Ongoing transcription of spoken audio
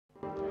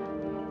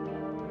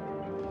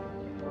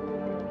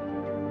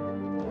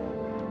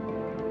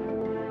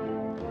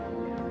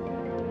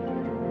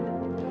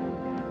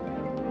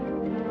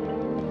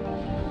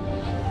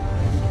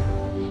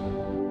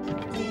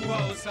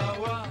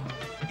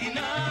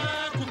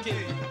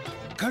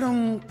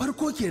Karon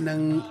farko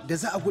kenan da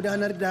za a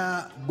gudanar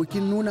da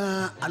bikin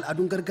nuna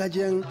al'adun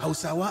gargajiyan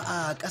Hausawa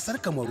a ƙasar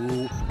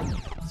Kamaru.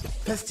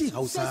 Festi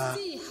Hausa.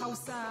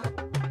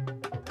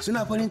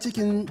 Suna farin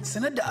cikin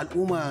sanar da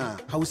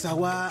al'umma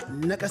Hausawa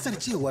na ƙasar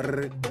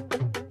cewar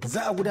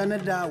za a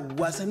gudanar da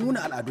wasan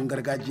nuna al'adun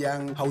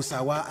gargajiyan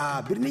Hausawa a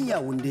birnin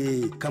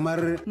Yawunde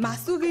kamar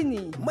masu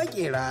rini,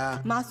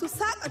 makera, masu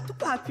saƙa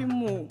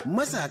tufafinmu,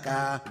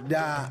 masaka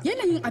da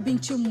yanayin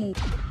abincinmu.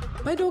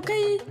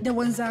 Badokai da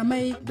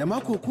wanzamai da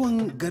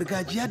makokuwan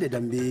gargajiya da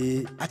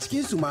dambe a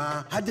cikinsu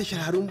ma har da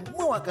shaharun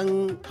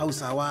mawakan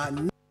Hausawa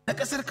na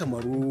ƙasar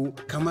Kamaru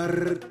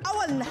kamar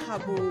Awal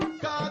Nahabo.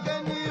 Ka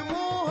gani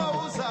mu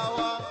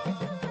Hausawa.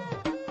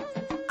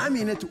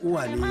 Aminatu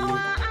Uwale.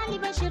 Ali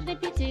Bashir da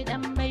Fiti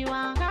dan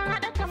baiwa.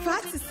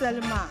 Fati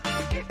Salma.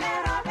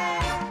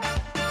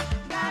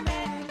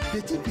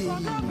 Petit Pays.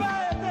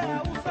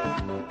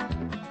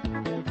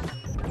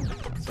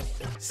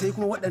 Sai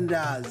kuma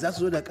waɗanda za su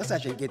zo da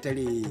ƙasashen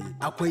ƙetare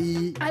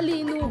akwai Ali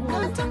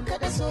Nuhu, Tanka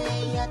da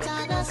soyayya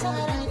ta da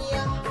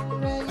sarariya.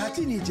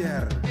 Fati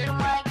Niger,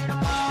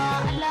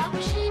 Allahu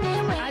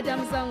shine mai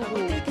Adam Zango,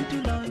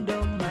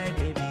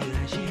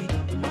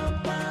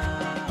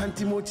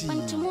 Fantimoti,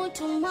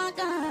 motun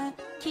waka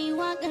ki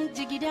wakan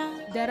jigida.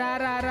 da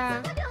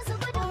Rarara.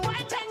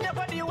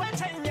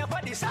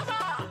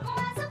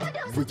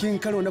 bikin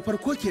karo na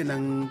farko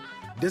kenan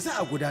da za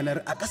a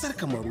gudanar a ƙasar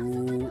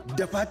Kamaru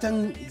da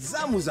fatan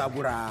za mu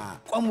zabura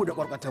kwanmu da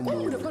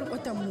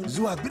kwarkwatanmu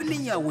zuwa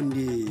birnin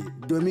Yawunde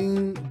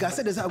domin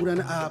gasar da za a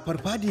gudanar a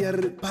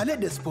farfadiyar Palais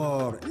de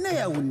Sport na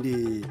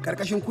Yawunde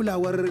karkashin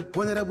kulawar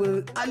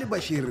Honorable Ali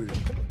Bashir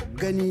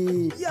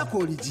gani ya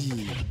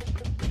koriji.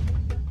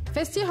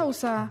 Festi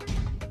Hausa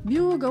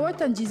 2 ga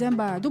watan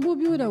Disamba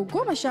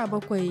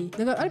 2017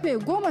 daga karfe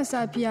 10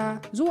 safiya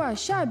zuwa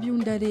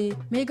 12 dare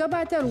mai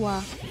gabatarwa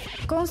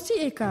Konsti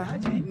Eka.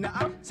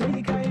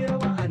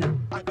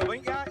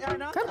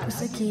 Kar ku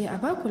sake a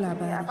baku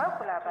labari.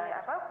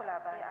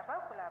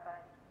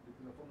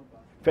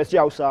 Festi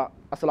Hausa,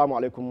 Assalamu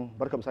alaikum,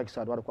 barkam sake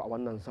saduwa da ku a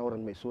wannan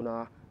sauran mai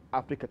suna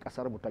Afirka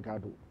Kasarmu ta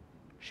Gado.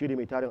 Shiri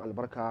mai tarin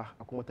albarka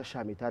a kuma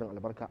tasha mai tarin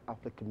albarka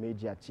Africa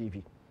Media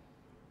TV.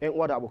 'Yan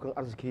uwa da abokan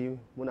arziki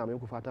muna mai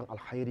fatan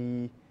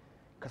alhairi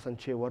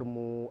kasancewar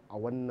mu a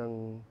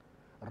wannan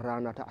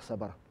rana ta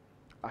Asabar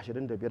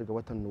 25 ga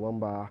watan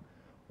Nuwamba,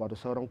 wato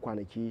sauran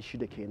kwanaki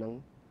 6 kenan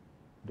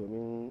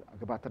domin a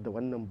gabatar da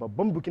wannan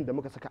babban bikin da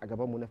muka saka a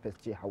gabanmu na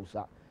Festi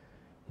Hausa.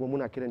 Kuma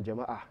muna kiran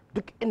jama'a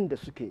duk inda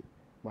suke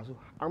masu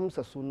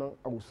amsa sunan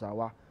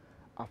Hausawa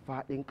a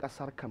faɗin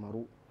ƙasar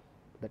Kamaru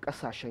da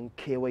ƙasashen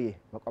kewaye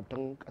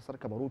makwabtan ƙasar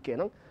Kamaru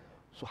kenan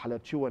su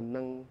halarci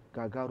wannan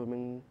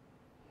gagarumin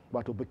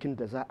wato bikin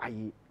da za a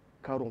yi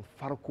karon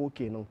farko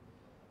kenan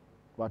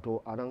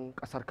wato a nan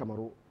ƙasar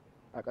Kamaru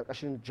a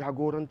ƙarƙashin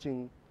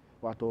jagorancin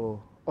wato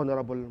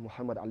Honorable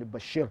Muhammad Ali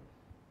Bashir,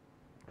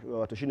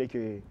 wato shine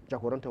ke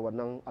jagoranta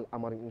wannan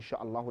al'amarin insha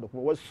Allah, da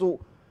kuma wasu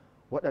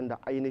waɗanda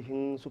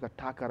ainihin suka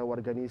taka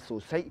rawar gani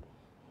sosai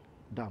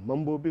da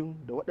mambobin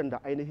da waɗanda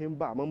ainihin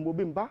ba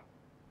mambobin ba.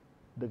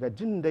 Daga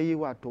jin dai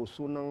wato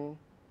sunan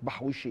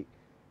Bahaushe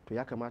to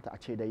ya kamata a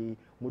ce dai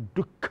mu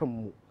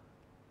dukkanmu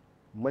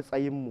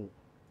matsayinmu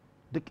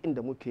duk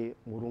inda muke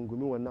mu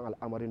rungumi wannan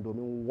al'amarin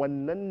domin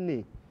wannan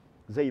ne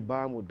zai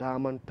ba mu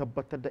daman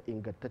tabbatar da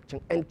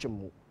ingantaccen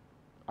 'yancinmu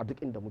a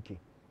duk inda muke.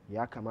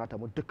 Ya kamata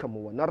mu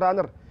dukkanmu wannan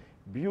ranar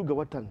 2 ga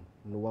watan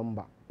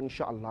Nuwamba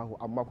insha Allahu,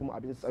 amma kuma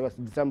abin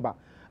Disamba,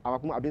 amma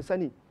kuma abin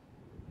sani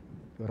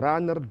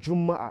ranar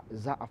Juma'a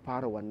za a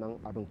fara wannan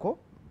abin ko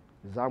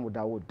za mu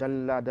dawo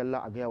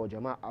dalla-dalla a gaya wa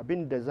jama'a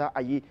abin da za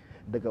a yi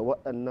daga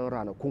waɗannan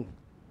ranakun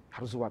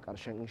har zuwa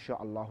ƙarshen insha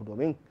Allahu,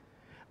 domin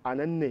a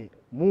nan ne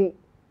mu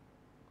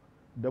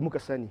da muka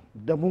sani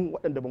da mu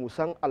waɗanda ba mu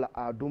san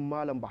al'adun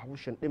malam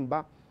Bahaushen ɗin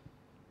ba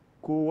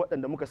ko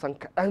waɗanda muka san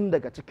kaɗan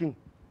daga cikin,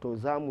 to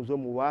za mu zo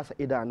mu wasa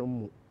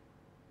idanunmu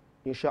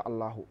insha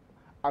Allahu.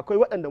 Akwai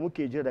waɗanda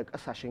muke jira daga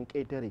ƙasashen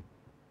ƙetare,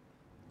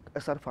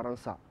 ƙasar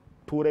Faransa,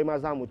 Turai ma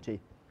za mu ce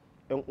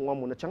 'yan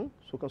uwanmu na can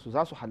su kansu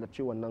za su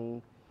halarci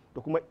wannan,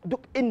 da kuma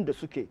duk inda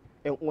suke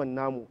 'yan uwan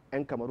namu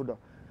 'yan Kamaru da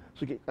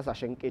suke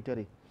ƙasashen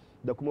ƙetare,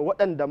 da kuma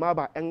waɗanda ma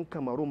ba 'yan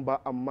Kamarun ba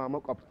amma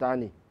makwabta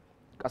ne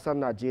ƙasar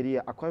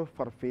Najeriya. Akwai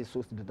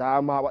farfesos da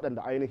dama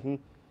waɗanda ainihin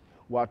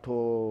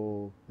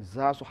wato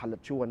za su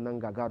halarci wannan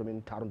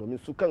gagarumin taron domin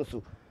su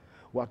kansu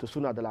wato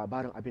suna da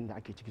labarin abin da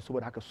ake ciki,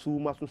 saboda haka su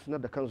ma sun sanar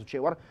da kansu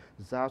cewar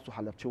za su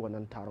halarci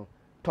wannan taron.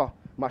 To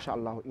masha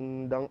Allah,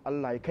 idan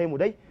Allah ya kai mu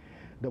dai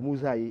da mu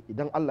zayi,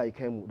 idan Allah ya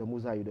kai mu da mu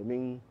zayi,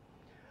 domin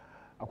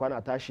a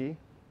kwana tashi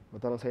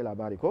wataran sai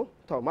labari ko.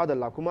 To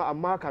madalla, kuma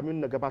amma kamin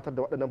na gabatar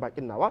da waɗannan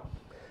bakin nawa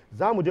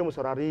za mu je mu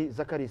saurari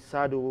Zakari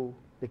Sado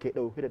da ke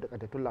ɗauke da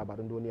takaitattun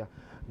labaran duniya.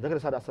 Zakari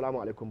Sado, assalamu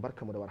alaikum,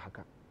 barkamu da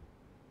warhaka.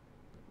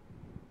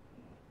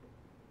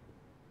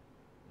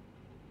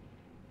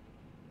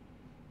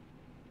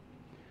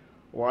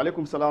 Wa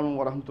alaikum salam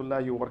wa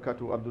rahmatullahi wa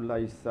barakatuhu.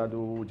 Abdullahi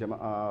Sado,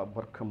 jama'a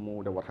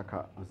barkanmu da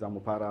warhaka. Za mu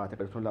fara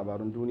takaitattun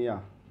labarun duniya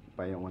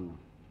bayan wannan.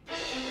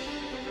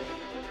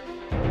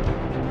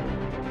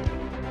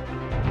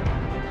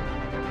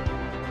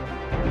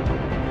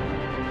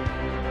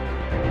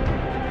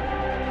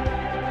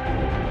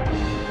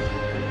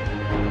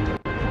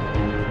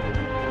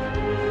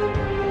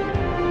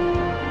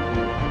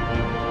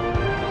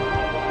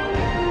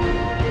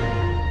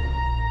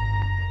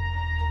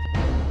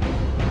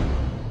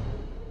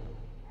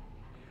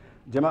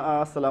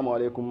 Jama'a assalamu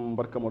alaikum,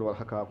 barkamu da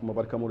warhaka kuma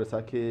barkamu da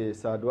sake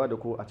saduwa da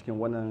ku a cikin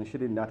wannan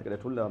shirin na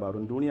takaitattun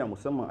labarun duniya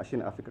musamman a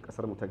shirin Afirka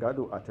kasar mu ta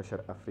gado a tashar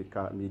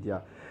Africa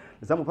Media.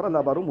 Za mu fara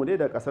labarun mu ne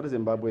da kasar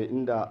Zimbabwe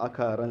inda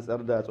aka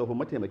rantsar da tsohon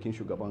mataimakin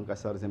shugaban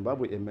kasar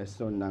Zimbabwe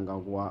Emerson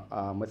Mnangagwa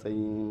a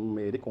matsayin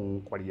mai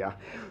rikon kwarya.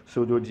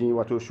 Sojoji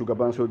wato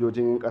shugaban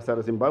sojojin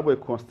kasar Zimbabwe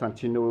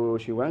Constantino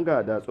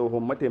Chiwenga da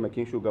tsohon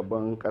mataimakin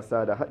shugaban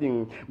kasa da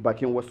haɗin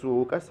bakin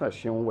wasu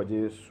kasashen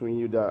waje sun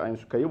yi da an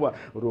suka yi wa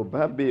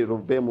Robert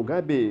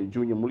Mugabe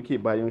juyin mulki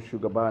bayan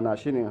shugaba na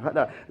shirin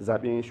hada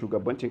zaben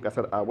shugabancin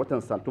kasar a watan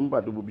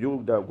Satumba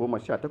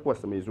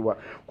 2018 mai zuwa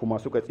kuma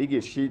suka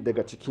tsige shi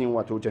daga cikin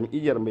wato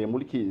jam'iyyar mai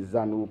mulki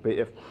ZANU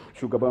PF.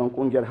 Shugaban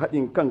kungiyar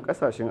haɗin kan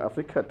kasashen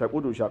Afirka ta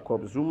kudu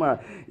Jacob Zuma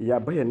ya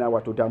bayyana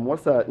wato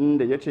damuwarsa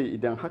inda ya ce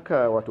idan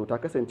haka wato ta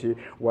kasance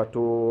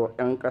wato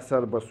 'yan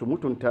kasar ba su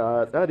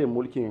mutunta tsarin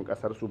mulkin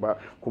kasar su ba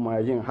kuma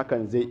yin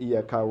hakan zai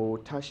iya kawo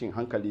tashin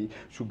hankali.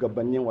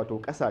 Shugabannin wato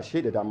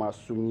kasashe da dama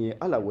sun yi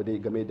alawadai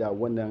game da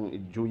wannan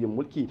juyin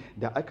mulki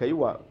da aka yi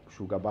wa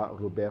shugaba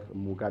Robert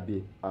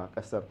Mugabe a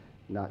kasar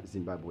na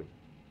Zimbabwe.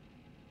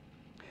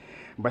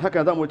 bai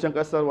haka za mu can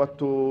kasar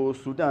wato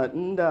Sudan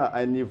inda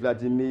ainihin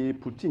Vladimir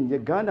Putin ya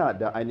gana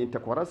da ainihin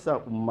takwararsa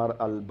Umar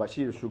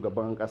al-Bashir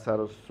shugaban kasar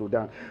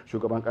Sudan.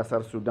 Shugaban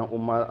kasar Sudan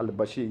Umar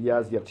al-Bashir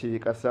ya ziyarci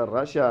kasar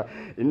Rasha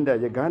inda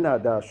ya gana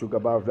da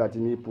shugaba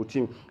Vladimir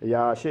Putin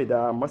ya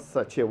shaida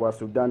masa cewa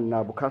Sudan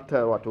na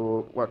bukatar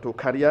wato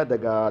kariya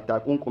daga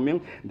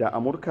takunkumin da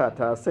Amurka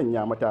ta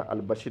sanya mata.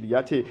 Al-Bashir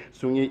ya ce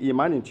sun yi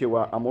imanin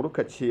cewa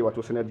Amurka ce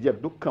wato sanadiyar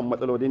dukkan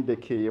matsalolin da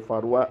ke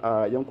faruwa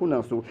a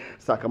yankunan su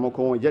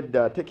sakamakon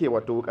yadda take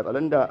wato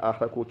katsalanda a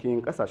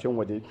harkokin kasashen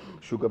waje.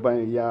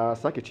 Shugaban ya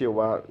sake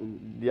cewa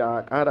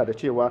ya kara da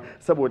cewa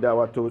saboda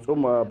wato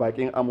tsoma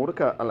bakin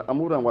Amurka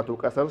al'amuran wato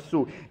kasar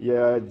su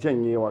ya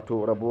janye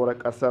wato rabuwar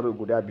kasar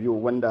guda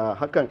biyu wanda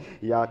hakan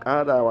ya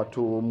kara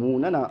wato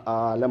munana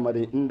a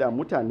lamarin inda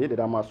mutane da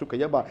dama suka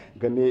yaba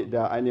game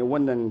da ainihin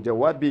wannan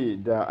jawabi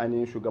da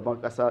ainihin shugaban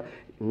kasa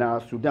na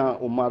Sudan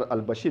Umar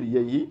al-Bashir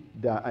ya yi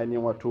da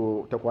ainihin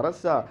wato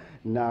takwararsa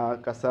na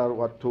kasar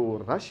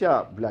wato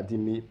Rasha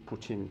Vladimir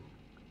Putin.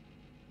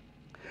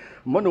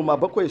 Manoma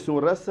bakwai sun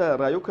rasa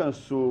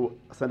rayukansu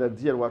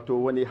sanadiyar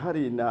wato wani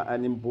hari na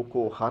anin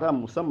Boko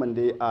Haram musamman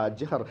dai a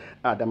jihar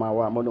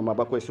Adamawa. Manoma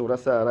bakwai sun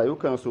rasa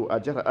rayukansu a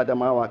jihar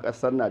Adamawa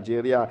kasar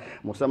Najeriya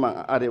musamman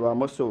a arewa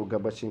maso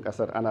gabashin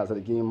kasar. Ana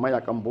zargin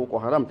mayakan Boko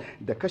Haram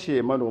da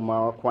kashe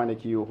manoma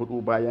kwanaki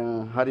 4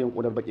 bayan harin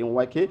kunar bakin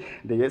wake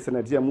da ya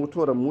sanadiyar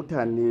mutuwar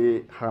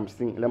mutane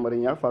 50.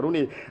 Lamarin ya faru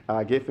ne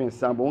a gefen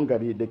sabon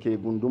gari da ke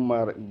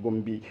gundumar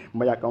Gombe.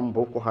 Mayakan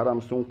Boko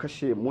Haram sun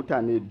kashe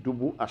mutane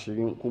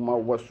 20,000 kuma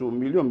wasu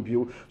miliyan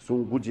 2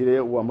 sun gujire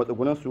wa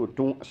matsugunansu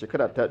tun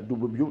shekara ta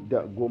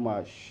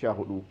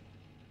 2014.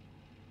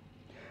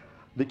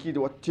 Daki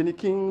da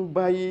cinikin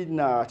bayi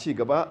na ci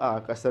gaba a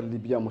kasar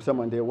Libya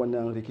musamman da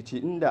wannan rikici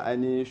inda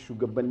ainihin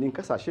shugabannin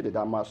kasashe da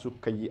dama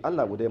suka yi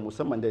Allah guda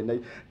musamman da na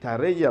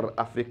tarayyar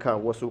Afirka.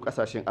 Wasu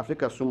kasashen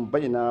Afirka sun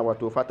bayyana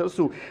wato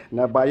fatarsu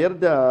na bayar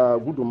da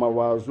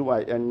gudumawa zuwa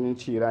 'yan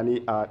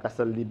cirani a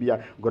kasar Libya.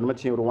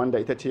 Gwamnatin Rwanda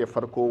ita ce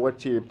farko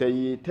wacce ta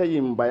yi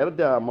tayin bayar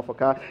da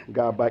mafaka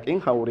ga bakin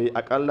haure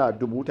akalla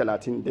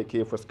 30,000 da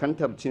ke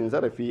fuskantar cin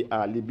zarafi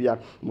a Libya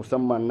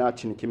musamman na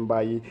cinikin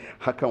bayi.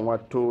 Hakan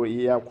wato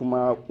ya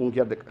kuma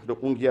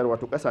kungiyar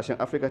wato kasashen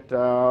Afirka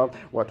ta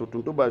wato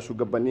tuntuba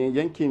shugabannin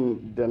yankin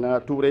da na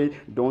turai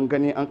don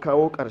ganin an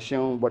kawo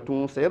karshen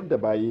batun sayar da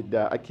bayi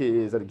da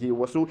ake zargi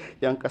wasu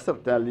 'yan kasar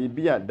ta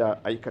Libya da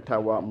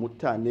aikatawa.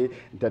 Mutane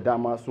da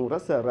dama sun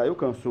rasa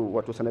rayukansu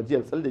wato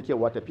sanadiyar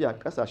tsallakewa tafiya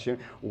kasashen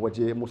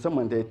waje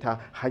musamman da ta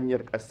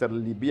hanyar kasar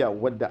Libya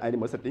wadda ainihin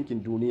Majalisar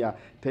Ɗinkin Duniya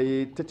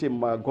ta ce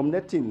ma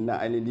gwamnatin na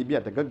ainihin Libya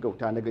ta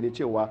gaggauta na gani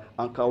cewa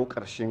an kawo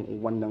karshen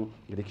wannan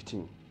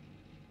rikicin.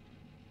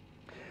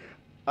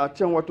 A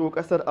can wato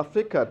kasar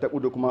Afirka ta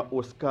kudu kuma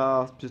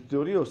Oscar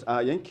Pistorius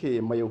a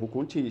yanke mai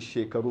hukunci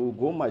shekaru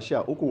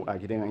 13 a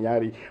gidan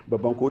yari.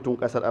 Babban kotun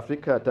kasar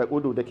Afirka ta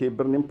kudu da ke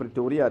birnin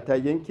Pretoria ta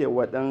yanke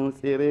wa dan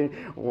tsere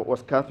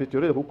Oscar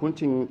Pistorius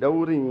hukuncin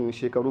daurin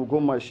shekaru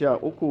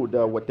 13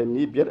 da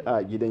watanni 5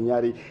 a gidan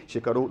yari.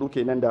 Shekaru 4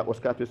 kenan da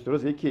Oscar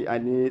Pistorius yake a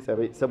ne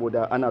tsare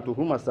saboda ana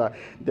tuhumarsa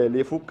da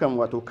laifukan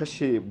wato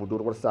kashe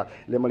budurwarsa.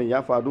 Lamarin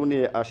ya faru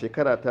ne a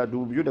shekara ta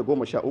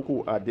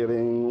 2013 a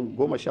daren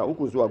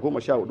 13 zuwa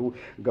 14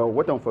 ga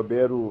watan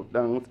Fabrairu.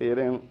 Dan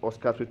tseren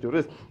Oscar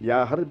Pistorius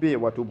ya harbe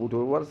wato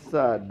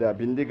budurwarsa da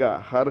bindiga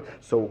har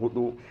sau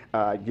 4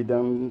 a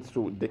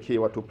gidansu da ke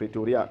wato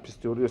Pretoria.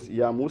 Pistorius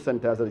ya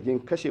musanta zargin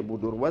kashe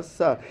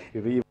budurwarsa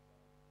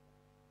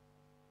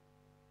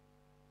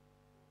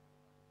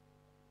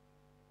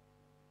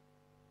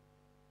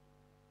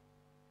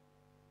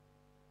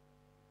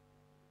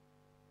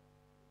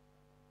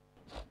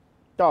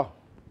to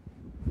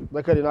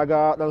zakari na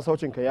ga dan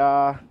saucinka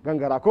ya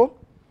gangara ko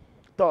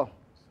to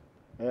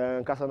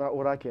kasa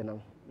na'ura kenan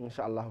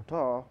insha Allah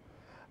to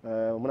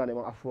muna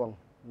neman afuwan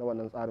na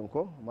wannan tsarin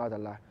ko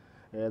madalla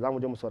za mu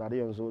je mu saurari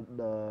yanzu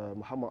da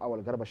Muhammad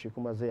Awal Garba shi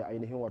kuma zai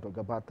ainihin wato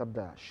gabatar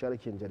da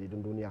sharhin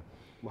jaridun duniya.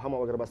 Muhammad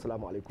Awal Garba,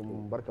 assalamu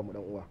alaikum, barka mu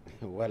dan uwa.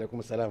 Wa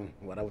alaikum salam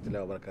wa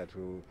rahmatullahi wa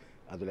barakatuh.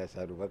 Abdullahi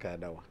Sadu, barka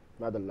da dawa.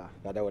 Madalla.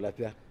 Ka dawo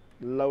lafiya?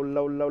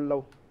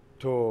 Lau.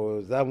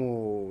 To za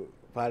mu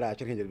fara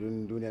sharhin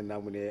jaridun duniyar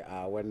namu ne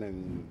a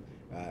wannan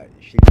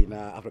shiri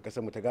na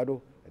Afirka mu ta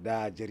gado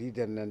da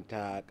jaridar nan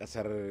ta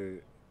kasar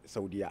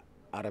Saudiya.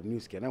 Arab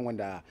News kenan,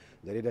 wanda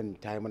jaridan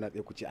ta yi mana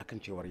tsaikuci akan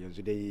cewar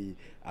yanzu dai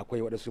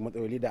akwai waɗansu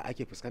matsaloli da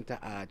ake fuskanta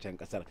a can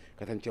kasar,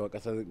 kasancewar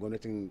kasar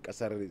gwamnatin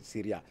kasar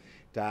Syria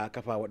ta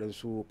kafa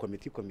waɗansu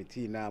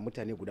kwamiti na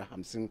mutane guda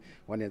 50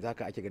 wanda yanzu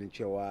haka ake ganin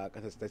cewa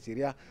kasar ta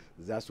Syria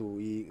za su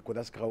yi ko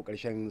za su kawo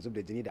ƙarshen zub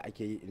da jini da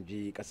ake yi in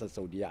ji kasar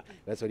Saudiya.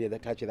 Saudiya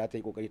ta ce za ta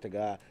yi kokari ta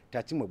ga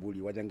ta cimma buri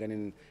wajen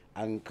ganin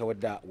an kawar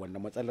da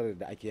wannan matsalar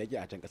da ake yaki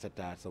a can kasar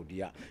ta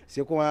Saudiya.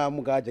 Sai kuma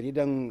mu ga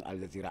jaridan Al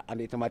Jazeera, an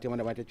ita ma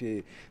ta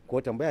ce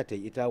ko tambaya ta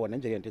yi ita wannan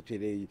jaridar ta ce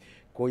dai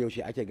ko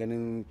yaushe ake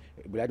ganin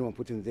Vladimir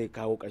Putin zai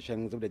kawo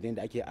ƙarshen zub da jini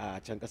da ake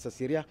a can ƙasar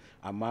Syria,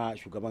 amma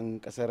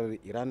shugaban ƙasar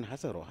Iran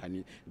Hassan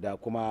Rouhani da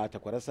kuma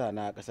takwarasa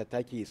na ƙasar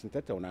Taki sun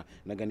tattauna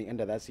na ganin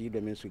inda za su yi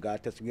domin su ga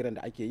taswiran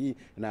da ake yi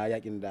na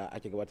yakin da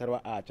ake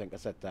gabatarwa a can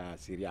ƙasar ta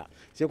Syria.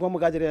 Sai kuma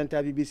jaridar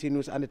ta BBC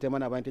News an da ta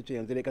mana bayan ta ce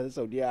yanzu dai ƙasar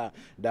Saudiya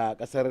da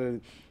ƙasar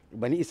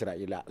Bani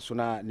Isra'ila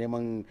suna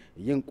neman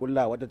yin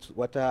kulla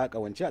wata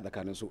kawance a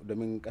tsakaninsu,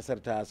 domin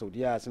kasar ta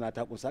Saudiya suna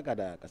takun saka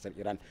da kasar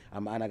Iran,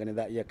 amma ana ganin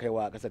za a iya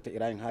kaiwa kasar ta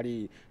Iran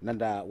hari nan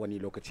da wani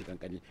lokaci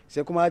kankani.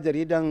 Sai kuma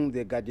jaridan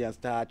The Guardian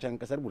ta can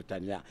kasar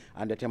Burtaniya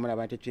an da ta mana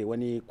bayan ta ce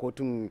wani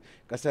kotun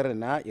kasar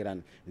na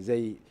Iran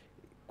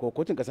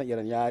kotun kasar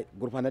Iran ya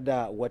gurfanar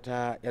da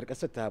wata 'yar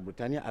kasar ta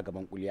Burtaniya a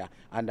gaban kuliya,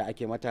 anda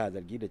ake mata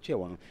zargi da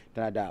cewa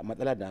tana da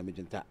matsala da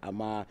mijinta,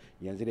 amma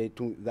yanzu dai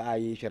tun za a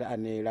yi shari'a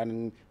ne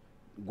ranar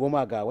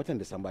 10 ga watan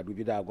Disamba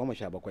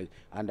 2017,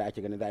 an da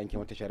ake ganin za a yanke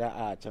mata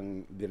shari'a a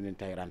can birnin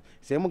Tehran.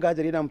 Sai mu ga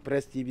jaridan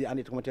Press TV an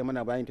ita kuma ta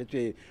mana bayan ta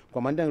ce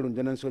kwamandan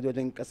rundunar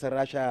sojojin kasar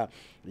Rasha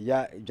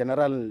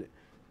General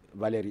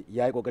Valery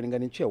ya yi kokarin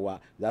ganin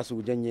cewa za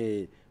su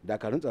janye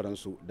dakarun tsaron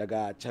su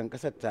daga can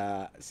kasar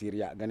ta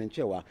Syria, ganin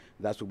cewa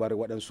za su bar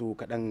waɗansu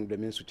kaɗan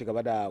domin su ci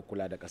gaba da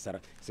kula da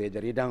kasar. Sai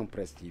jaridan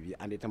Press TV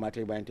an ita ma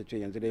ta bayan ta ce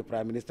yanzu dai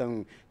Prime Minister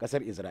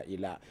kasar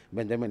Isra'ila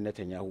Benjamin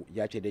Netanyahu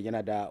ya ce dai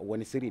yana da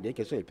wani sirri da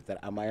yake so ya fitar,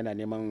 amma yana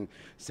neman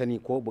sani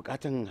ko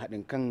bukatan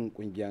haɗin kan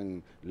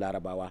kungiyar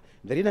Larabawa.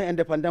 Jaridan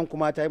Independent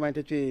kuma ta bayan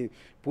ta ce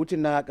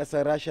Putin na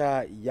kasar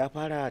Rasha ya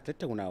fara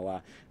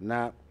tattaunawa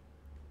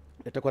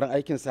da takwaran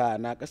aikinsa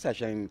na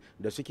kasashen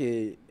da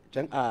suke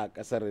can a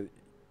kasar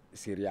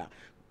Syria,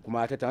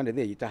 kuma tattaunawa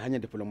da zai yi ta hanyar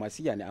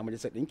diplomasiya ne a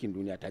Majalisar Ɗinkin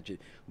Duniya ta ce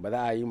ba za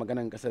a yi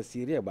maganan kasar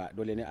Syria ba,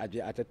 dole ne a je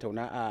a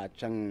tattauna a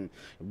can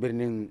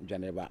birnin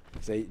Geneva.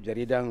 Sai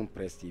jaridan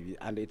Press TV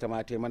an da ita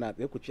ma ta mana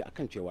tsaikuci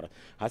akan cewar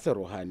Hassan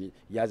Rouhani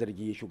ya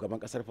zargi shugaban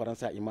kasar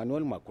Faransa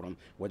Emmanuel Macron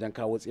wajen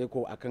kawo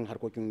tseko akan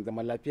harkokin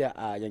zaman lafiya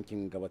a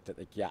yankin gabas ta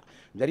tsakiya.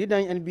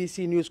 Jaridan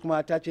NBC News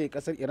kuma ta ce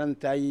kasar Iran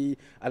ta yi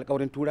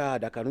alkawarin tura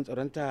dakarun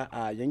tsaronta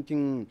a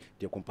yankin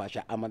tekun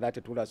fasha, amma za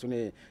ta tura su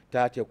ne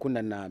ta tekun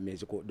nan na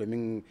Mexico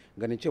domin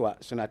ganin cewa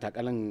suna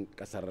takalan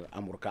kasar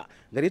Amurka.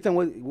 Jaridan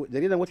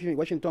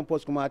Washington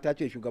Post kuma ta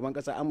ce shugaban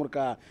kasar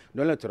Amurka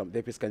Donald Trump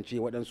zai fuskanci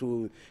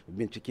waɗansu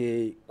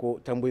bincike ko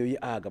tambayoyi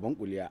a gaban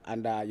kuliya,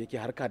 anda yake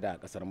harka da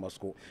kasar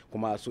Moscow,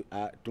 kuma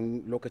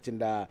tun lokacin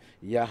da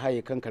ya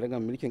haye kan karagar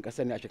mulkin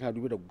kasar ne a shekarar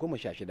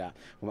 2016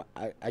 kuma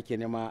ake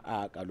nema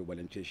a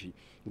kalubalance shi.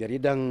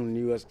 Jaridan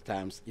New York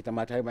Times ita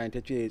ma ta yi bayan ta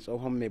ce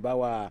tsohon mai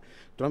bawa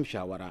Trump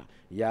shawara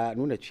ya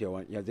nuna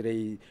cewa yanzu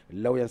dai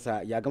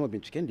lauyansa ya gama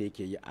binciken da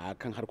yake yi a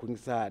kan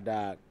harkokinsa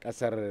da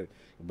kasar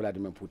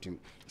Vladimir Putin.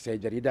 Sai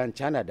jaridan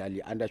China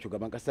Daily an da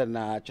shugaban kasar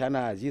na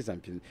China Xi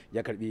Jinping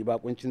ya karbi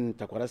bakuncin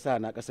takwararsa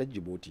na kasar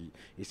Djibouti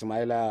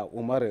Ismaila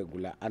Umar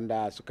Gula, an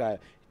da suka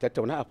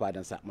tattauna a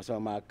fadansa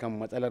musamman kan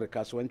matsalar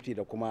kasuwanci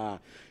da kuma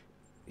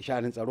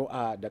sha'anin tsaro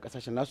a da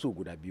kasashen nasu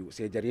guda biyu.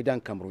 Sai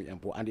jaridan Cameroon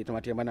Info an ita ma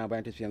ta mana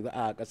bayan ta yanzu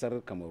a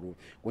kasar Kamaru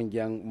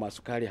kungiyar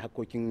masu kare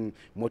hakkokin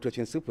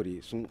motocin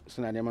sufuri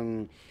suna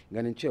neman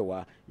ganin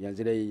cewa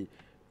yanzu dai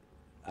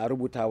a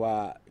rubuta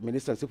wa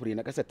ministan sufuri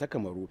na kasar ta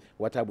Kamaru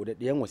wata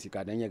budaddiyan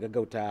wasiƙa don ya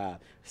gaggauta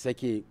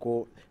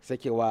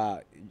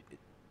sakewa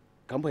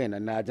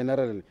kamfanin na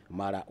General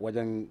Mara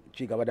wajen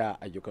ci gaba da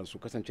ayyukansu,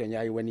 kasancewa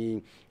ya yi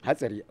wani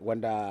hatsari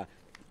wanda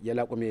ya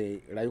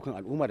laƙume rayukan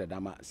al'umma da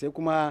dama. Sai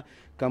kuma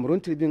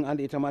Cameroon Tribune an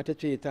da ita ma ta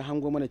ce ta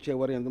hango mana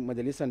cewar yanzu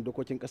majalisar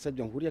dokokin ƙasar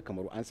jamhuriyar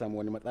Kamaru an samu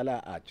wani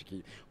matsala a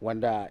ciki,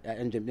 wanda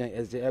 'ya'yan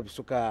jam'iyyar SJF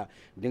suka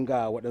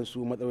dinga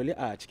waɗansu matsaloli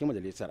a cikin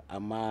majalisar,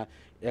 amma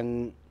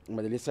 'yan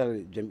majalisar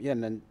jam'iyyar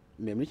nan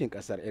mai mulkin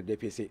kasar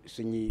RDPC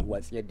sun yi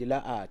watsiyar dila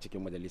a cikin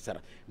majalisar.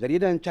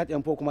 Jaridan Chad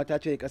Info kuma ta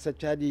ce kasar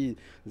Chadi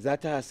za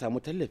ta samu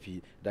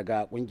tallafi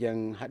daga kungiyar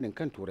haɗin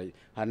kan turai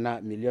har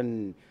na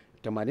miliyan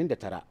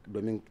 89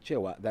 domin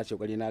cewa za su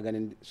kokari na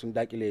ganin sun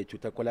dakile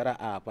cutar kwalara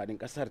a fadin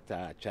kasar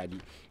ta Chadi.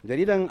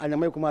 Jaridan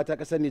Anyamai kuma ta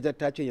kasar Nijar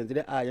ta ce yanzu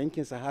dai a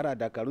yankin Sahara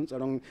dakarun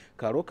tsaron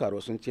karo-karo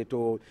sun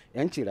ceto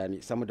 'yanci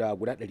rani sama da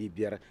guda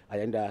 500 a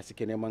yanda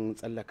suke neman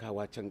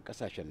tsallakawa can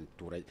kasashen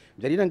Turai.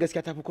 Jaridan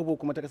Gaskiya ta fi kobo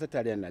kuma ta kasar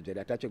tarayyar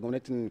Najeriya ta ce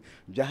gwamnatin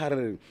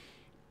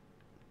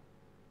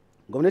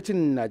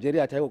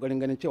Najeriya ta yi kokarin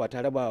ganin cewa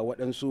ta raba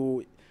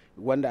waɗansu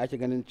wanda ake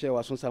ganin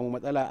cewa sun samu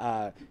matsala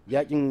a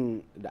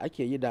yakin da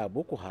ake yi da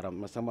Boko Haram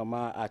musamman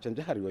ma a can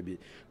jihar Yobe,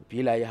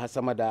 filaye har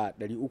sama da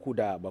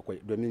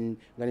 307 domin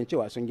ganin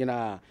cewa sun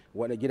gina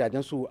wani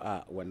gidajensu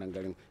a wannan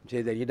garin.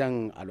 Ce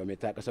jaridan Alome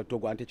ta kasar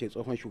Togo an ta ce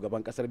tsohon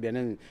shugaban kasar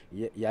Benin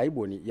yayi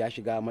boni ya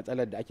shiga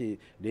matsalar da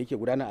yake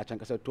gudana a can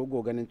kasar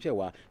Togo, ganin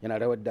cewa yana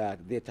rawar da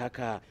zai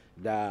taka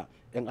da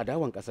 'yan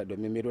adawan kasar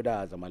domin maido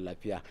da zaman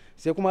lafiya.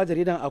 Sai kuma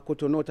jaridan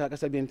Akotono ta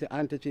kasar Benin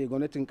an ta ce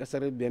gwamnatin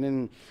kasar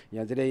Benin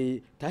yanzu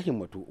dai ta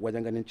himmatu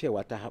wajen ganin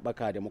cewa ta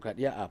haɓaka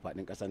demokradiyya a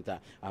faɗin ƙasanta,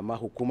 amma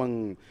hukumar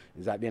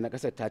zaɓe na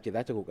ƙasar ta ce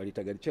za ta kokari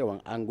ta ga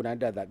cewa an gudanar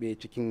da zaɓe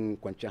cikin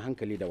kwanciyar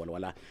hankali da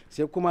walwala.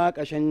 Sai kuma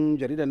ƙarshen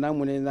jaridar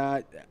namu ne na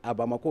a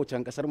Bamako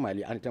can ƙasar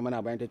Mali an ta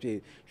mana bayan ta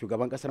ce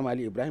shugaban ƙasar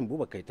Mali Ibrahim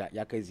Boubacar Keita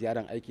ya kai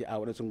ziyaran aiki a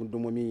waɗansu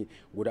gundumomi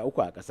guda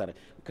 3 a ƙasar,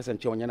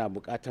 kasancewa yana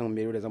buƙatar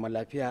maido da zaman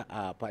lafiya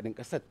a faɗin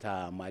ƙasar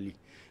ta Mali.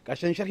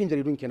 Ƙarshen sharhin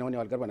jaridun kenan wani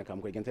walgarba na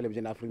kamuka gidan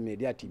talabijin Africa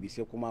Media TV,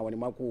 sai kuma wani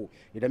mako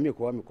idan mai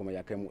kowa mai kuma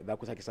ya kai mu za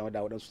ku sake samar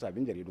da waɗansu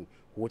sabbin jaridu.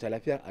 Ku huta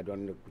lafiya a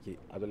don da kuke.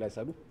 Abdullahi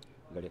Sadu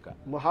gare ka.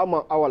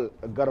 Muhammad Awal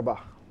Garba,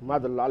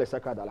 madalla Allah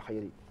saka da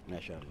alkhairi.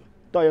 Masha Allah.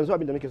 To yanzu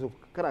abin da nake so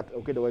kana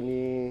dauke da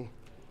wani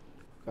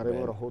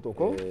karamin rahoto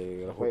ko?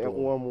 Akwai ƴan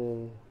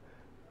uwanmu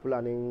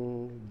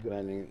Fulanin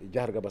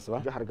jihar Gabas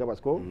ba? Jihar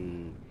Gabas ko?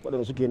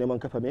 Waɗanda suke neman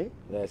kafa me?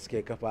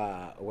 Suke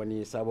kafa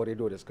wani sabon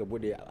rediyo da suka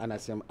bude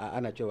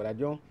ana cewa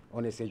radio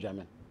on sai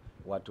German.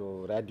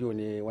 Wato radio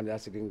ne wanda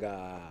za su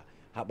dinga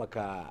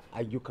haɓaka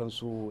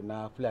ayyukansu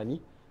na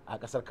Fulani a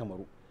ƙasar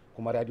Kamaru.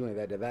 Kuma radio ne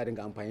da za a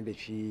dinga amfani da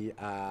shi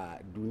a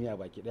duniya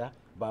baki ɗaya,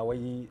 ba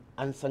wai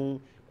an san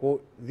ko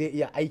zai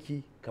iya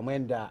aiki kamar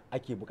yadda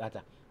ake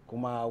bukata.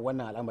 Kuma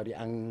wannan al'amari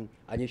an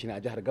yi shi ne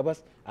a jihar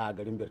Gabas a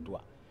garin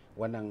Bertuwa.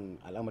 Wannan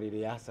al'amari da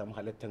ya samu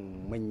halartar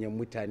manyan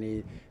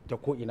mutane ta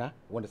ko'ina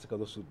wanda suka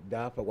zo su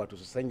dafa wato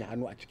su sanya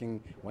hannu a cikin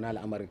wani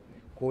al'amarin,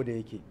 ko da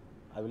yake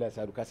Abdullahi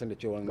Sadu kasan da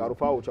cewa ga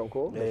Rufawu can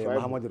ko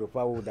Muhammadu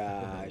Rufawu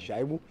da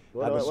Shaibu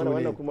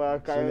wannan kuma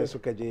kayan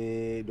suka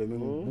je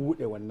domin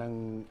bude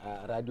wannan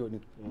radio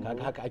din,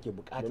 kaga haka ake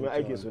bukatar domin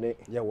aikin su ne,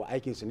 yawa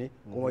aikin su ne.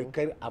 Kuma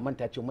kar a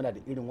manta ce muna da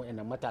irin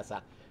waɗannan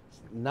matasa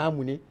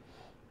namu ne,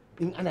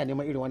 in ana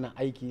neman irin wannan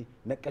aiki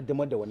na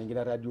kaddamar da wannan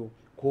gidan radio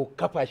ko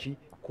kafa shi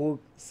ko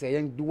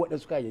sayan duk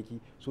waɗansu kayayyaki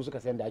su suka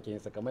sayan da ake yin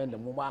sa, kamar yadda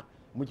mu ma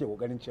muke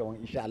kokarin cewa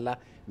insha Allah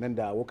nan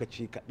da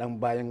lokaci kaɗan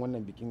bayan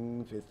wannan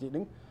bikin festi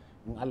din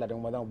in Allah da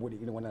mu za mu bude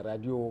irin wannan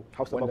radio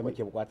wanda muke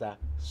bukata,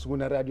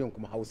 sunan radiyon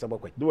kuma Hausa 7.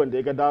 Duk wanda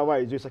ya ga dama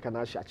ya zo saka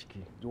nashi a ciki,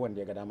 duk wanda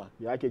ya ga dama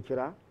ya ake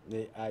kira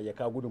ya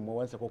ka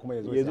gudunmawansa ko kuma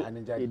ya zo sai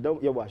hannun jari idan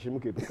yawa shi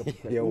muke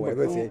yawa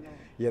zo sai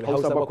ya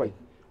Hausa 7.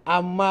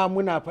 Amma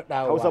muna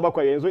faɗawa Hausa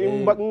 7 yanzu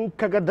in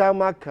ka ga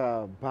dama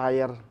ka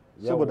bayar,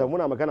 saboda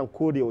muna maganan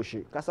ko da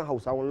yaushe kasan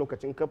Hausa wani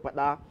lokacin ka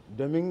faɗa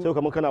domin sai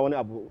kamar kana wani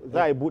abu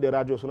za a yi bude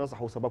radio sunansa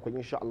Hausa 7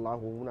 insha Allah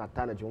muna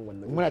tanajin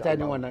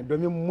wannan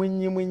domin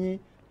mun yi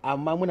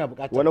amma muna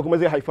bukatar wani kuma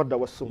zai haifar da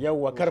wasu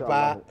yawa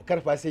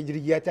karfa sai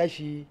jirgi ya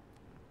tashi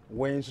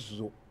wayansu su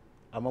zo,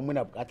 amma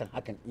muna bukatar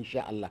hakan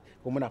insha Allah,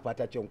 kuma muna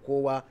fata cewa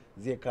kowa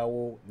zai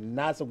kawo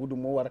nasa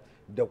gudunmawar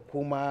da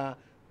kuma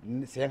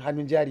sayan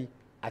hannun jari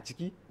a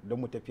ciki don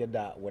mu tafiyar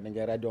da wannan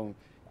radiyon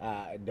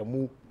da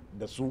mu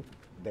da su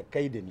da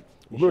kai da ni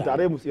mu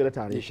tare mu tsira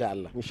tare insha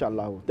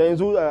Allah. Da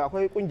yanzu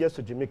akwai kungiyar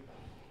su Jimik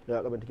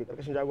da gaban take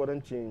karkashin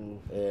jagorancin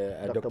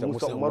Dr.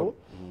 Musa Umaru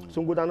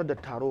sun gudanar da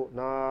taro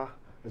na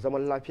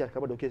zaman lafiya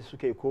kamar da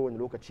suke kowane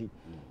lokaci,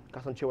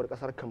 kasancewar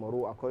kasar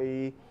Kamaru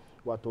akwai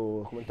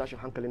wato kuma tashin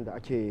hankalin da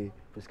ake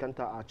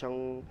fuskanta a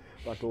can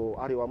wato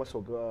arewa maso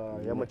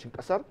yammacin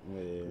kasar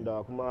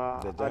da kuma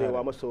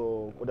arewa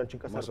maso kudancin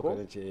kasar ko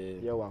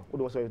yawa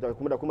kudu maso da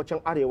kuma can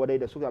arewa dai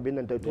da su abin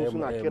nan da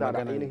suna kira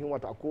da ainihin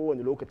wato a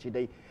kowane lokaci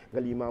dai ga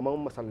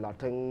limaman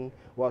masallatan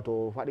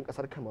wato fadin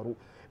kasar Kamaru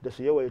da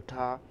su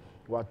yawaita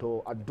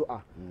wato addu'a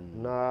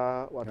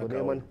na wato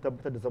neman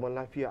tabbatar da zaman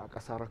lafiya a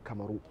kasar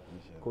Kamaru.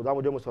 Ko za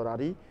mu je mu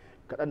saurari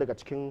kaɗan daga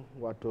cikin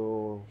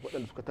wato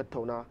waɗanda suka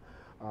tattauna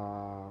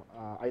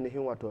a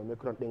ainihin wato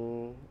mikron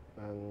ɗin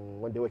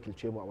wanda ya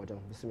wakilce mu a wajen.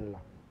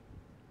 Bismillah.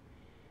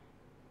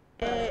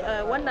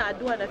 Wannan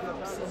addu'a da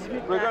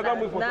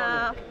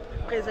na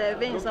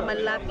preserving zaman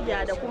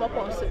lafiya da kuma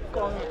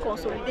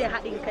consolidate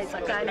haɗin kai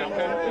tsakanin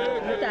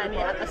mutane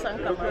a ƙasan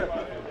Kamaru.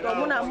 To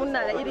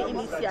muna da irin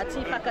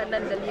initiative hakan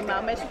nan da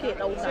limamai suke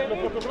ɗauka,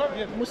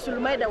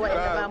 musulmai da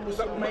waɗanda ba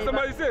musulmai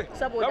ba,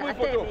 saboda a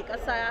taya mai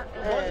ƙasa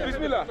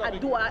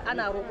addu'a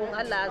ana roƙon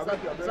Allah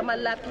zaman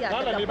lafiya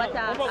ta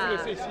tabbata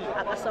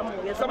a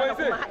ƙasanmu, ya zama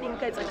kuma haɗin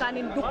kai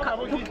tsakanin duk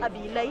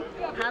ƙabilai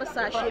har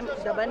sashe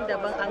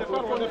daban-daban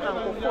anglophone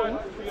francophone,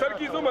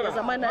 ya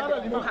zama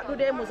mu haɗu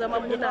dai mu zama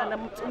muna na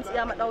tsintsiya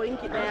tsintsiya maɗaurin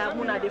ki ɗaya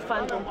muna da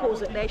fandin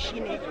cause ɗaya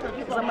shine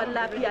zaman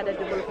lafiya da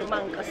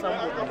development ƙasar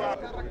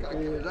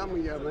mu. Za mu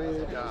yi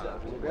mai da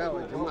gaya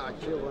wa jama'a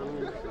cewa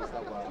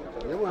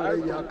yawan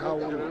rai ya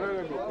kawo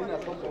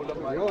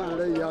yawan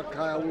rai ya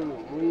kawo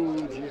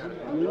mun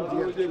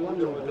ziyarci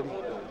wannan wuri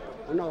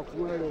muna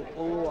kuma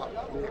roƙon wa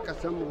mai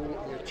ƙasar mu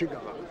ya ci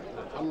gaba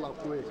Allah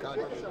kuma ya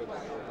kare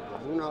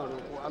muna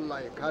roƙo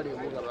Allah ya kare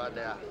mu gaba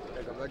daya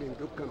daga barin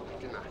dukkan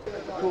fitina.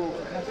 To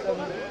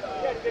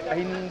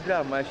ainihin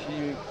dama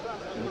shi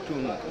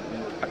mutum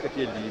aka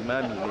ce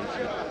limami ne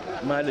shi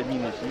malami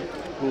ne shi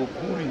to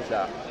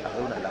burinsa a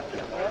zauna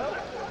lafiya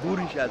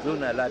burin shi a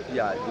zauna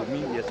lafiya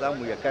domin ya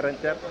samu ya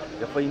karantar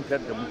ya fahimtar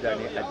da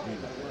mutane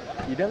addini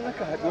idan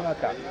aka haɗu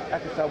haka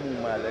aka samu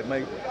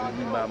malamai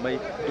limamai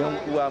yan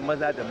uwa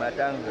maza da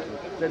mata an haɗu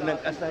sannan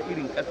ƙasa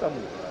irin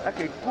ƙasanmu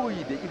aka yi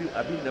koyi da irin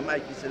abin da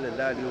ma'aiki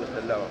sallallahu alaihi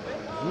wasallam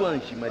zuwan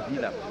shi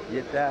madina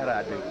ya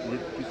tara da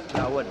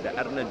kristawan da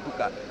arnan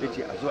duka ya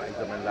ce a zo a yi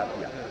zaman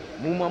lafiya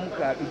mu ma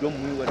muka haɗu don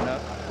mu yi wannan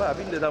ba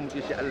abin da za mu ce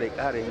shi Allah ya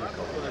ƙara yin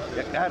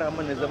ya ƙara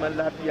mana zaman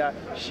lafiya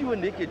shi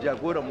wanda yake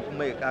jagora mu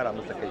kuma ya ƙara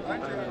masa kai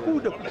ku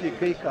da kuke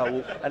kai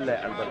kawo Allah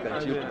ya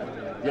albarkance ku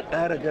ya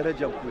ƙara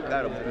darajar ku ya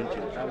ƙara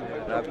mutuncin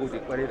na gode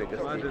kwarai da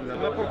gaske na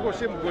farko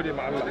sai mu gode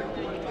ma Allah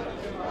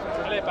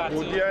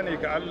godiya ne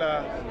ga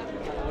Allah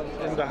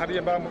inda har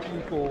ya ba mu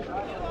iko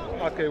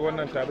aka yi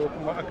wannan taro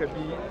kuma aka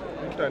bi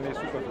mutane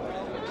suka zo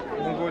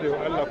mun gode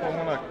wa Allah kuma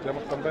muna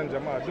tambayan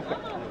jama'a duka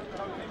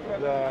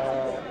da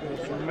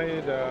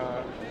musulmai da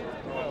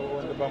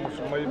wanda ba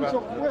musulmai ba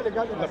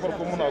na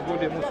farko muna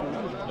gode musu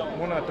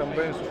muna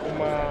tambayan su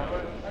kuma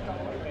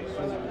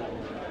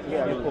su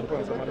yi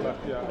kokon zaman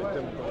lafiya a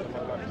taimakon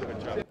zaman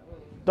lafiya.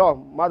 To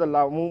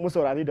madalla mu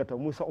saurari da ta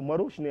Musa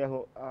Umaru shine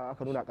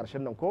aka nuna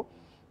karshen nan ko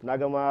na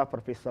gama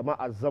farfesa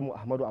Ma'azzamu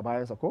Ahmadu a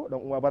bayansa ko dan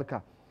uwa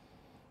barka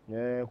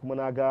kuma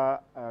na ga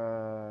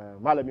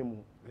malamin mu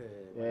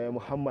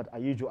Muhammad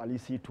Ayijo Ali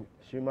Situ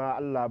shi ma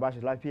Allah ba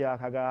shi lafiya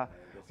kaga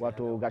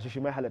wato gashi shi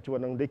mai halarci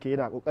wannan da ke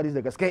yana kokari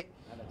da gaske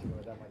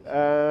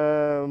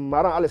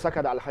maran Allah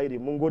saka da alhairi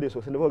mun gode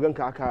sosai da muka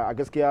ganka haka a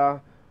gaskiya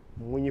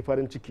mun yi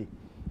farin ciki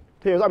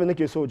to yanzu abin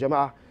nake so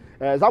jama'a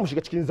za mu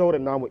shiga cikin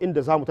zauren namu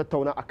inda za mu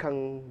tattauna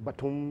akan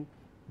batun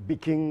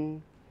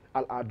bikin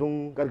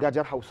al'adun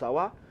gargajiyar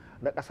Hausawa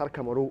na kasar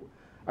Kamaru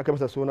aka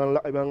masa sunan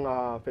la'aban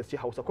Festi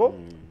Hausa ko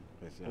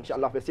insha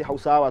Allah Festi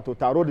Hausa wato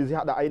taro da zai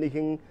hada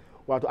ainihin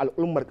wato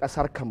al'ummar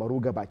kasar Kamaru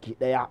ga baki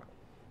daya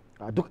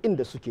duk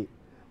inda suke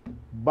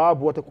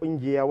babu wata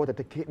kungiya wata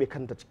ta keɓe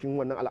kanta cikin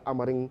wannan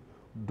al'amarin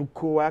duk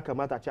kowa ya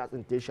kamata a ci a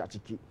tsinte shi a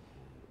ciki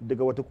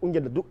daga wata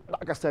kungiyar da duk da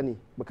aka sani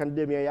bakan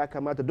damiya ya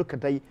kamata duka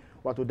dai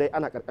wato dai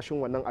ana karkashin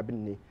wannan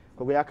abin ne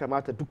kaga ya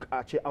kamata duk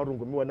a ce an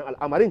rungumi wannan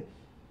al'amarin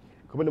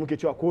kuma da muke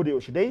cewa ko da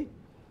yaushe dai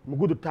mu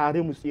gudu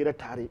tare mu tsira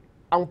tare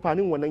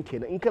amfanin wannan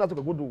kenan in kana so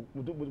ka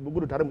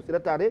gudu tare mu tsira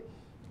tare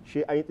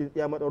shi an yi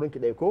tsintsiya madaurin ki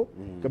dai ko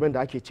gaban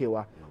da ake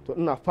cewa to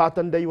ina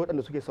fatan dai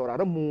waɗanda suke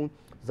sauraron mu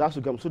za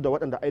su gamsu da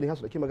waɗanda ainihin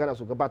su dauki magana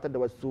su gabatar da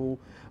wasu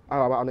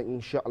ababa anan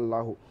insha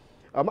Allah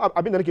amma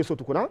abin da nake so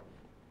tukuna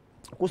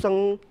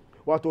kusan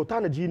wato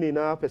tanaji ne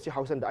na Festi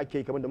Hausa da ake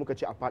yi kamar da muka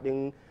ce a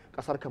fadin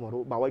kasar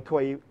Kamaru ba wai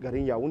kawai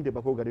garin Yaounde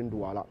ba ko garin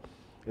Douala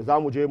za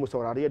mu je mu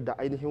saurari yadda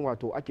ainihin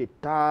wato ake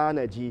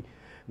tanaji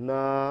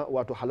na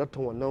wato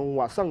halartar wannan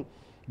wasan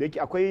da yake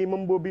akwai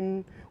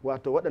mambobin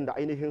wato waɗanda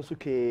ainihin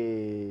suke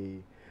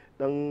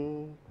dan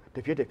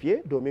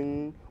tafiye-tafiye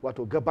domin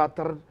wato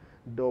gabatar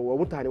da wa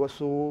mutane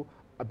wasu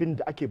abin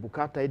da ake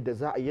bukata yadda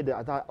za a yi da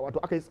wato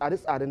aka yi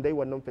tsare-tsaren dai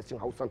wannan festin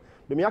Hausan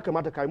domin ya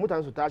kamata kai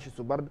mutane su tashi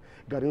su bar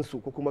garin su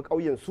ko kuma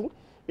ƙauyen su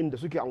inda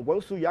suke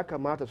angonsu ya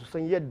kamata su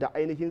san yadda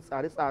ainihin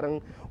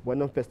tsare-tsaren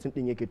wannan festin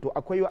din yake to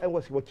akwai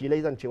wasu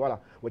wakilai zan ce wala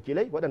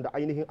wakilai waɗanda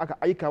ainihin aka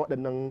aika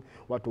waɗannan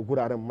wato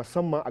guraren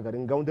musamman a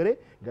garin Gaundare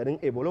garin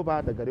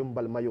Eboloba da garin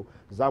Balmayo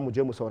za mu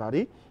je mu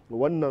saurari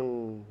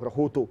wannan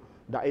rahoto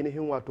da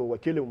ainihin wato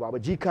wakilin Baba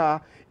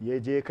Jika ya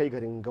je kai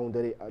garin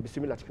Gaundare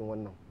bismillah cikin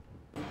wannan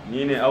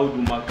ni ne Audu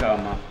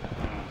Makama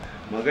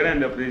maganar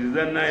da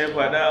president na ya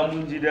faɗa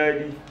mun ji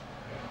daɗi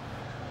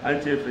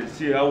an ce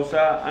Festi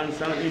Hausa an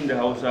san inda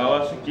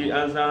Hausawa suke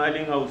an san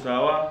halin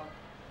Hausawa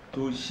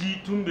to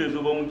shi tun bai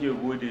zo ba muke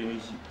gode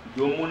mishi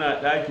don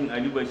muna ɗakin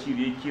Ali Bashir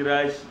ya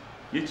kira shi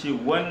ya ce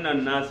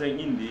wannan na san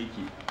inda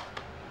yake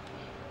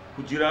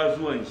ku jira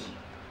zuwan shi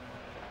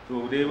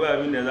to dai ba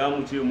abin da za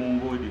mu ce mun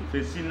gode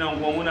Festi nan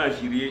kuma muna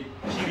shiri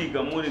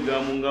ga mu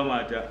riga mun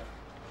gama ta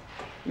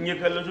in ya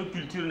kalla su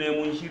culture ne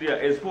mun shirya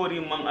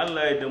exporting man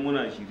Allah ya da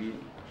muna shirye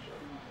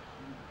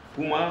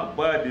kuma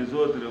ba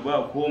desordre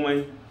ba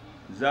komai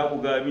za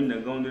ku ga abin da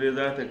Gaundare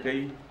za ta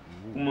kai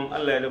kuma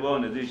Allah ya da ba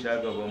wanda zai sha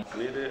gaban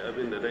ni dai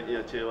abin da dan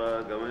iya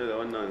cewa game da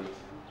wannan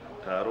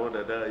taro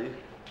da dai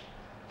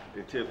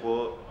ya ce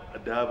ko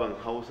daban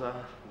Hausa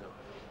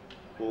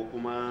ko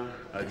kuma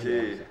a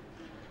ce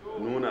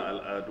nuna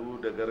al'adu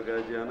da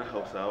gargajiya na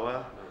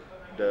Hausawa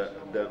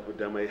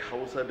da mai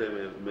Hausa da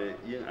mai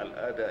yin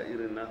al'ada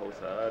irin na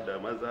Hausawa da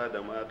maza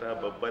da mata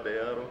babba da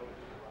yaro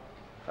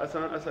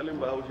asalin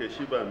Bahaushe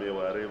shi ba mai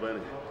ware ba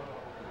ne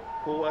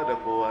kowa da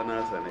kowa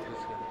nasa ne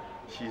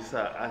shi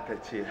sa aka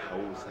ce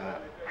hausa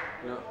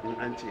in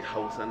an ce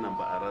hausa nan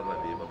ba a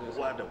rarrabe ba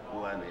kowa da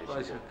kowa ne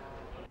ya shiga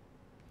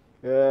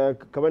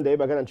kamar da ya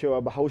magana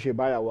cewa bahaushe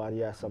baya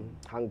wariya sam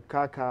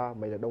hankaka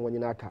mai da dan wani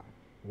naka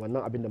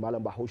wannan abin da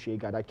malam bahaushe ya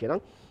gada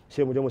kenan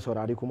sai mu je mu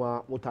saurari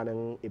kuma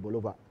mutanen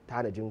iboluba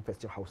tanajin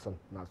festival hausan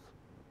nasu.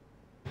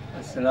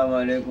 Assalamu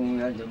alaikum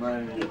ya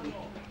jama'ar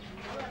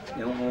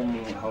yan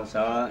uwanmu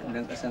hausawa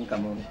na kasan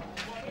kamaru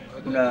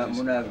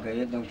muna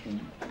gayyatar ku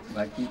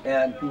baki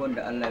daya duk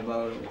wanda Allah ya ba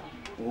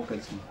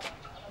lokaci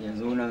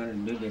yanzu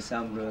nan da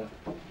December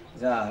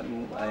za a haɗu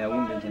a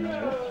yawun da kenan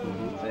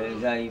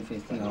za a yi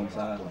festival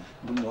hausa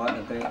duk mu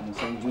haɗa kai mu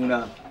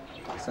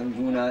san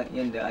juna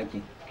yadda ake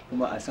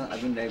kuma a san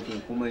abin da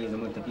ake kuma ya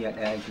zama tafiya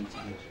daya ake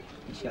ciki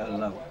insha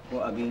Allah ko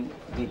abin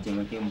zai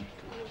taimake mu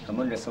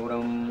kamar da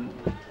sauran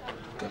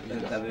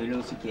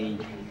kabilu suke yi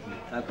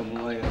haka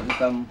mu yanzu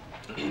kam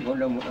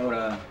wanda mu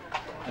daura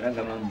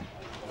ragaman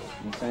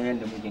mu san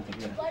yadda muke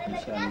tafiya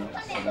insha Allah.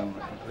 Assalamu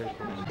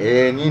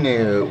alaikum. Ni ne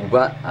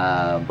uba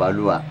a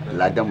Baluwa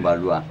Ladan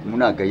Baluwa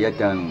muna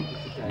gayyatan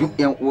duk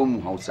yan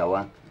uwanmu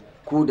Hausawa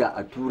ko da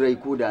a Turai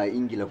ko da a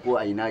Ingila ko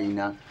a ina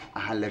a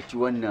halarci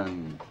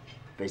wannan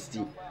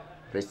festi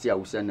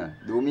Hausa nan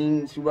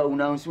domin su ba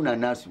suna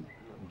nasu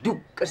duk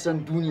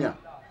ƙasan duniya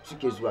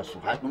suke zuwa su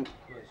haɗu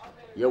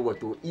yawa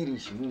to irin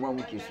shi mu ma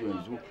muke so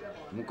yanzu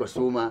muka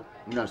soma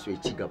muna so ya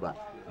ci gaba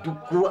duk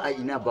ko a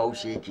ina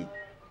bahaushe yake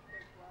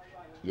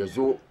ya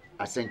zo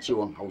a san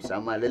cewa hausa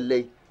ma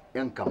lallai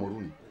yan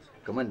kamaru ne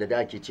kamar da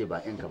ake ce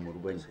ba yan kamaru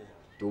ba ne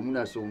to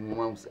muna so mu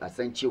ma a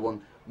san cewa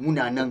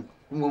muna nan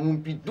kuma mun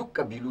fi duk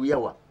kabilu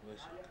yawa.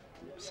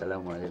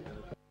 Assalamu alaikum.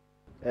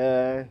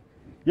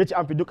 Ya ce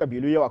an fi duk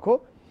kabilu yawa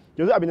ko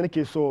yanzu abin da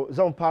nake so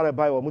zan fara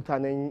baiwa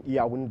mutanen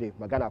Yawunde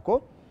magana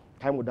ko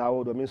kai mu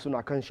dawo domin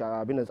suna kan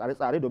abin da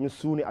tsare-tsare domin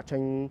su ne a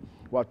can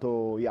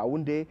wato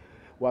Yawunde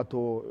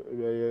wato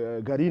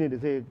gari ne da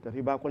zai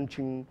tafi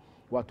bakoncin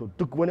wato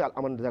duk wani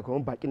al'amarin da za kuma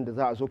bakin da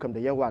za a zo kam da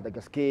yawa da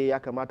gaske ya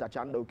kamata a ci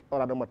an dauki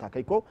ƙwararren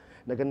matakai ko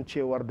na ganin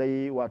cewar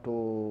dai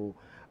wato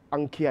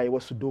an kiyaye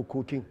wasu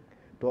dokokin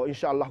to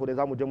insha Allah dai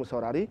za mu je mu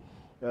saurari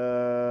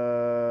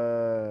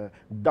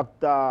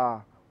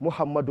Dr.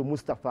 Muhammadu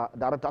Mustapha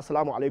Darata.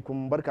 Assalamu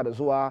alaikum, barka da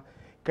zuwa.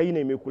 Kai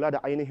ne mai kula da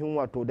ainihin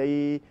wato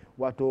dai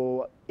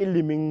wato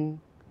ilimin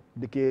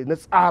da ke na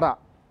tsara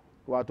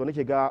wato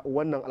nake ga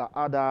wannan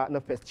al'ada na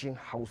festin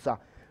Hausa.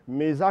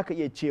 Me za ka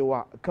iya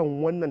cewa kan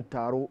wannan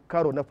taro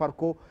karo na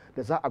farko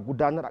da za a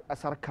gudanar a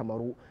ƙasar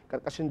Kamaru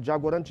ƙarƙashin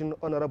jagorancin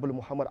Honorable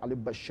Muhammad Ali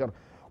Bashir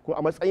ko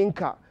a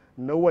matsayinka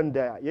na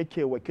wanda ya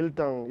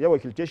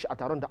wakilce shi a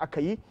taron da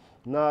aka yi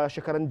na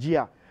shekaran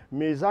jiya,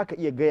 me za ka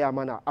iya gaya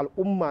mana?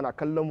 Al'umma na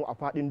kallon mu a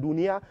faɗin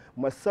duniya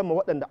musamman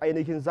waɗanda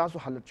ainihin za su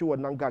halarci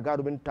wannan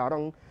gagarumin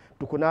taron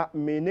tukuna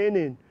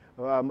menene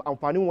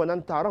amfanin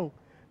wannan taron,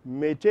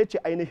 mecece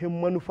ainihin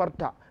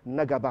manufarta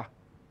na gaba?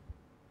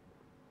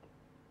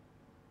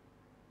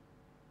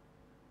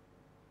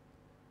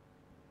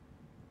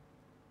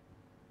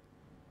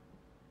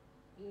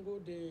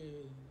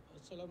 Gode,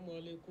 assalamu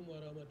alaikum wa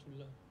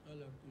rahmatullah.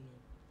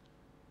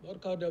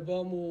 Barka da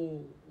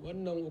bamu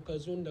wannan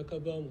occasion da ka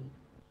bamu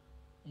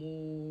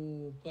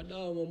mu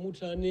faɗa wa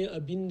mutane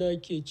abin da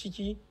ke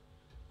ciki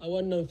a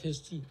wannan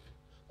festi,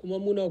 kuma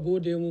muna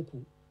gode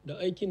muku da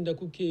aikin da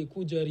kuke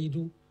ku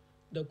jaridu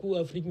da ku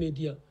Africa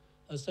Media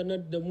a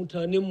sanar da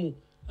mutanenmu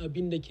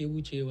abin da ke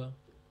wucewa.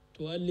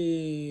 To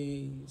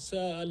Allah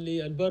sa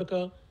Allah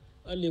albarka,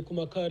 Allah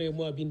kuma kare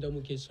mu abin da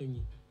muke son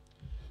yi.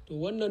 To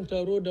wannan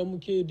taro da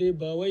muke dai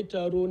ba wai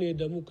taro ne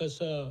da muka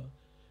sa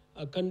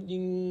a kan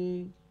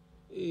ɗin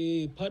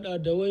fada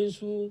da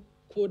wayansu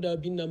ko da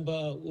bin nan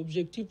ba.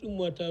 Objective ɗin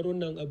ma taron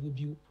nan abu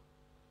biyu: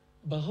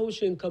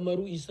 bahaushen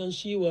Kamaru isan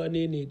shi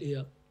wane ne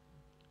ɗaya,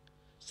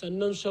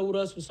 sannan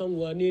saura su san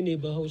wane ne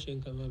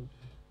bahaushen Kamaru.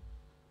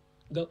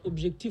 Ga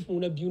objective mu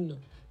na biyun nan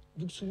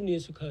duk su ne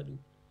suka haɗu.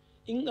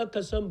 In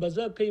aka san ba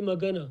za ka yi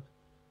magana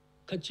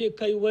ka ce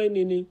kai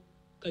wane ne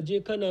ka je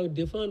kana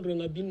defending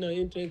abin nan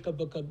yin ka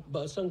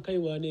ba san kai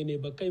wane ne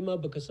ba, kai ma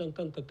baka san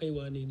kanka kai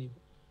wane ne ba.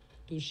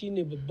 To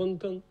shine babban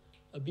kan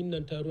abin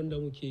nan taron da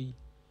muke yi.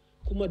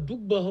 Kuma duk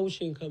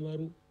bahaushen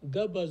Kamaru,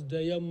 gabas da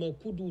yamma,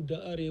 kudu da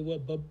arewa,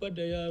 babba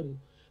da yaro,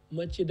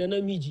 mace da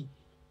namiji,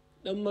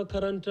 dan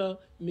makaranta,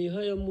 mai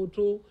hayan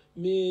moto,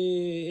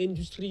 mai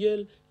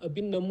industrial,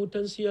 abin nan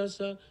mutan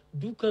siyasa,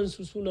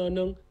 dukansu suna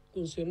nan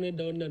concerned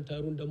da wannan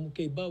taron da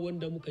muke, ba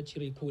wanda muka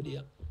cire ko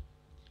daya.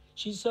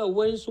 Shi sa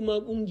wayansu ma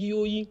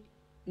kungiyoyi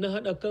na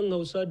haɗa kan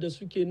Hausa da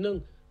suke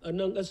nan a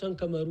nan ƙasan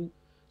Kamaru,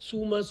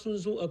 su ma sun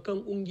zo a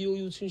kan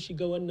kungiyoyi sun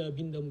shiga wannan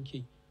abin da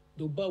muke.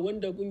 To ba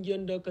wanda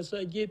kungiyar da ka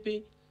sa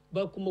gefe,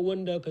 ba kuma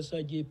wanda ka sa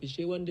gefe,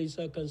 sai wanda ya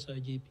sa kansa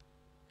gefe.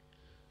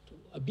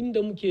 Abin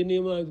da muke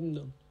nema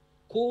nan,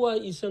 kowa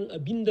isan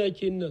abin da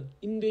ke nan,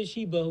 in dai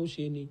shi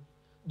bahaushe ne,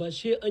 ba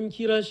sai an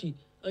kira shi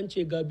an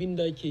ce ga abin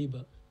da ke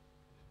ba.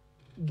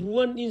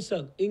 Duwan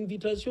ɗinsa,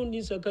 invitation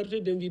ɗinsa, carte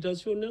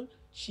d'invitation nan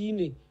shi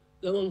ne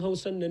zaman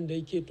Hausan nan da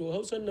yake. To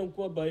Hausan nan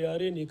kuma ba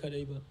yare ne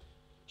kadai ba.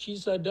 Shi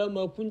sa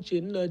dama kun ce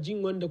ina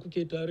jin wanda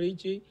kuke tare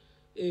ce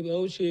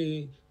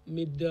bahaushe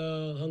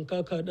da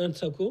hankaka dan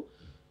sako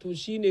to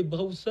shine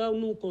Hausa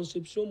nu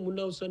conception mu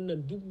na Hausan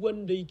nan duk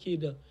wanda yake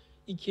da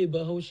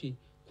Bahaushe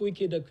ko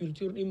yake da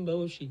culture din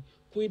Bahaushe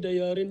ko da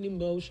yaren din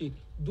Bahaushe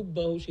duk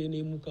Bahaushe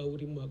ne muka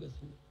wurin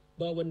magazin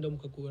ba wanda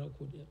muka kora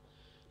ko daya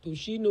to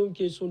shine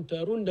muke son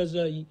taron da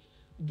za yi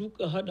duk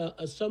a hada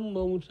a san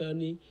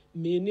mutane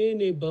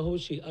menene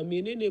Bahaushe a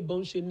menene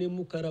Bahaushe ne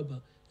muka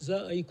raba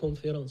za a yi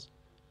conference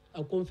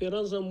a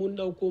conference mun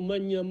dauko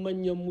manyan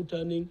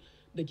mutanen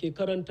da ke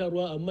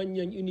karantarwa a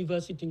manyan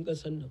university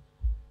kasan nan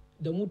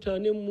da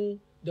mutanenmu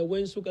da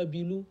wayansu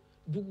kabilu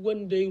duk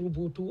wanda ya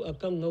rubutu a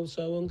kan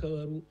Hausawan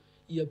Kamaru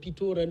ya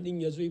fito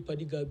din ya zo ya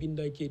faɗi gabin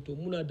da ke to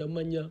muna da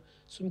manya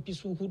sun fi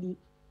su 4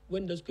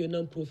 wanda suke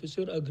nan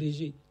professor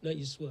agrege na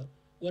iswa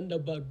wanda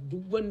ba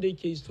duk wanda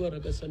yake iswa a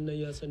kasan nan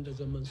ya san da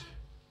zaman su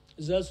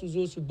za su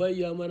zo su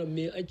bayyana mana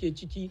me ake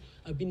ciki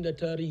abinda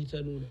tarihi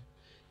ta nuna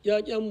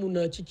mu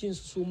na cikin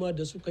su ma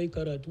da suka yi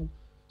karatu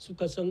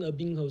suka san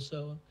abin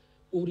Hausawa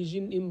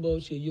origin din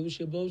Bahaushe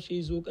yaushe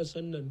Bahaushe zo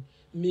kasan nan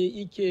me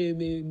ike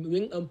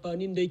min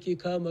amfanin da yake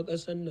kama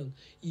kasan nan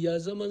ya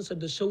zamansa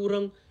da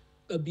shauran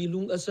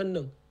kabilun kasan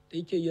nan da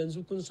yake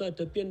yanzu kun sa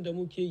tafiyan da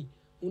muke yi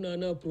muna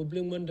na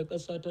problem wanda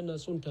kasa tana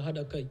son ta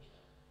hada kai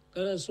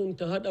kana son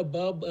ta hada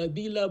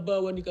kabila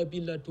ba wani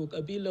kabila to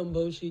kabilan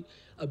Bahaushe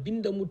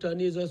abinda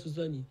mutane za su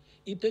sani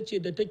ita ce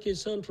da take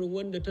central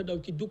wanda ta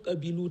dauki duk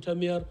kabilu ta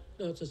mayar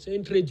na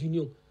trade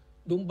union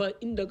don ba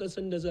inda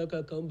kasan da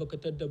zaka kawo baka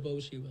tadda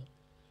Bahaushe ba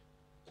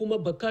kuma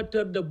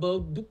bakatar da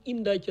duk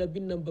inda ke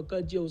abin nan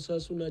baka ji Hausa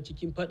suna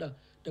cikin fada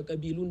da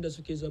kabilun da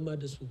suke zama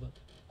da su ba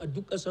a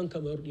duk kasan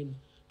kamar din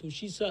to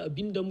shi sa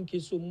abin da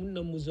muke so mun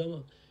nan mu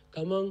zama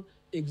kaman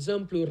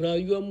example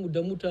rayuwar mu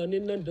da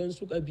mutanen nan dan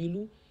su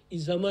kabilu i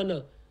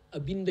zamana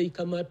abin da ya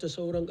kamata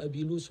sauran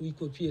kabilu su yi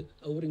kofi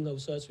a wurin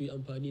Hausa su yi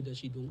amfani da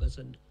shi don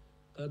kasan nan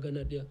kaga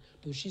na daya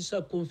to shi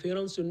sa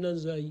conference nan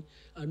zai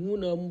a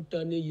nuna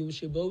mutane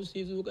yaushe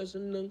Bahaushe zo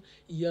kasan nan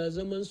ya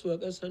zaman su a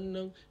kasan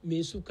nan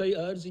me su kai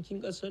a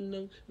arzikin kasan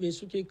nan me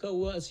suke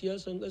kawo a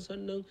siyasan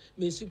kasan nan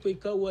me suke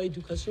kawo a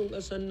education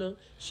kasan nan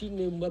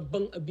shine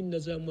babban abin da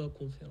za mu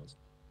conference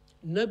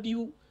na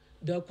biyu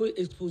da akwai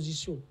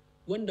exposition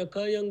wanda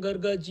kayan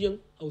gargajiyan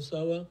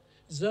Hausawa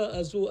za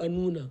a zo a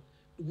nuna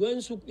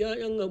wayansu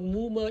ƴaƴan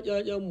mu ma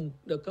ƴaƴanmu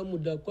da kanmu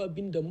da ko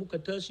abin da muka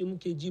tashi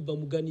muke ji ba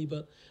mu gani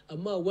ba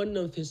amma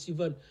wannan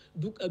festival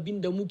duk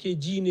abin da muke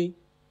ji ne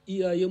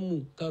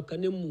iyayenmu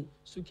kakanninmu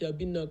suke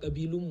abin na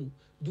kabilunmu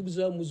duk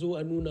za mu zo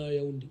a nuna a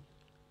Yaounde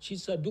shi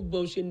sa duk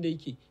Bahaushen da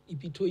yake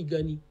ifito i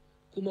gani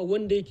kuma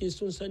wanda yake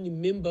son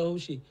sanin men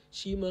Bahaushe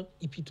shi ma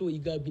ifito i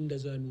ga abin da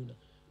za nuna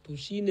to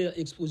shine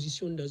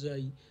exposition da za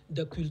yi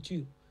da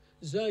culture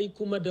za yi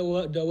kuma da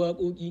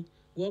waƙoƙi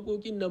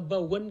waƙoƙin nan ba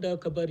wanda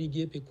aka bari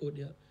gefe ko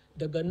ɗaya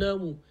daga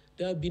namu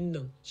da bin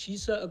nan shi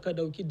sa aka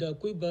dauki da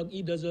akwai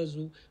baƙi da za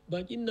zo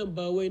baƙin nan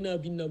ba wai na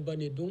bin nan ba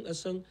ne don a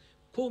san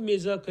ko me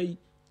za ka yi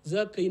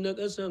na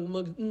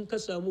ƙasan in ka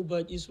samu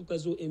baƙi suka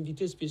zo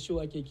invite special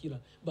ake kira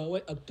ba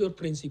wai actor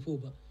principal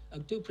ba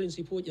actor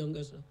principal yan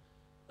ƙasa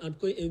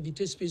akwai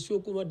invite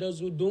special kuma da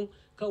zo don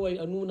kawai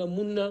a nuna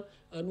munna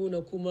a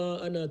nuna kuma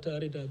ana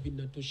tare da abin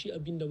nan to shi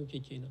abin da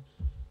muke kenan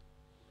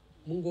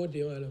mun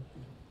gode wa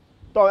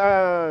to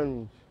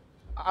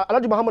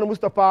Alhaji Muhammad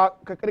Mustapha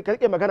ka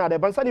rike magana da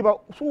ban sani ba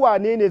su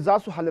wane ne za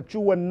su halarci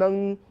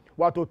wannan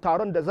wato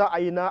taron da za a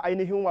yi na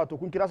ainihin wato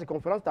kun kira su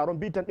conference taron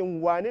bitan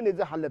din wane ne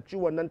zai halarci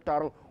wannan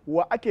taron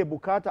wa ake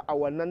bukata a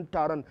wannan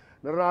taron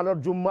na ranar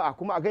Juma'a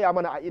kuma a gaya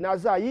mana a ina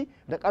za yi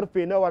da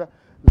karfe nawa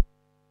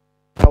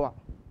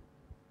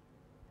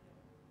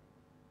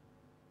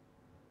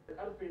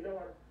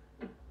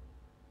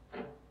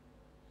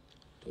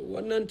to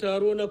wannan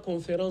taro na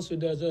conference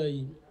da za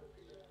yi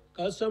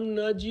kasam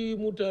na ji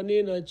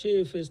mutane na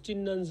ce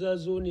festin nan za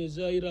zo ne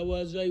za yi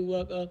rawa za yi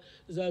waka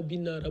za bi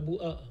na rabu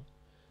a'a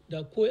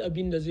da kawai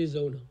abin da zai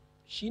zauna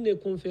shine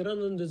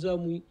conference da za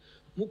mu yi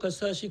muka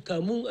sa shi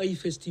kamun a yi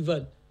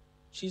festival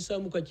shi sa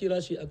muka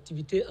kira shi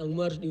activité en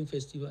marche din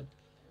festival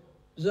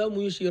za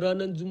mu yi shi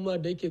ranar juma'a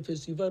da yake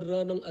festival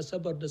ranar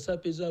asabar da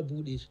safe za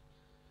bude shi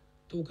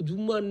to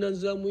juma'a nan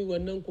za mu yi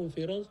wannan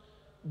conference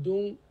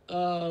don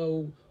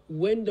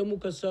wanda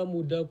muka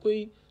samu da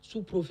akwai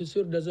su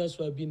professor da za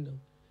su abin nan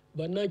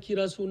ba na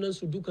kira sunan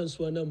su dukan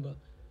su nan ba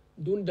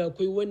don da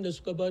akwai wanda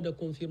suka ba da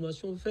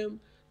confirmation fem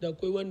da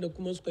akwai wanda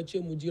kuma suka ce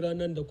mu jira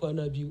nan da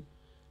kwana biyu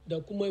da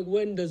kuma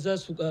wanda za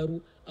su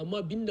karu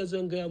amma binda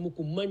zan gaya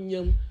muku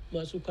manyan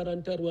masu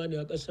karantarwa ne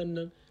a ƙasar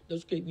nan da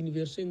suke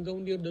university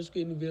Gaundiyar da suke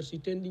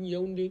university din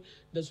Yaounde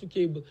da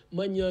suke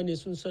manya ne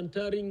sun san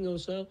tarihin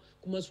Hausa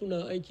kuma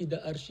suna aiki da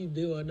archive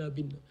da yawa na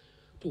abin nan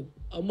to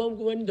amma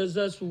wanda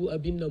za su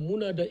abin nan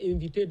muna da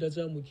invite da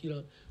za mu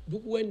kira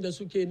duk wanda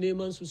suke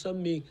neman su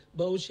san me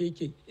Bahaushe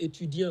yake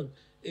etudiant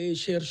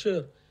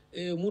chercheur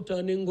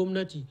mutanen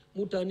gwamnati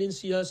mutanen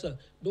siyasa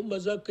don ba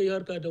za ka yi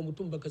harka da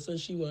mutum baka san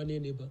shi wane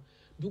ne ba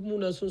duk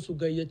muna son su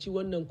gayyaci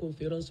wannan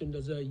conference da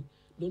za yi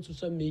don su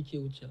san me yake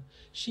wuce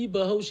shi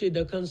Bahaushe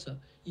da kansa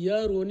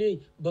yaro ne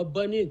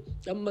babba ne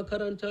dan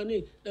makaranta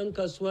ne dan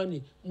kasuwa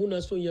ne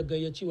muna son ya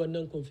gayyaci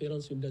wannan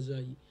conference da za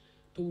yi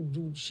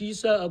to shi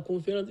sa a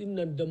conference din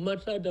nan da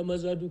mata da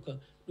maza duka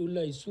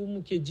wallahi su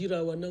muke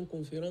jira wannan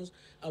conference,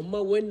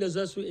 amma wanda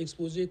za su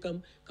expose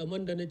kamar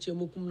da na ce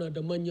muku muna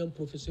da manyan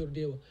professor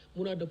da yawa.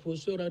 Muna da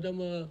professor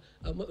Adama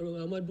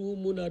Amadu,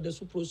 muna da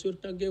su professor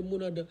Tange,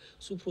 muna da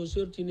su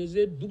professor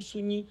Tineze, duk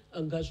sun yi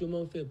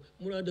engagement fem.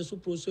 Muna da su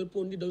professor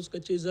Pondi da suka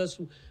ce za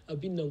su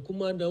abin nan,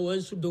 kuma da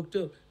wasu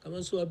doctor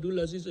kamar su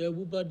Abdulaziz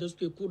Yabuba da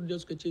suke kur da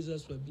suka ce za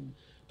su abin.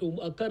 To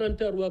a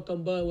karantarwa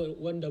kan ba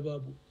wanda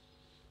babu.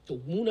 To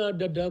muna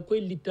da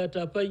akwai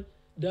littattafai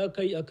da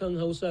aka yi akan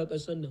Hausa a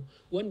ƙasar nan,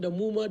 wanda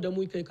mu ma da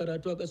mu kai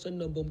karatu a ƙasar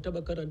nan ba mu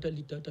taɓa karanta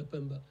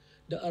littattafan ba,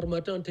 da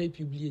Armatan ta yi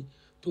publiye.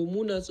 To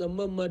muna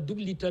tsamman ma duk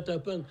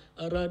littattafan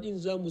a ranar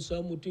za mu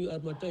samu mutum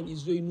Armatan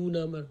izo yi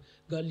nuna mar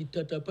ga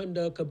littattafan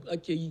da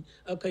aka yi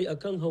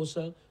akan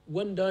Hausa,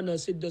 wanda na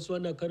sidda su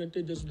ana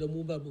karanta da su da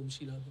mu ba mu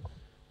shira ba.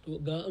 To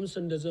ga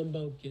amsan da zan ba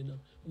kenan.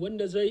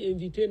 Wanda zai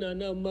invite na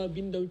ma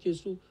bin da muke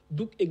so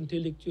duk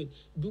intellectual,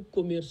 duk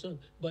commerçant,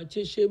 ba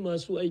ce she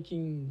masu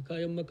aikin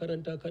kayan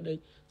makaranta kadai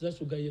za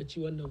su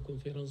gayyaci wannan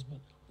conference ba.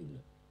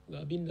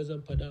 Ga abin da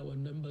zan fada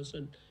wannan ban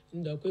san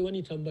inda akwai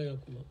wani tambaya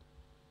kuma.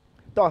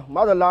 To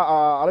madalla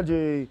a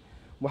Alhaji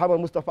Muhammad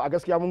Mustapha, a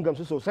gaskiya mun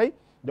gamsu sosai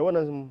da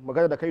wannan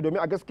magana da kai,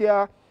 domin a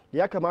gaskiya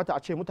ya kamata a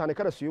ce mutane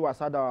kada su yi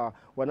wasa da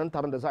wannan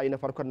taron da za a yi na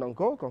farkon nan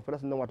ko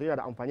conference nan, wato yana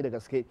da amfani da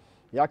gaske.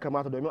 Ya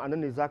kamata domin a nan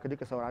ne za ka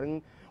duka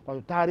sauraron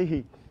wato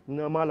tarihi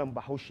na malam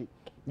Bahaushe,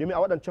 domin a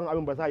waɗancan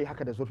abin ba za a yi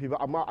haka da zurfi ba,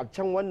 amma a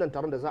can wannan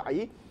taron da za a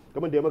yi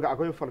game da ya maga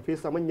akwai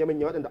farfesa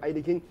manya-manya waɗanda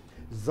ainihin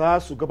za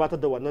su gabatar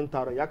da wannan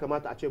taron. Ya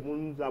kamata a ce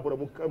mun zabura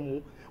mu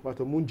kanmu,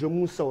 wato mun je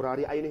mun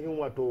saurari ainihin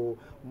wato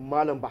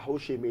malam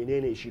Bahaushe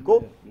menene shi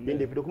ko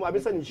inda fito. Kuma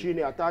abin sani shine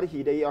a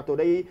tarihi dai, wato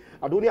dai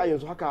a duniya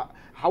yanzu haka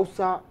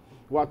Hausa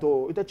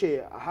wato ita ce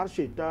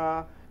harshe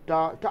ta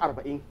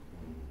 40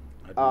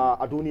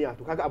 a duniya.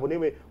 To kaga abu ne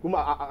mai kuma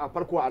a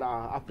farko a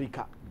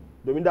Afirka,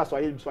 domin da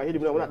Swahili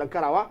muna dan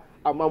karawa,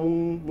 amma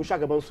mun sha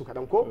gaban su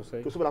kadan ko.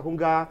 To saboda kun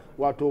ga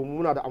wato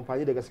muna da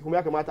amfani da gaske, kuma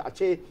ya kamata a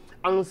ce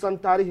an san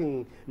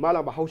tarihin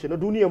malam Bahaushe na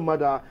duniyan ma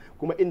da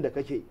kuma inda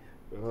kake.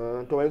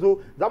 To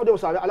yanzu za mu je mu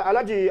sami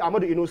Alhaji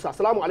Ahmadu Inusa.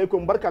 Assalamu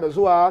alaikum, barka da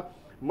zuwa,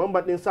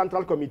 mamban din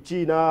Central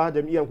Committee na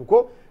jam'iyyar ku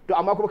ko. To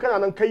amma kuma kana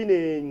nan kai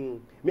ne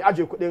mai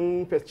aje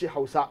kudin Festi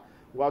Hausa,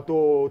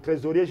 wato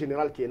Trésorier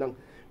General kenan.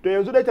 To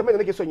yanzu dai tambayar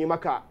da nake son yi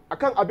maka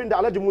akan abin da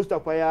Alhaji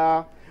Mustapha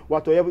ya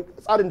wato ya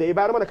tsarin da ya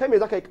bayar mana, kai me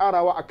zaka yi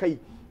karawa akai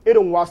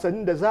irin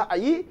wasannin da za a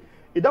yi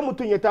idan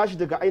mutum ya tashi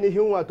daga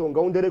ainihin wato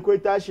gaundare ko ya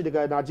tashi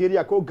daga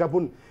Najeriya ko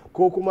Gabon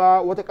ko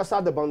kuma wata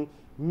ƙasa daban,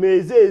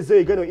 me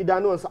zai gano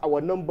idanuwansa a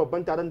wannan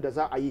babban taron da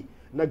za a yi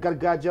na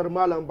gargajiyar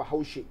malam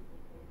Bahaushe?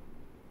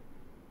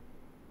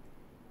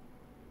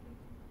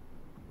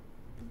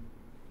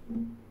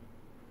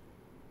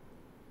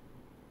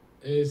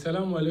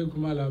 Salamu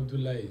alaikum ala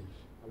Abdullahi.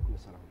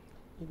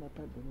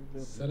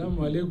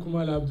 Salamu alaikum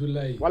ala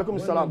Abdullahi. Walaikum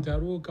salam. Wannan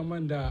taro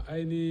kamar da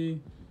aini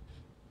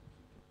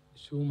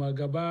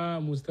shugaba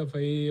Mustapha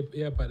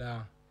ya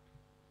faɗa,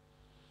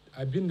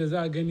 abin da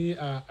za a gani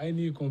a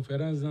aini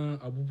conference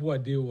abubuwa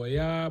da yawa,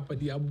 ya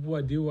faɗi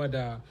abubuwa da yawa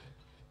da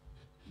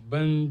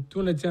ban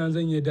tuna cewa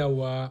zan yi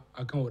dawowa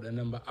akan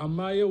waɗannan ba.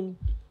 Amma yau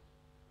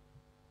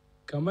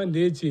kamar da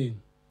ya ce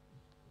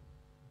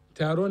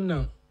taron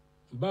nan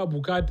ba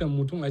bukatan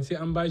mutum a ce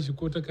an bashi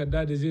ko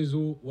takarda da zai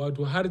zo,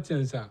 wato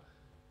harcensa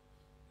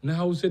na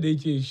Hausa da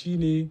yake shi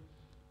ne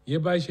ya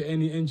bashi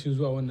ainihin 'yancin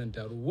zuwa wannan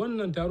taro.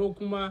 Wannan taro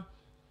kuma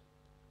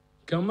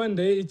kamar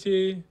da ya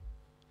ce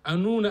a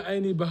nuna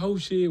ainihin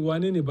Bahaushe,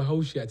 wane ne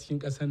Bahaushe a cikin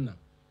ƙasar nan,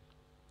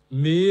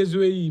 me ya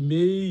zo yi, me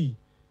ya yi,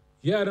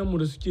 yaranmu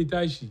da suke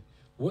tashi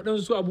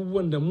waɗansu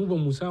abubuwan da mu ba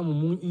mu samu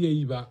mun iya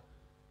yi ba.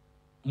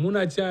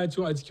 Muna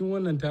cewa a cikin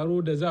wannan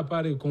taro da za a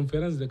fara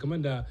conference da kamar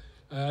da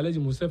Alhaji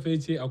Mustapha ya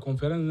ce a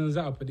conference nan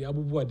za a faɗi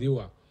abubuwa da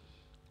yawa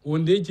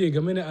wanda yake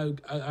game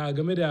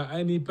da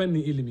ainihin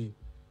fannin ilimi.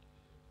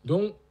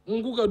 Don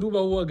in kuka duba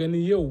kuka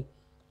gani yau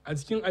a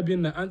cikin abin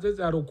nan an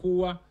tsatsara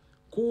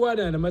kowa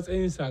da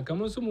matsayinsa,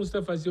 kamar su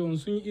Mustapha Sewon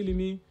sun yi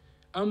ilimi,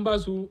 an ba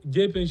su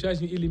gefen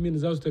shashin ilimin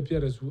za su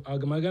tafiyar da su a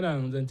magana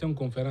zancen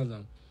conference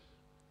nan.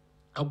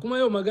 A kuma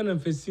yau maganan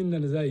festin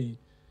nan da za yi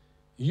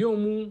yau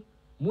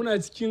muna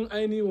cikin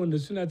ainihin wanda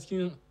suna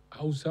cikin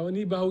Hausawa,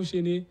 ni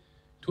Bahaushe ne,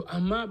 to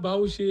amma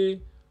Bahaushe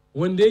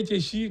wanda yake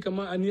shi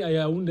kamar ani a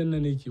Yawunde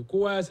nan yake,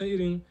 kowa ya san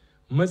irin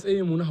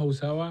matsayin mu na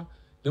Hausawa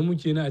da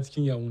muke na a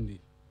cikin Yawunde.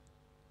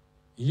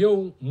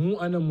 Yau mu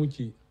anan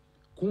muke,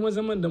 kuma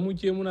zaman da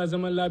muke muna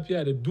zaman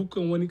lafiya da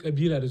dukkan wani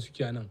kabila da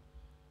suke anan.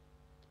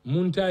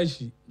 Mun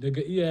tashi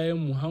daga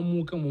iyayenmu har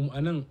mu kanmu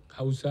anan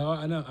Hausawa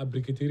anan a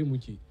Birkiteri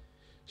muke.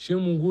 Shi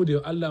mu gode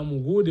wa Allah, mu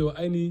gode wa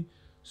aini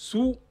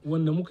su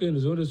wanda muka yi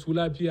zaune da su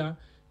lafiya,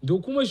 da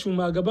kuma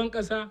shugaban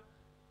ƙasa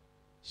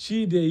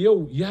shi da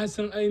yau ya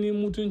san ainihin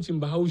mutuncin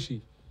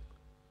Bahaushe.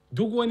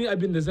 Duk wani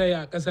abin da za yi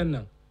a ƙasar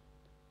nan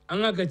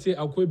an haka ce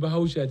akwai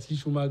Bahaushe a cikin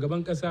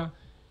shugaban ƙasa,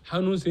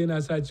 hannunsa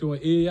yana sa cewa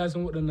ya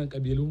san waɗannan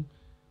ƙabilu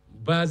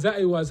ba za a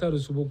yi wasa da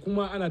su ba,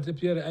 kuma ana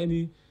tafiyar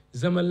ainihin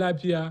zaman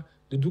lafiya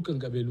da dukkan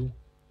ƙabilu.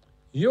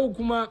 Yau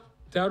kuma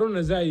taron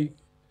da za yi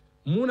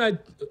muna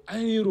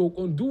ainihin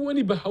roƙon duk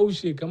wani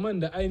bahaushe kamar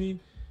da ainihin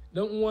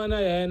dan uwana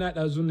yaya na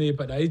ɗazu ne ya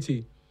faɗa ya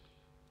ce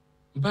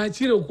ba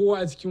cire kowa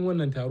a cikin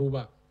wannan taro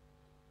ba.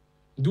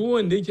 Duk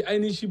wanda yake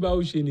ainihin shi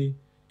bahaushe ne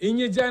in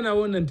ya jana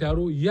wannan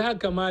taro ya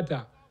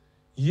kamata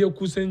ya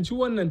kusanci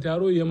wannan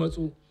taro ya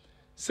matso,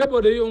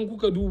 saboda yau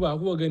kuka duba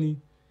kuka gani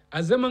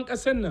a zaman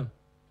ƙasar nan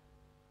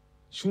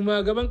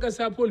shugaban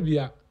ƙasa Paul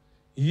Biya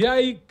ya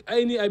yi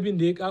aini abin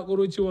da ya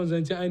ƙaƙaro cewa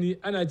zance aini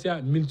ana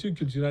cewa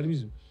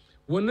multiculturalism,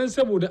 wannan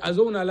saboda a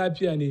zauna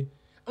lafiya ne.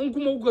 An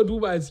kuma kuka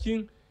duba a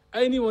cikin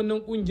aini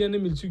wannan ƙungiyar na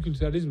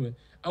multiculturalism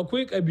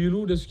akwai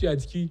ƙabilu da suke a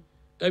ciki,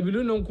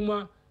 ƙabilun nan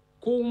kuma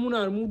ko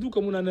mu duka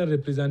muna nan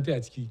represent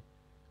a ciki.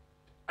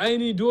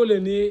 Aini dole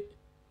ne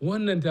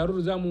wannan taro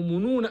da zamu mu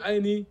nuna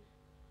aini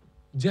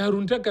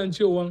jaruntakan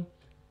cewa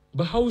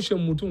bahaushen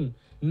mutum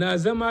na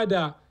zama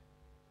da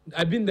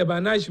abin da ba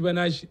nashi ba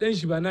nashi, dan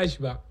shi ba nashi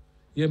ba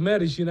ya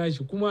mayar shi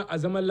nashi, kuma a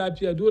zaman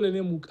lafiya dole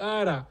ne mu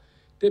ƙara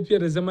tafiyar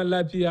da zaman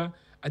lafiya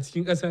a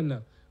cikin ƙasar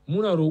nan.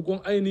 Muna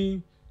roƙon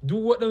aini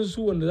duk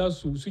waɗansu wanda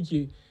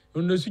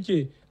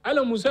suke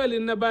alal misali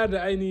na bayar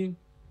da aini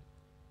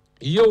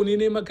yau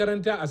ne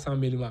makaranta a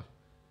Samelma,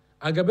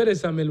 a gaba da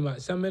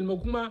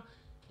Samelma kuma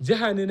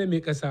jiha ne na mai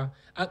ƙasa.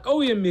 A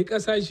ƙauyen mai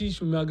ƙasa shi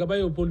shugaba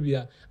yau Paul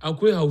Biya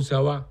akwai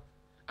Hausawa,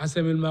 a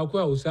Samelma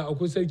akwai Hausa,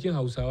 akwai sarkin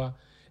Hausawa.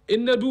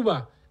 In na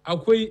duba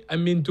akwai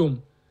Amintom,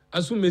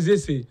 a su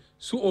Mezese,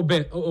 su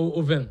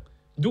Oven,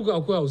 duka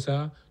akwai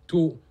Hausawa.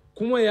 To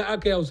kuma ya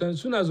aka yi Hausa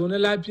suna zaune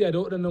lafiya da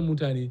waɗannan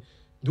mutane.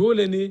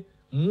 Dole ne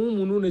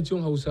mu nuna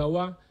cewa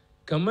Hausawa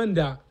kamar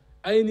da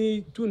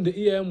aini tun da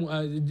iyayenmu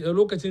a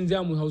lokacin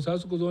jamus Hausawa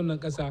suka zo wannan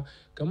ƙasa,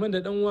 kamar da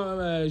dan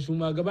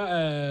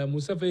shugaba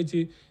Mustafa ya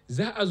ce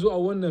za a zo a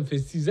wannan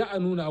festi za a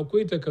nuna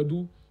akwai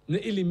takardu na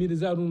ilimi da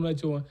za a nuna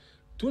cewa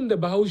tun da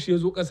Bahaushe ya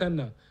zo ƙasar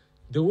nan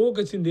da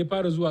lokacin da ya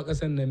fara zuwa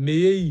ƙasar nan me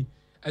yayi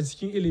a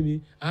cikin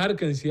ilimi a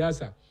harkar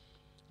siyasa.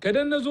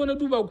 Kadan na zo na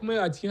duba kuma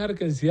a cikin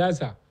harkar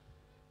siyasa,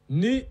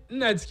 ni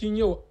ina cikin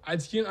yau a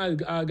cikin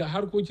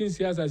harkokin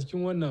siyasa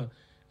cikin wannan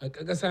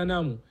ƙasa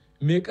namu.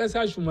 Mai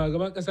ƙasa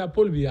shugaban ƙasa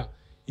Paul Biya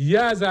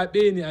ya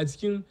zaɓe ni a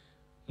cikin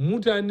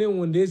mutane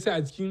wanda ya sa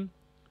a cikin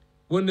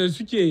wanda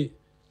suke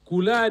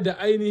kula da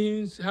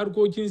ainihin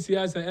harkokin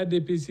siyasa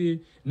RDPC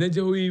na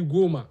jihohi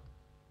 10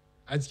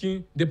 a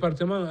cikin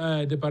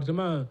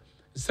departement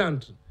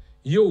centre.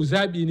 Yau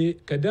zaɓi ne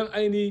kadan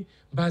ainihi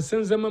ba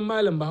san zaman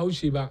malam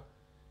Bahaushe ba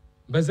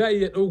za a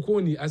iya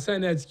ɗauko ni a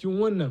sani a cikin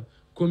wannan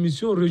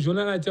commission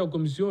regional, a cewa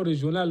commission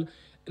regional.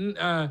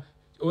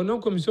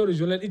 Wannan commission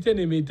regional ita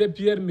ne mai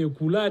tafiyar mai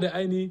kula da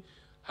ainihin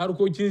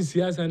harkokin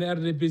siyasa na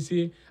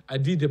RDPC a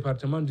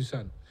departement du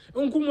San.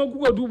 In kuma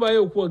kuka duba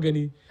yau kuka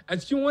gani a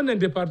cikin wannan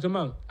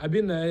departement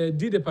abin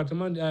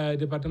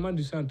departement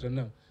du Centre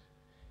nan,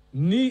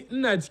 ni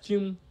ina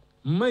cikin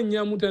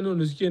manyan mutane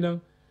wanda suke nan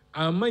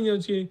a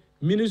manyan ce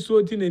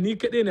ministoci ne, ni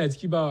kaɗai na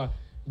ciki ba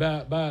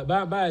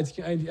a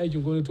cikin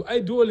aikin gwamnati. Ai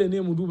dole ne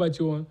mu duba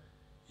cewa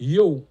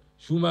yau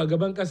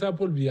shugaban ƙasa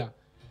Paul Biya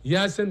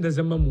ya san da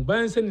zaman mu,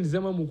 bayan sanin da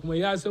zaman mu kuma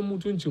ya san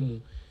mutuncin mu,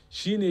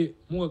 shine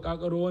muka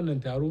kakaro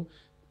wannan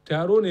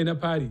taro ne na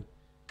fari.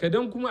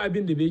 Kadan kuma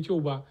abin da bai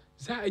kyau ba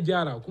za a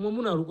gyara, kuma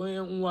muna roƙon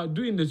yan uwa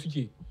duk inda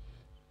suke,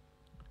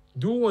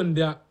 duk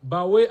wanda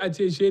ba wai a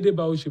ce shaidai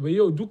ba wuce ba,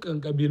 yau dukkan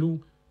kabilu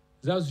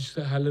za su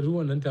halarci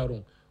wannan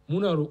taron.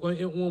 Muna roƙon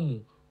yan uwan mu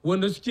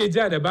wanda suke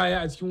ja da baya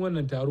a cikin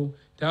wannan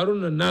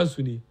taron nan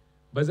nasu ne,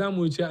 ba za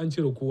mu ce an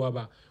cire kowa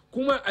ba.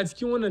 Kuma a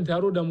cikin wannan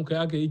taro da muka yi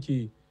aka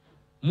yake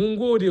mun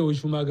gode wa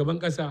shugaban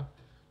ƙasa,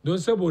 don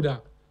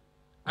saboda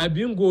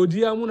abin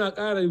godiya muna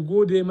ƙara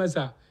gode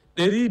masa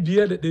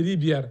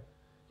 500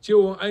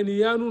 cewa ainihin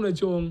ya nuna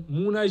cewa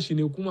muna shi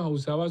ne, kuma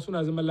Hausawa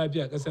suna zama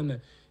lafiya a ƙasar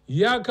nan.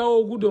 Ya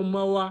kawo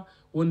gudunmawa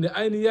wanda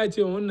ainihin ya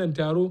ce wannan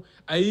taro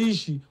a yi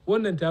shi,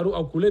 wannan taro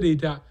a kula da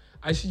ita,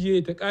 a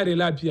shige ta ƙare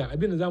lafiya,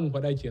 abin da za mu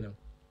faɗa kenan.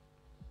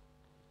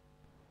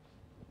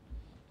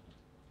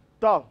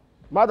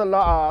 Madalla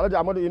a Alhaji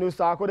Ahmadu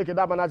Yunusa, ko da ke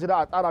dama na ji da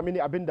a tsara mini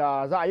abin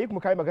da za a yi,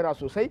 kuma kai magana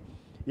sosai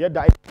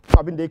yadda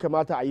abin da ya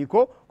kamata a yi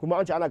ko kuma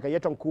an ce ana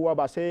gayyatan kowa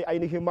ba sai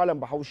ainihin malam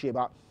Bahaushe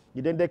ba.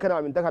 Idan dai kana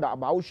amintaka da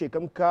Bahaushe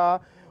kam ka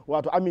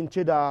wato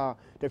amince da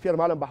tafiyar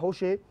malam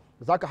Bahaushe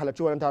za ka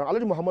halarci wannan taron.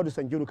 Alhaji Muhammadu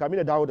Sangiru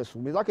kamin da dawo da su,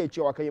 me za ka yi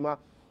cewa kai ma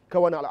ka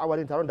wani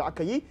al'awarin taron da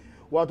aka yi,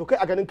 wato kai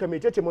a ganin ka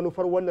mecece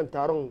manufar wannan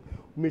taron,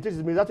 me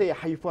za ta yi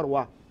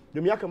haifarwa?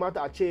 Domin ya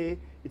kamata a ce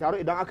taro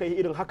idan aka yi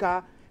irin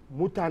haka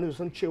mutane su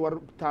san cewar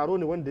taro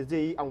ne wanda zai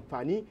yi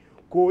amfani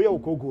ko yau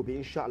ko gobe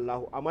insha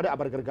Allah, amma da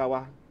abar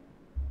gargawa.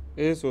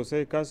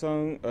 Sosai, ka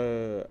san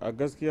a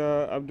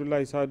gaskiya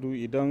Abdullahi Sadu,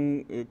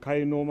 idan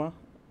kai noma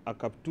a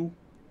kaftu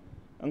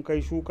an kai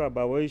shuka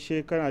ba wai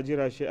she kana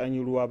jira she an yi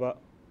ruwa ba,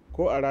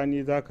 ko a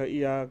rani za ka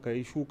iya ka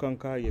yi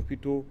shukanka ya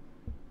fito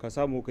ka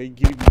samu ka yi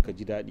girbi ka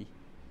ji daɗi.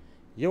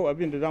 Yau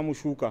abin da za mu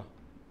shuka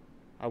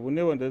abu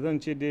ne wanda zan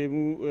ce dai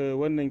mu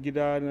wannan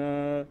gida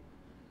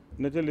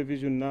na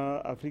talabijin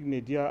na Africa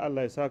Media,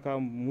 Allah ya saka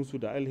musu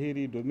da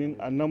alheri, domin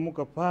a nan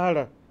muka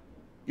fara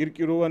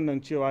kirkiro wannan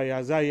cewa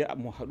ya za yi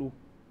mu haɗu,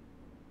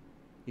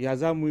 ya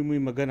za mu yi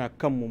magana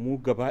kanmu mu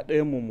gaba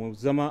ɗayan mu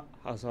zama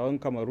hausawan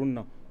kamarun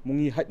nan mun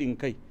yi haɗin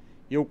kai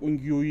yau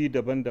ƙungiyoyi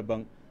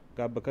daban-daban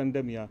ga bakan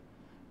damiya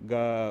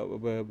ga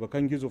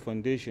bakan gizo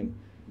foundation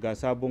ga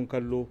sabon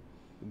kallo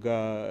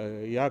ga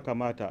ya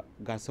kamata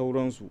ga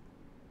sauransu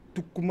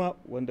duk kuma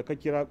wanda ka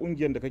kira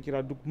ƙungiyar da ka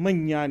kira duk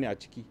manya ne a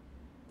ciki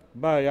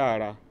ba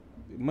yara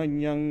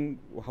manyan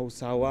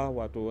hausawa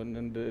wato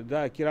wanda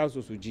za a kira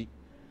su ji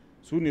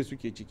su ne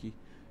suke ciki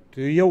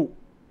to yau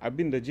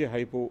abin da je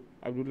haifo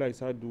abdullahi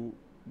sadu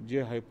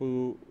je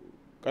haifo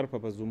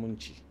karfafa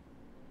zumunci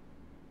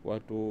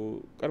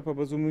wato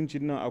karfafa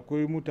zumuncin nan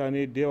akwai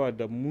mutane da yawa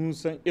da mun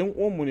san yan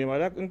uwanmu ne ma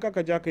in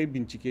kaka ja kai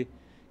bincike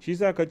shi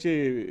sa ka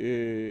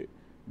ce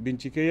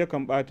bincike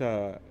yakan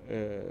bata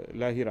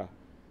lahira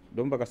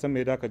don baka san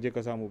me da ka je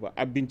ka samu ba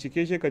a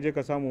bincike shi ka je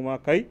ka samu ma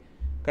kai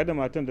kada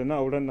matan da na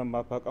auren nan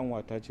ma fa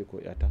kanwata ce ko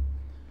yata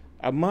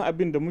amma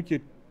abin da muke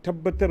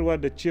tabbatarwa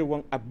da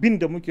cewa abin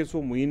da muke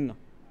so mu yin nan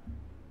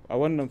a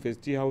wannan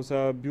festi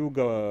hausa 2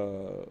 ga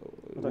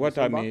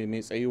wata mai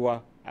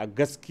tsayuwa a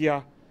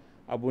gaskiya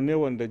abu ne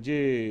wanda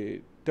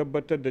je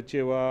tabbatar da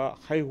cewa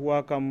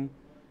haihuwa kam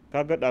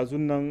kaga ɗazun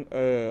nan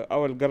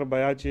awal garba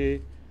ya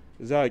ce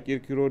za a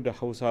kirkiro da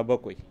hausa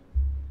 7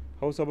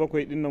 hausa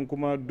 7 din nan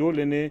kuma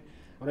dole ne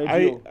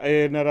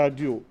na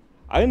radio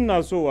a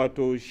na so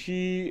wato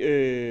shi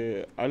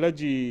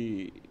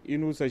alhaji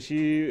inusa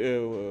shi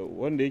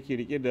wanda yake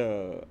rike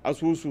da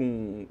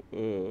asusun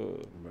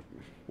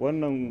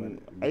wannan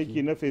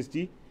aiki na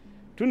festi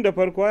tun da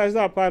farko ya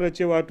za a fara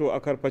cewa to a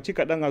karfaci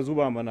kaɗan a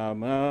zuba mana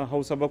na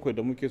hausa 7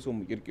 da muke so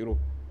mu kirkiro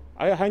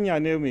ai hanya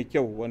ne mai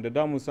kyau wanda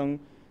da mu san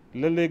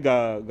lallai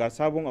ga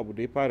sabon abu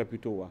da ya fara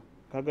fitowa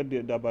kaga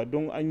da ba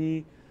don an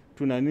yi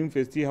tunanin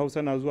festi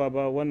hausa na zuwa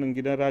ba wannan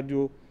gidan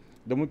radio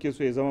da muke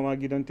so ya zama ma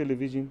gidan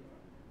talabijin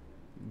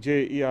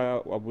je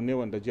iya abu ne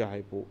wanda je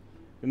haifo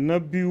na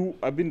biyu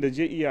abin da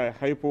je iya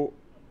haifo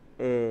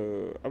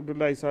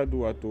abdullahi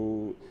sadu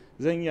wato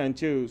zan iya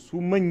ce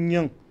su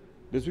manyan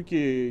da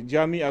suke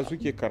jami'a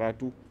suke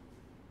karatu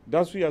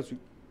da su ya su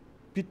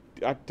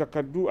a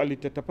takardu a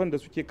littattafan da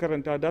suke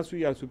karanta da su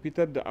ya su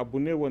fitar da abu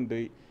ne wanda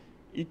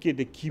ike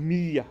da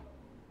kimiyya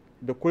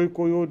da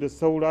kwaikwayo da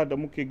saura da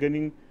muke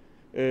ganin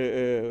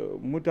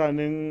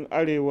mutanen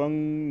arewan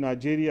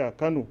najeriya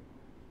kano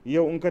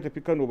yau in ka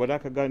tafi kano ba za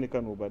ka gane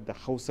kano ba da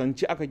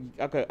hausanci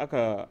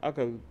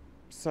aka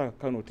sa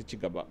kano ta ci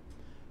gaba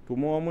to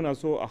muna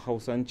so a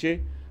hausance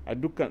a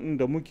dukkan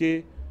inda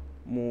muke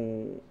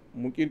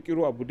mu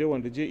kirkiro abu dai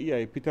wanda je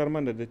iyaye fitar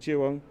mana da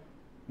cewa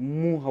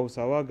mu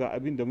hausawa ga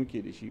abin da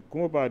muke da shi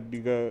kuma ba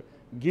daga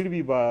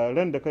girbi ba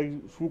ran da ka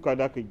shuka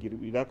da ka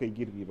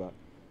girbi ba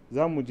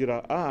za mu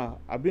jira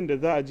abin da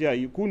za a je a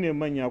yi ku ne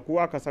manya ko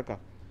aka saka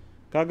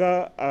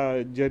kaga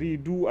a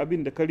jaridu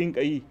abin da ka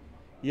rinka yi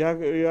ya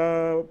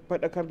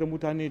faɗakar da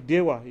mutane da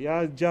yawa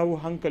ya jawo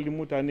hankalin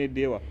mutane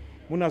da yawa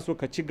muna so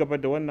ka ci gaba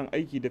da wannan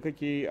aiki da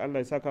kake Allah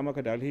ya saka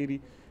maka da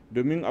alheri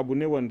domin abu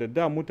ne wanda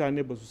da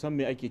mutane ba su san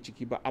me ake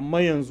ciki ba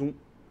amma yanzu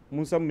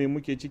mun san me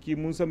muke ciki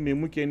mun san me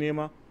muke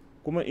nema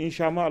kuma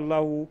insha ma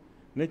Allahu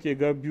nake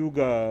ga 2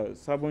 ga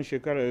sabon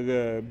shekara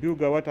 2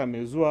 ga wata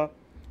mai zuwa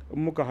in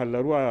muka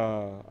hallaru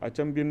a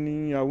can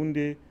birnin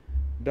Yaounde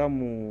da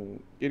mu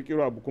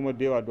kirkiro abu kuma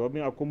da yawa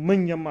domin akwai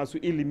manyan masu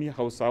ilimi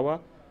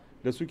Hausawa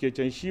da suke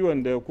can shi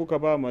wanda kuka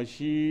ba ma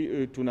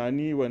shi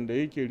tunani wanda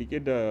yake rike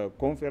da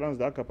conference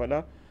da aka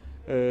faɗa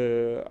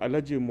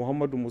Alhaji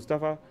Muhammadu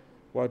Mustafa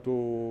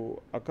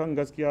wato akan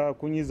gaskiya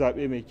kun yi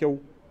zaɓe mai kyau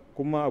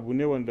kuma abu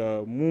ne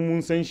wanda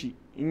mun san shi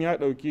in ya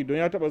ɗauki don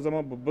ya taɓa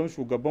zama babban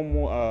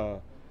shugabanmu a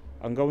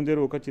Ngaoundé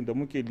lokacin da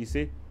muke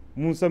lise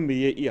mun san me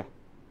ya iya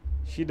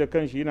shi da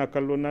kanshi yana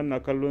kallon nan na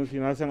kallon shi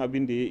na san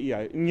abin da ya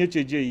iya in ya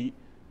ce je yi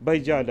bai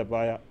ja da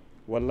baya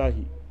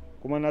wallahi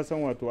kuma na san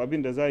wato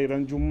abin da za yi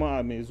ran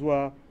juma'a mai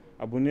zuwa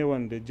abu ne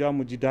wanda ja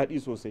mu ji daɗi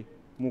sosai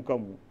mu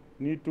kanmu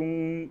ni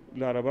tun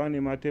laraba ne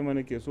ma taima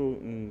nake so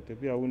in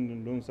tafiya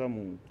wunin don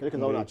samun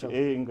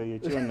in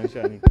gayyaci wannan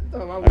shani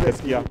a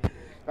gaskiya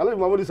Alhaji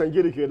Muhammadu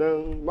Sangiri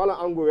kenan malam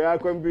ango ya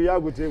kwambi ya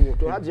guje mu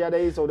to hajiya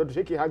dai Saudatu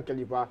shike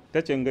hankali fa ta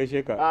ce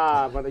gaishe ka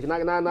ba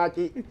na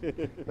ki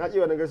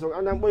wannan gaisuwa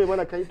an boye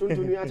mana kai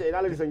tuntuni ya ce ina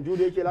Alhaji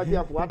Sanjuru yake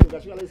lafiya kuwa to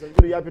gashi Alhaji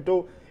Sanjuru ya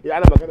fito ya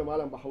ana magana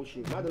malam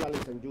Bahaushe madalla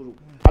Alhaji Sanjuru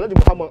Alhaji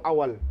Muhammad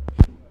Awal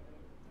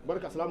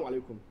barka assalamu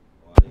alaikum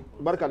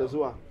barka da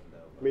zuwa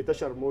mai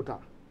tashar mota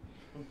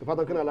da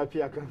fatan kana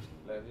lafiya kan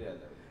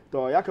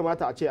to ya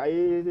kamata a ce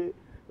ai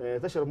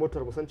tashar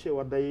motar musan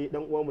cewar dai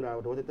dan uwanmu na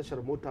da wata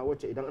tashar mota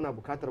wacce idan ana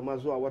bukatar ma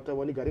zuwa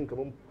wani garin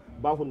kamar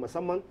bahun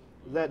musamman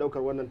zai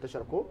daukar wannan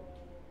tashar ko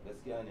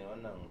gaskiya ne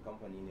wannan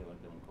kamfani ne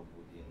wanda muka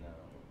bude na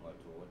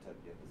wato wata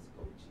da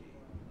suka wuce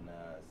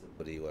na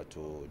sufuri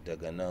wato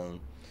daga nan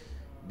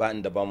ba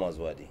inda ba ma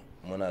zuwa dai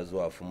muna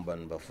zuwa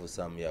Fumban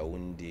Bafusam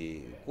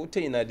Yaounde ko ta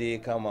ina dai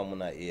kama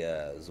muna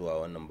iya zuwa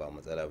wannan ba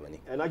matsala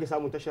bane ina ke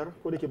samun tashar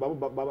ko dake ba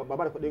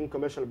da kudin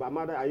commercial ba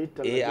amma da ayi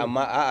talla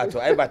amma a'a to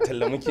ai ba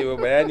talla muke ba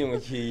bayani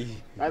muke yi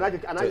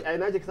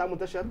ina ke samun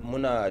tashar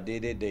muna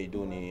daidai da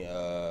ido ne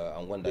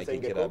angon da ake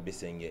kira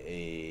Bisenge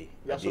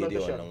a daidai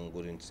wannan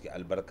gurin cikin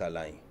albarka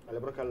line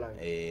anan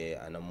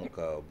anan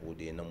muka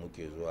bude nan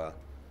muke zuwa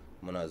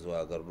muna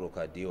zuwa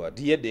garuruka da yawa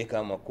duk yadda ya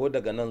kama, ko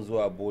daga nan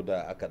zuwa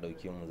boda aka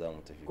dauke mu za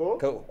mu tafi,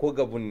 ko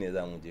gabun ne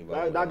za mu je.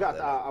 ba na ga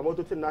a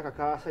motocin naka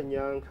ka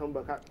sanya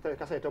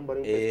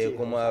tambarin festi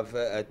kuma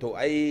to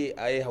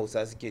ai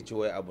Hausa suke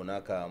cewa abu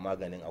naka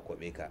maganin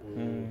akwabe ka.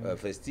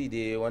 Festi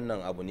dai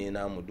wannan abu ne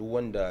namu, duk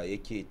wanda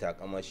yake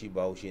takama shi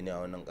Bahaushe ne a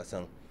wannan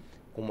kasan,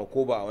 kuma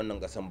ko ba a wannan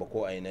kasan ba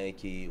ko a ina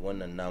yake,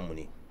 wannan namu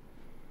ne,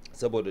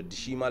 saboda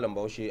shi malam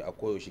Bahaushe a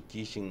koyaushe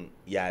kishin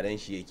yaren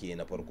shi yake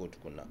na farko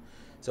tukunna.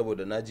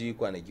 Saboda na ji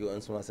kwanaki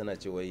wasu ma suna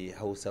cewa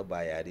Hausa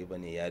ba yare ba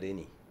ne, yare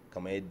ne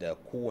kamar yadda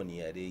kowane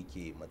yare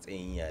yake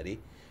matsayin yare.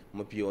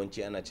 Mafi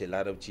yawanci ana ce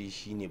larabci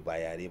shine ba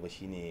yare ba,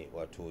 shine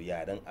wato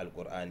yaren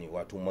alkur'ani,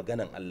 wato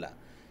maganan Allah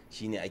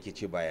shine ake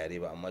ce ba yare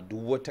ba. Amma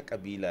duk wata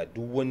kabila,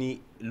 duk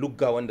wani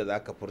lugga wanda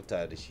zaka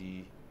furta da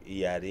shi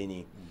yare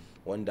ne,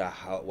 wanda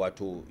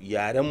wato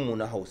yarenmu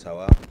na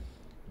Hausawa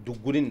duk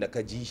gurin da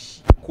ka ji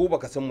shi, ko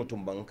baka san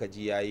mutum ban ka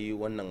ji yayi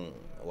wannan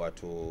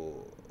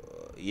wato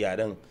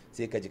yaren,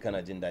 sai ka ji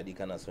kana jin daɗi,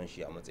 kana son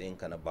shi a matsayin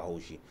ka na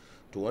Bahaushe.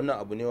 To wannan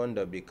abu ne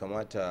wanda bai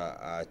kamata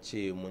a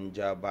ce mun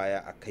ja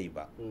baya a kai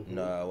ba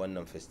na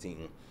wannan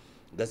festin.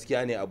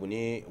 Gaskiya ne abu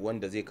ne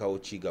wanda zai kawo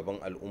ci gaban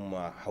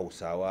al'umma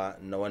Hausawa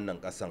na wannan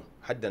ƙasan,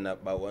 hadda na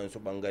wasu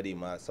ɓangare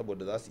ma,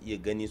 saboda za su iya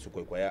gani su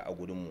kwaikwaya a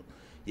gurinmu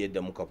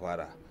yadda muka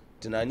fara.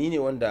 Tunani ne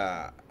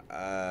wanda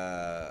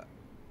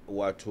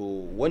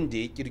wato wanda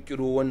ya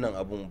kirkiro wannan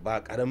abun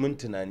ba karamin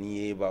tunani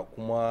yayi ba,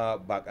 kuma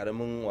ba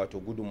karamin wato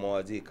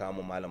gudunmawa zai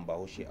kama malam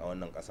Bahaushe a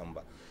wannan kasan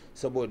ba,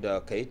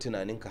 saboda ka yi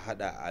tunanin ka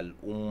hada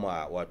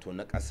al'umma wato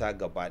na kasa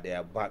gaba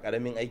daya ba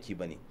karamin aiki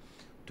bane.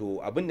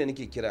 To abin da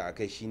nake kira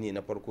akai shine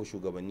na farko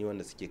shugabanni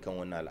wanda suke kan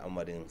wannan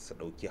al'amarin su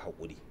dauki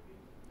hakuri.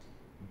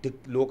 Duk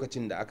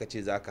lokacin da aka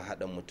ce zaka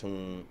hada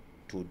mutum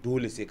to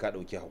dole sai ka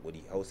dauki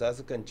hakuri. Hausa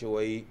sukan ce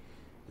wai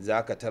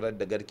za ka tarar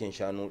da garken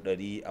shanu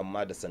 100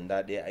 amma da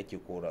sanda ɗaya ake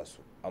kora su,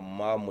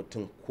 amma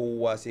mutum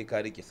kowa sai ka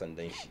rike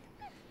sandan shi,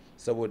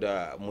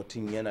 saboda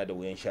mutum yana da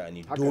wuyan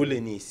sha'ani. Dole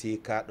ne sai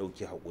ka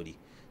ɗauki haƙuri.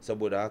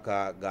 Saboda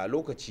haka ga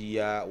lokaci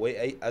ya wai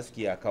ai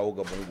aski ya kawo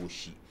gaban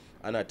goshi,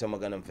 ana ta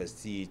maganan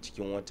festi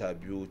cikin wata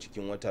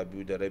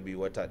biyu da rabi,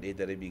 wata 1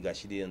 da rabi,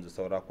 gashi da yanzu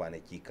saura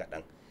kwanaki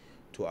kaɗan.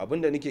 To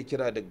abin da nake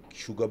kira da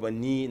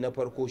shugabanni na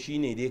farko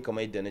shine dai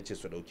kamar yadda nace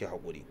su dauki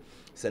hakuri,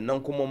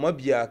 sannan kuma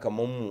mabiya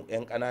kamar mu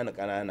yan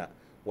ƙanana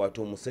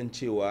wato mu san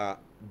cewa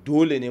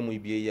dole ne mu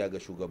biyayya ga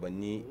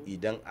shugabanni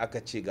idan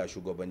aka ce ga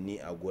shugabanni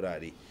a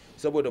gurare.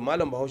 Saboda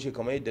malam Bahaushe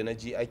kamar yadda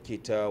naji ake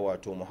ta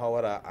wato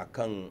muhawara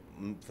akan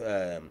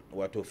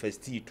wato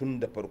festi tun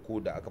da farko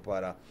da aka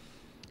fara,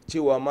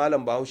 cewa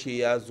malam Bahaushe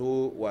ya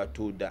zo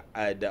wato da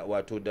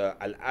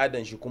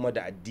al'adan shi kuma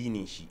da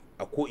addinin shi,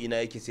 a ko ina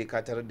yake sai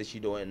ka tarar da shi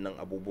da wayannan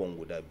abubuwan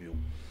guda biyu,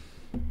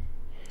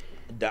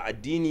 da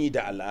addini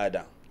da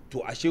al'ada.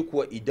 To ashe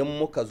kuwa idan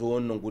muka zo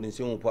wannan gurin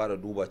sai mu fara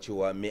duba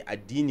cewa mai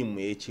addinin mu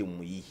yace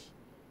mu yi,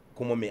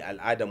 kuma mai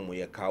al'adan mu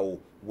ya kawo,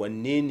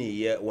 wanne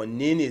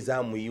ne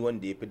za mu yi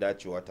wanda ya fi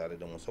dacewa tare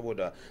da mu.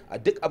 Saboda a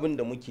duk abin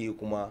da muke yi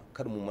kuma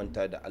kar mu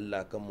manta da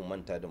Allah, kan mu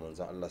manta da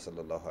manzon Allah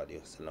sallallahu alaihi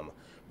wasallam.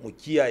 Mu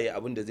kiyaye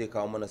abin da zai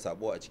kawo mana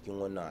sabo a cikin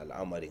wannan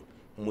al'amarin,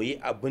 mu yi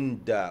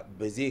abin da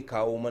ba zai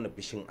kawo mana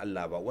fishin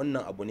Allah ba.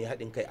 Wannan abu ne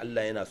haɗin kai,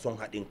 Allah yana son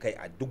haɗin kai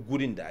a duk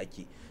gurin da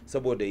ake,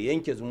 saboda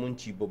yanke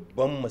zumunci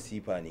babban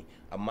masifa ne,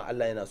 amma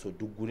Allah yana so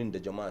duk gurin da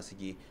jama'a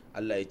suke.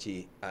 Allah ya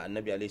ce a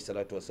annabi alaihi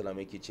salatu wasalam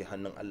yake ce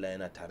hannun Allah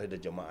yana tare da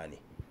jama'a ne.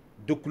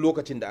 Duk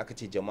lokacin da aka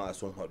ce jama'a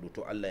sun haɗu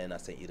to Allah yana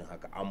son irin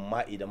haka,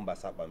 amma idan ba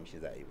saba mishi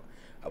za a yi ba.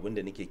 Abin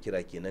da nake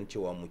kira kenan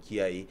cewa mu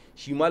kiyaye.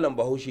 Shi malam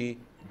Bahaushe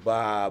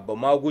ba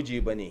ma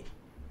guje ba ne,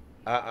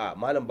 a'a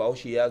malam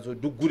Bahaushe ya zo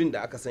duk gurin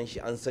da aka san shi,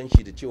 an san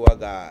shi da cewa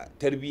ga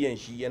tarbiyyan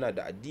shi, yana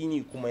da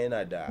addini kuma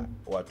yana da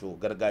wato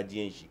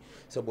gargajiyan shi.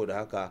 Saboda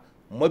haka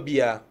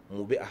mabiya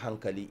mu bi a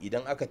hankali,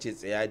 idan aka ce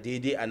tsaya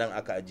daidai a nan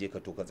aka ajiye ka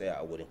to ka tsaya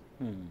a wurin,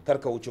 kar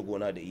ka wuce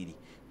gona da iri,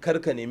 kar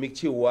ka nemi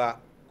cewa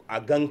a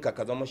ganka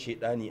ka zama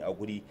shaidani a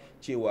guri,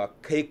 cewa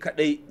kai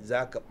kadai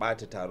za ka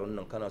ɓata taron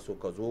nan, kana so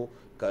ka zo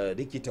ka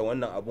rikita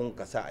wannan abun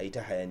ka sa a yi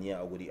ta hayaniya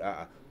a guri.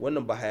 A'a,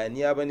 wannan ba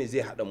hayaniya ba ne zai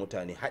haɗa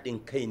mutane, haɗin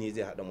kai ne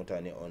zai haɗa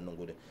mutane a wannan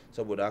gudun.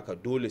 Saboda haka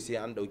dole sai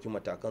an ɗauki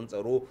matakan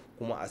tsaro,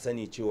 kuma a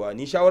sani cewa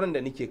ni shawaran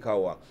da nake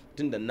kawowa,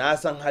 tunda na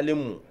san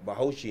halinmu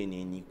Bahaushe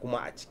ne ni,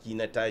 kuma a ciki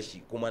na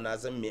tashi, kuma na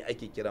san me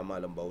ake kira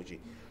malam Bahaushe.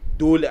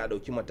 Dole a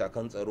ɗauki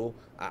matakan tsaro,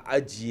 a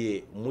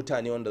ajiye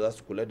mutane wanda za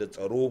su kula da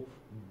tsaro,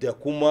 da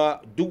kuma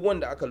duk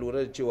wanda aka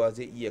lura da cewa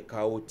zai iya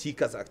kawo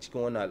tikas a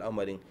cikin wannan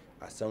al'amarin,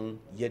 a san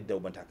yadda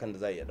matakan da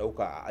za a iya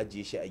ɗauka, a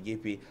ajiye shi a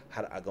gefe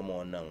har a gama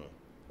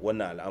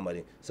wannan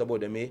al'amarin.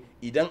 Saboda me,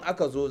 idan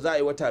aka zo za a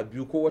yi wata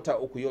 2 ko wata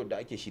 3 yau da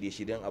ake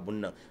shirye-shiryen abun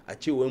nan, a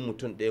ce wai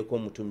mutum 1 ko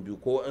mutum 2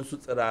 ko wasu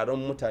tsiraran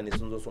mutane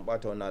sun zo sun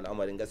bata wannan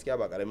al'amarin, gaskiya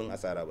ba karamin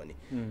asara ba ne.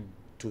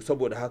 To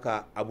saboda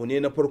haka abu ne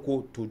na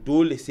farko, to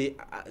dole sai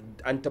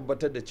an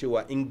tabbatar da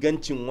cewa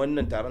ingancin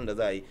wannan taron da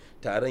za a yi,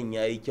 taron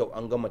ya yi kyau,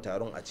 an gama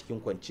taron a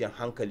cikin kwanciyar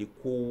hankali,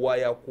 kowa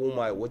ya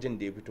koma wajen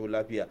da ya fito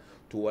lafiya.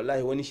 To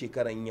wallahi wani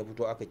shekaran ya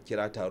fito aka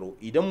kira taro,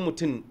 idan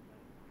mutum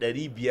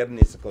 500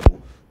 ne suka zo,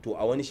 to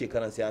a wani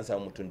shekaran sai an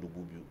samu mutum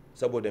 2000,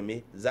 saboda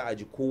me za a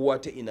ji kowa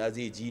ta ina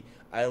zai ji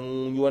an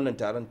yi wannan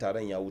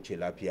taron ya wuce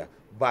lafiya,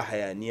 ba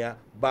hayaniya,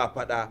 ba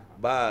fada,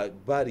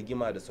 ba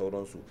rigima da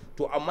sauransu.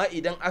 To amma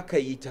idan aka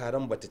yi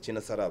taron bata ci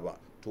nasara ba,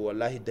 to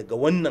wallahi daga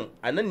wannan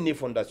a nan ne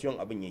foundation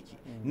abin yake,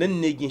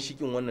 nan ne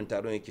ginshikin wannan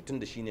taron yake, tun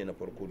da shine na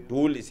farko.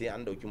 Dole sai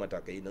an dauki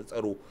matakai na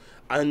tsaro,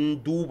 an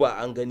duba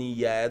an gani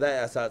yaya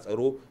za a sa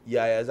tsaro,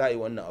 yaya za a yi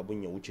wannan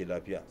abun ya wuce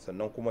lafiya.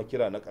 Sannan kuma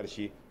kira na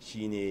karshe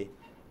shine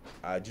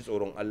a ji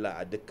tsoron Allah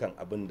a dukkan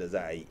abin da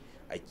za a yi,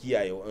 a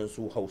kiyaye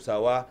wa'ansu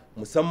Hausawa,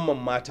 musamman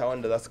mata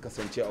wanda za su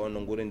kasance a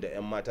wannan gurin da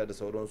 'yan mata da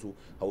sauransu.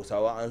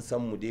 Hausawa an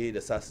san mu dai da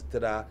sa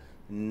sutura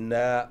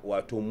na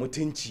wato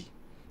mutunci.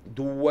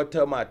 Duk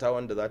wata mata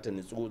wanda za ta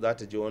nutsu za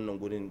ta je wannan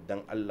gurin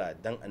dan Allah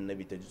dan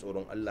annabi ta ji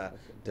tsoron Allah,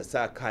 ta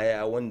sa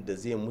kaya wanda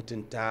zai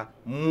mutunta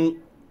mu,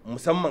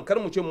 musamman kar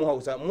mu ce mu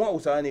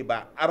Hausawa ne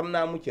ba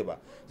arna muke ba,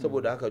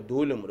 saboda haka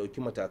dole mu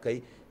dauki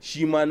matakai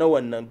shi ma na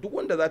wannan. Duk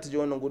wanda za ta je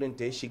wannan gurin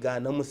ta yi shiga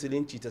na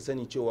musulunci, ta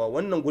sani cewa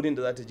wannan gurin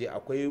da za ta je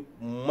akwai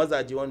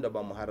mazaje wanda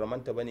ba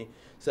muharramanta bane.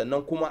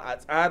 Sannan kuma a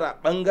tsara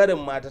bangaren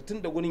mata, tun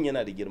da gurin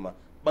yana da girma,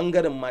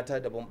 bangaren mata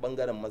daban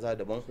bangaren maza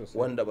daban,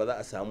 wanda ba za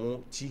a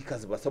samu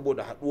cikas ba,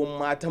 saboda haduwan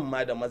matan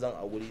ma da mazan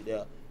a guri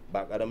daya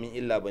ba karamin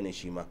illa bane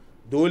shi ma.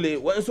 Dole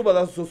waɗansu ba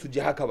za su so su ji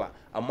haka ba,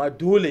 amma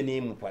dole ne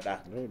mu faɗa,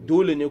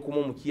 dole ne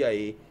kuma mu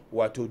kiyaye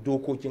wato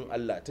dokokin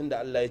Allah, tunda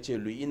Allah ya ce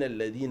lu'inal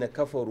ladina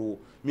kafaru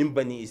min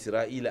bani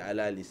isra'ila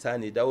ala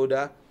lisani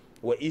dauda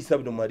wa isa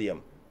ibn maryam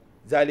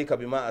zalika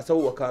bima asaw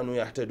wa kanu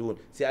yahtadun.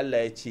 Sai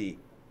Allah ya ce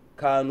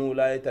kanu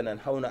la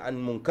yatanhauna an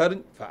munkar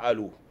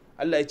fa'alu.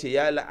 Allah ya ce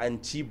ya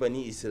la'anci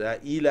bani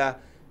isra'ila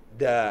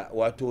da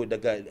wato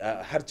daga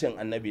harcen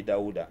annabi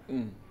Dawuda,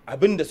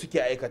 abin da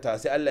suke aikata.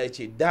 Sai Allah ya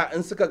ce da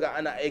in suka ga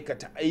ana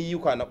aikata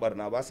ayyuka na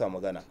barna ba sa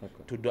magana,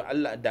 to da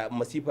Allah da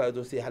masifa ya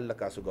zo sai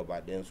hallaka su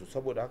gaba ɗayansu.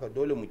 Saboda haka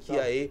dole mu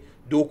kiyaye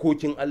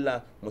dokokin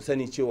Allah, mu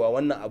sani cewa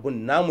wannan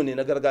abun namu ne,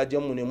 na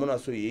gargajiyanmu ne, muna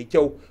so yayi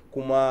kyau,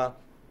 kuma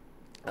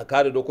a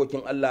kare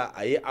dokokin Allah,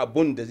 a yi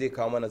abun da zai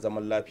kawo mana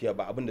zaman lafiya,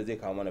 ba abun da zai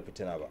kawo mana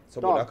fitina ba.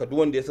 Saboda haka duk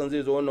wanda ya san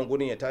zai zo wannan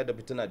gurin ya tada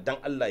fitina, dan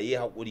Allah ya yi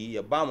haƙuri,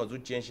 ya ba ma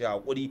zuciyar shi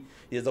haƙuri,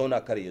 ya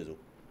zauna kar ya zo.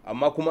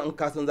 Amma kuma in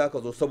ka san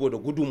zaka zo saboda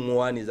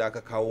gudunmuwa ne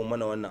zaka kawo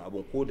mana wannan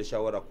abun, ko da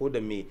shawara ko da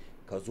me,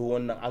 ka zo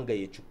wannan an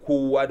gayyaci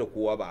kowa da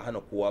kowa, ba a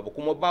hana kowa ba,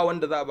 kuma ba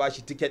wanda za a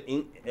bashi ticket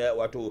in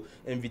wato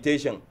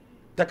invitation,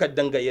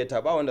 takaddan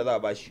gayyata, ba wanda za a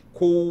bashi.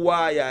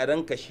 Kowa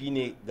yarenka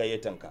shine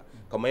gayyatanka,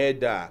 kamar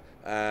yadda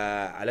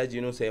Alhaji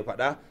Nusa ya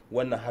faɗa,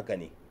 wannan haka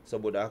ne.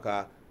 Saboda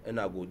haka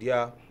ina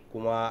godiya,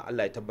 kuma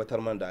Allah ya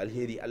tabbatar mana da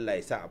alheri, Allah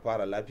ya sa a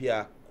fara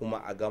lafiya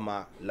kuma a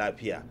gama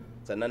lafiya.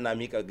 Sannan na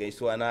mika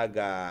gaisuwa na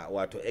ga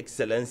wato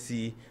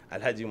excellency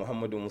Alhaji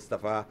Muhammadu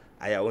Mustapha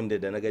a yawun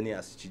da na gani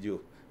a studio,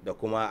 da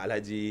kuma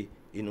Alhaji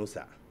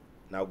Inusa.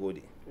 Na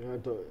gode.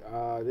 To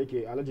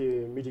yake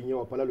Alhaji mijin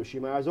yawa Falalu shi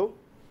ma ya zo,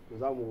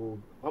 za mu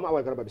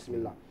Awal Garba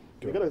bismillah.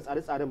 Daga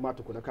tsare-tsaren ma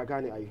tukuna ka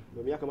gane ayi,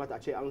 domin ya kamata a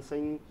ce an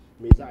san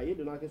me za a yi,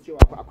 da na kan cewa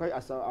akwai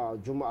a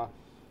Juma'a.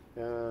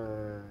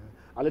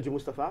 Alhaji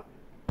Mustapha,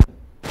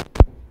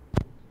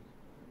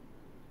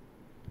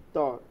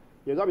 to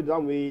yanzu abin da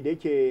zamu yi, da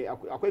yake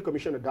akwai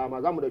commission da dama,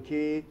 zamu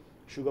dauke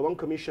shugaban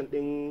commission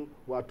din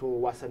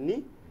wato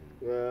wasanni,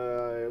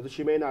 yanzu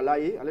shi mai na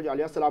layi. Alhaji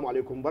Ali, assalamu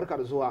alaikum, barka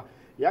da zuwa.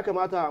 Ya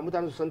kamata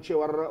mutane su san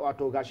cewar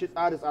wato gashi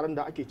tsare-tsaren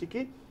da ake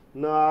ciki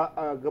na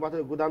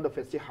gabatar gudanar da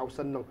festi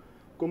Hausan nan,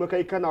 kuma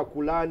kai kana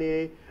kula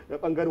ne da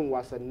bangaren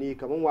wasanni,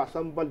 kamar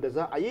wasan bal da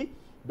za a yi,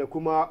 da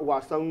kuma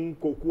wasan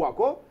kokuwa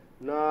ko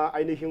na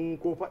ainihin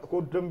ko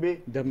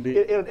dambe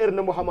irin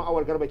na Muhammad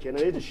Awal Garba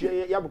kenan, yaji shi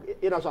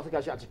yana so a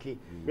saka shi a ciki.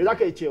 Me za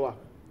ka yi cewa?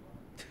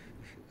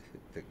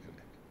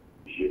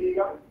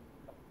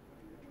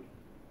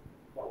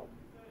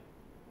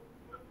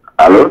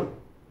 Alo?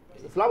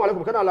 Assalamu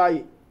alaikum, kana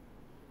layi.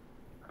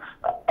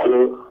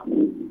 Alo?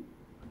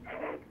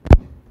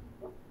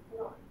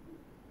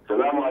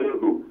 Salamu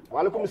alaikum.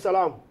 Wa alaikum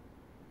salam.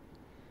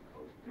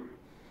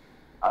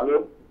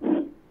 Alo?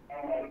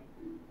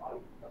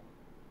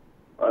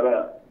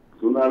 Voilà,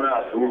 sunana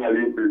Asumu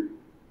Ali,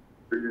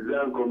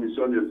 président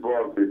commission de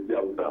sport de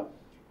Hausa.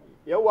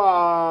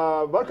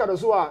 Yawa, barka da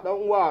zuwa dan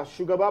uwa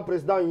shugaba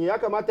president. Ya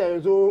kamata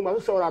yanzu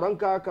masu sauraron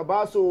ka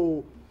ba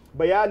su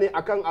bayani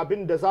akan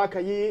abin da za ka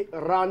yi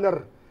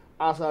ranar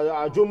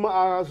a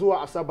Juma'a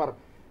zuwa Asabar.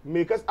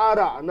 Me ka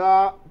tsara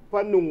na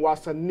fannin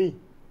wasanni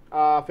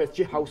a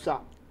Festi Hausa?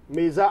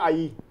 Me za a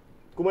yi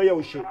kuma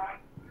yaushe?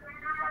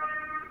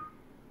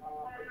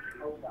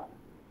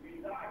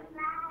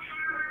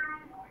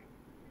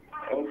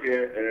 Ok,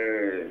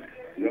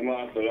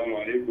 jama'a assalamu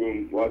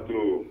alaikum.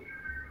 Wato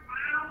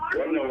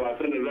wannan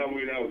wasan da za mu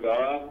yi na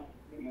Hausawa,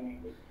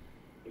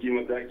 ki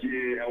mataki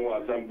 'yan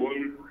wasan bol,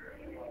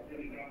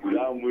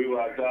 za mu yi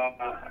wasa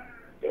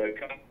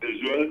kan da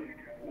juwal,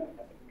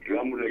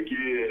 za mu daki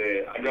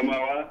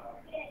Adamawa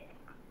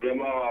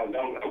za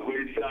mu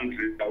akwai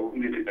santri a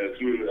wuni da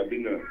su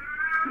abin da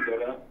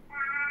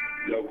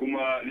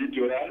kuma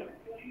litoral.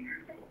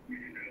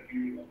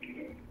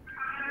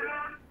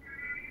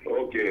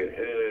 Ok,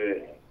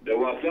 da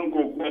wasan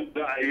kokowa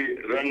za a yi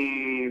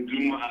ran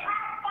juma'a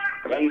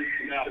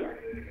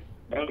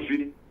ran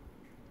fi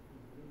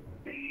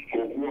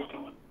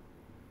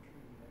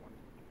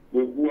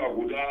kokowa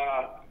guda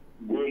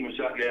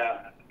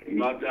 11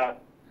 mata.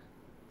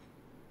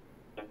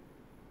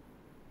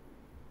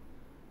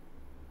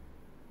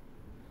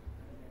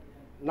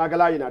 Na ga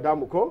layi na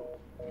damu ko?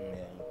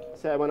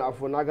 Sai mana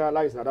afu na ga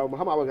layi na damu.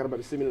 Muhammad Abu Garba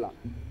bismillah.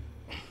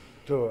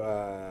 To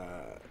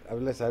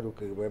Abdullahi Sadu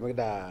ka bai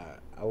da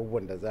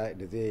abubuwan da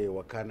zai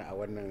wakana a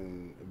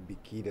wannan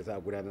biki da za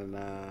a gudanar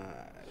na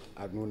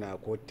a nuna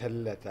ko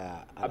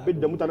tallata abin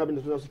da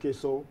suna suke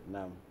so.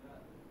 Na'am.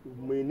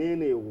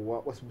 Menene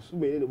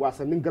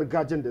wasannin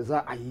gargajiyar da za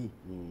a yi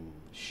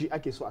shi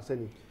ake so a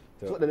sani.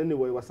 So da ne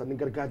wai wasannin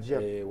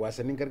gargajiya.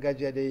 Wasannin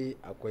gargajiya dai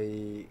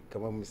akwai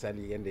kamar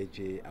misali yadda ya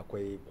ce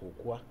akwai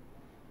kokuwa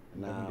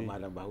na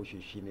malam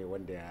bahaushe shine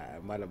wanda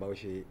malam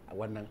bahaushe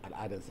wannan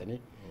al'adansa ne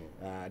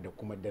da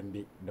kuma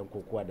dambe don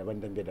kokuwa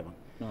daban dambe daban.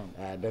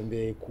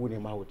 Dambe ku ne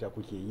mahauta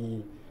kuke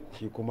yi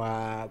shi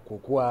kuma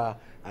kokuwa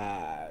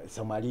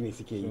samari ne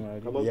suke yi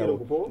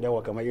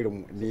yawa kamar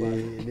irin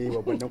ne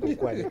babban dan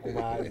kokuwa ne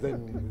kuma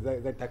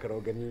zan taka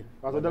rawar gani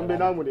wato dambe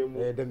namu ne mu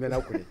dambe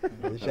naku ne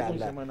insha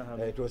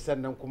Allah. To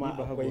sannan kuma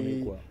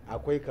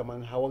akwai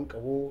kamar hawan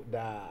kaho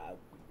da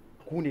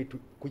ku ne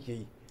kuke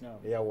yi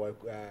yawa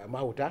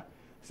mahauta.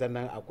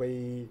 Sannan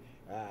akwai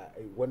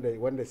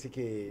wanda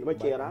suke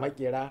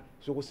makera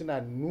su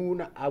suna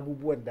nuna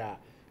abubuwan da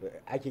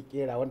ake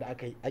kera wanda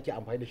ake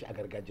amfani da shi a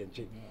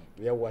gargajiyance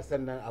yawa.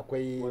 Sannan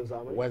akwai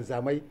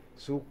wanzamai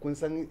su kun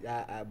san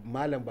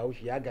malam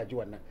bahaushe ya gaji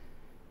wannan.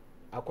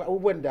 Akwai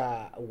abubuwan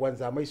da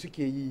wanzamai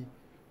suke yi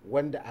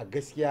wanda a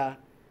gaskiya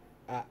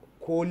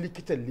ko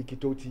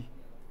likitoci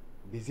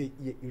bai zai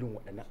iya irin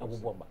waɗannan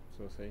abubuwan ba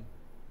sosai,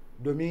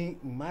 domin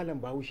malam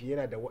bahaushe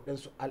yana da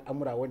waɗansu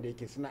al'amura wanda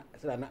yake suna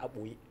na a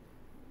ɓoye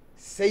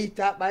sai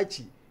ta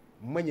ɓaci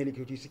manyan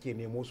likitoci suke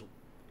nemo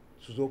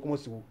su zo kuma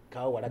su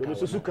kawo waraka.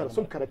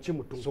 Sun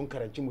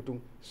karanci mutum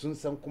sun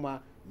san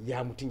kuma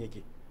ya mutum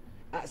yake.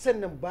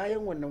 Sannan bayan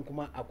wannan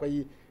kuma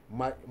akwai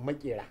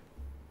makera.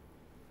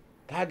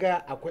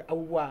 Kaga akwai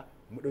abubuwa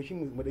mu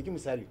ɗauki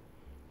misali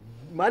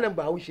malam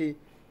bahaushe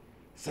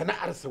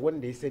sana'arsa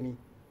wanda ya sani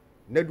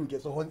na duke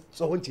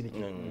tsohon ciniki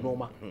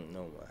noma.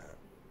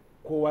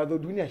 Kowa zo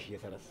duniya shi ya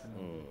saras.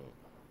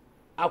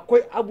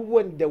 Akwai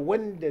abubuwan da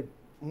wanda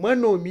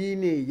manomi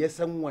ne ya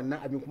san wannan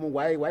abin kuma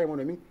waye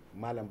manomi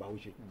malam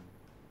bahaushe.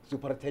 Su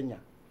fartanya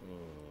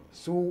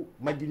su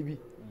magirbi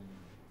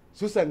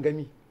su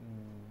sangami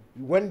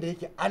wanda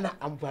yake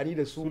ana amfani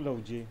da su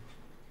lauje.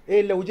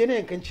 Lauje ne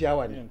yankan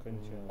ciyawa ne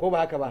ko ba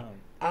haka ba,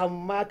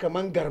 amma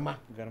kaman garma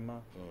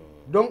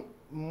don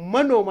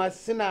manoma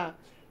suna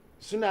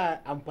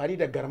amfani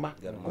da garma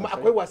kuma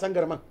akwai wasan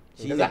garman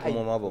shi ne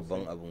kuma ma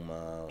babban abu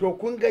ma. To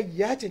kun ga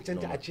ya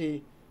cancanta a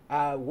ce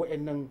a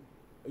waɗannan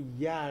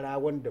yara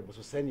wanda ba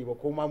su sani ba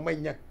ko ma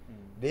manyan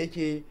da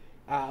yake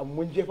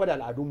mun jefa da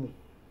al'adunmu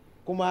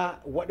kuma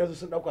waɗansu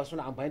sun ɗauka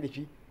suna amfani da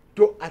shi,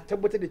 to a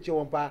tabbatar da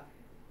cewa fa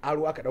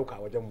aro aka ɗauka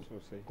a wajenmu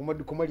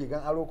kuma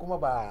rigan aro kuma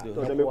ba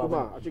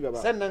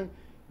sannan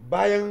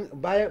bayan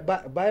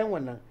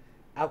wannan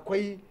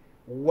akwai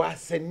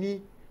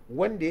wasanni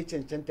wanda ya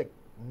cancanta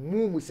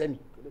mu sani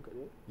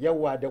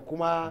yawa da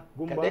kuma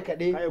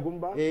kaɗe-kaɗe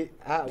gumba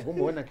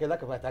wannan kai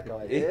zaka fata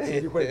kawai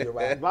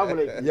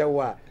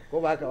yawa ko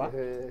ba haka ba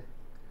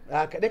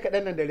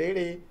kaɗe-kaɗen nan da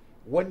rere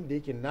wanda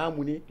yake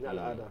namu ne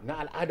na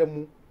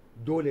al'adarmu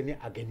dole ne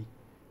a gani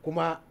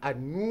kuma a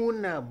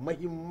nuna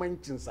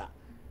mahimmancinsa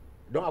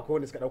don akwai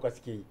wanda suka dauka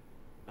suke yi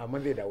amma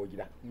zai dawo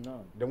gida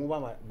da mu ba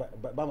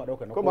ma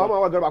dauka na kuma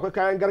ma garba akwai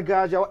kayan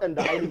gargajiya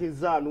waɗanda ainihin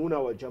za a nuna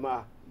wa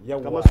jama'a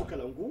kamar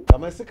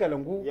su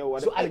kalangu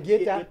su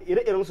algeta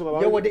ire-iren su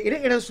yawa da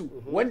ire-iren su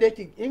wanda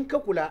yake in ka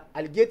kula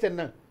algetan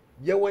nan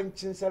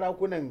yawancin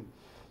sarakunan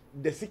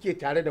da suke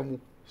tare da mu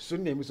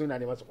sun nemi suna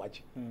ne masu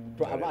kwaci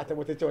to amma a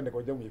tabbatar cewa daga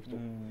wajen mu ya fito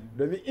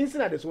domin in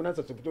suna da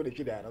sunansa su fito da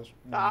shi da yaran su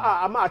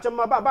amma a can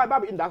ma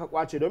babu inda aka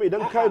kwace domin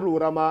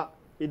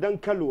idan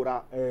ka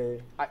lura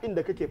a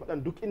inda kake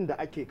faɗan duk inda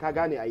ake ka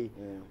gane a yi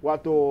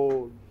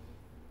wato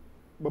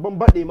babban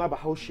baɗe ma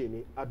bahaushe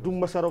ne a duk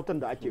masarautar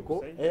da ake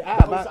ko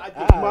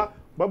kuma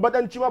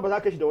babbadanci ma ba za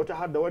ka shi da wata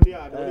har da wani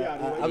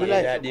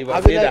yare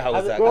ba sai da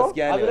Hausa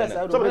gaskiya ne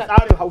saboda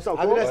tsarin Hausa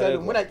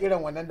ko muna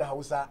kiran wannan da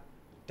Hausa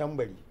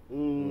tambari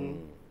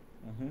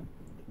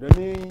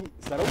domin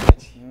sarauta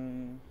ce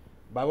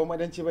ba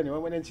madanci ba ne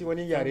madanci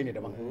wani yare ne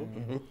daban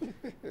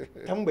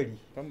tambari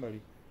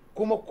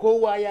kuma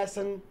kowa ya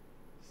san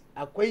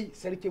akwai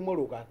sarkin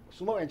maroka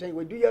su mawancan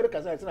duk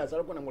yaruka suna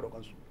sarakunan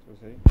marokansu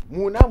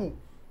mu namu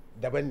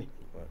daban ne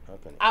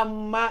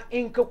amma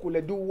in ka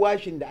kula duk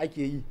washin da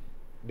ake yi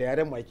da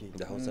yaren mu ake yi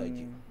da Hausa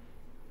ake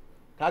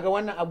kaga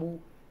wannan abu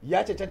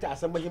ya cancanta a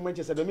san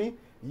muhimmancinsa domin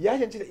ya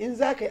cancanta in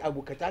za ka yi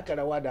abu ka taka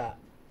rawa da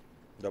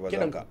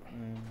bazanka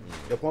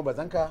da kuma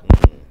bazanka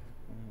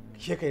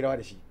shi kai rawa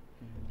da shi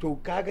to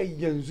kaga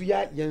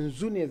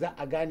yanzu ne za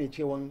a gane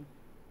cewa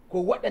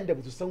ko waɗanda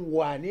ba su san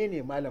wane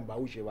ne malam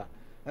bahaushe ba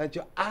an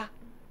ce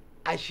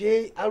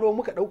ashe aro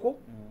muka ɗauko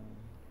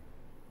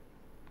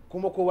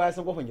kuma kowa ya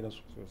san kofan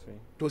gidansu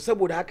to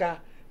saboda haka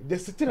da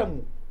suturan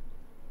mu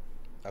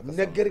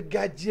na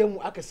gargajiyar mu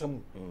aka san mu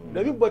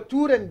domin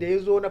baturen da ya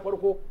zo na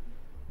farko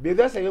bai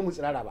zo same mu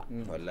tsirara ba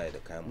wallahi da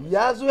kayan mu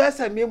ya zo ya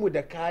same mu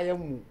da kayan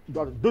mu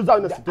duk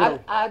zaune suturan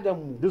al'adan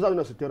mu duk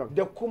zaune suturan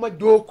da kuma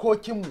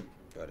dokokin mu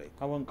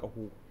hawan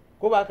kaho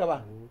ko ba haka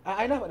ba a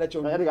ai na faɗa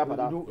cewa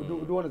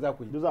duk wanda za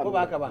ku yi ko ba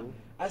haka ba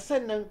a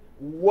sannan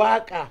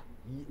waka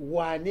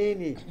wane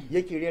ne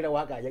yake rera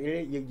waka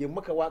ya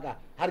maka waka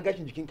har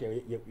gashin jikinka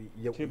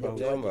ya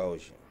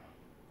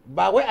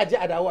ba wai a je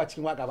a dawo a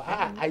cikin waka ba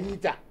a'a a yi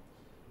ta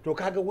to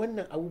kaga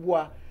wannan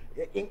abubuwa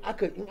in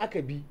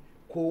aka bi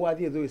kowa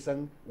zai zo ya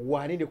san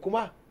wane ne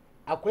kuma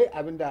akwai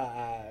abin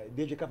da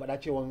yake ka faɗa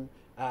cewa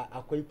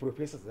akwai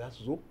professors za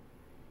su zo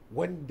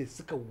wanda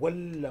suka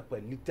wallafa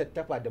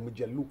littattafa da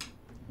mujallu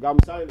ga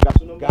misali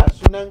ga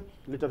sunan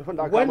littattafan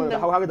da aka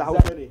mana da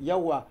hausa ne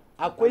yawa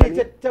akwai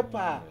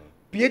littattafa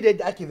fiye da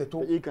yadda ake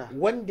zato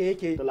wanda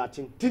yake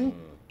tun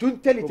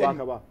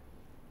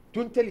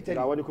talitali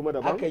ga wani kuma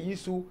daban aka yi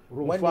su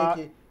wanda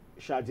yake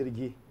sha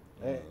jirgi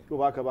ko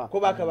ba ka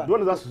ba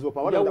dole za su zo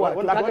fa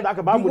wanda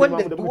aka ba mu ne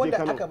mu da muke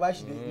Kano aka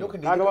bashi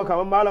lokacin da kaga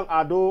kamar malam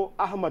Ado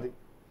Ahmad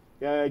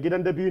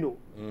gidan Dabino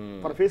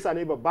farfesa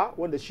ne babba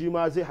wanda shi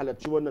ma zai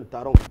halarci wannan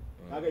taron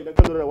kaga idan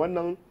ka lura da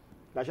wannan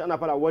gashi ana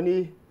fara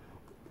wani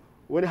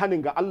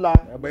hanin ga Allah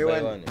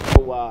baiwa ne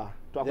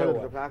to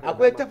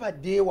akwai tafa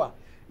da yawa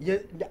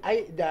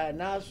da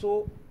na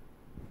so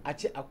a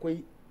ce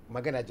akwai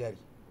magana jari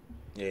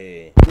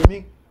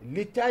domin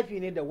littafi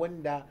ne da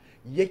wanda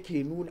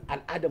yake nuna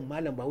al'adar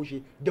malam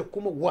bahaushe da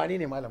kuma wane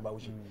ne malam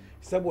bahaushe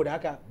saboda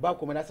haka ba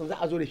kuma na san za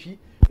a zo da shi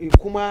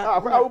kuma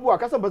akwai abubuwa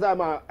kasan ba za a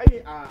ma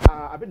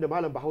abin da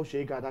malam bahaushe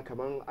ya gada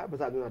kaman ba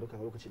za a nuna duka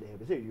lokaci daya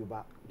ba zai yiwu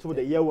ba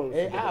saboda yawan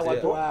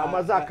su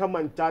amma za ka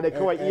manta da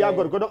kawai iya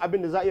gwargwadon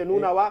abin da za a iya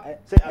nunawa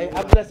sai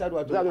Abdullahi Sadu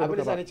wato abin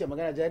da sa ne ce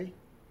magana jari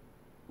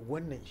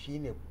wannan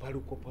shine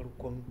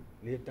farkon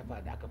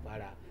littafa da aka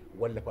fara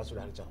wallafa su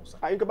da harshen Hausa.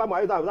 A in ka ba mu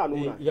ai za a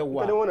nuna.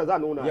 Yawwa. Kada wannan za a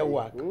nuna.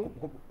 Yawwa.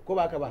 Ko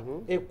ba ka ba.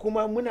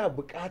 Kuma muna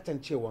buƙatan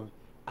cewa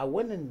a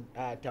wannan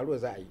taro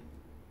za a yi.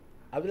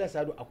 Abdullahi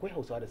Sadu akwai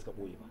Hausawa da suka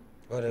boye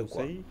ba.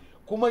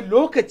 Kuma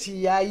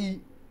lokaci yayi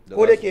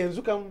ko da ke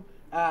yanzu kan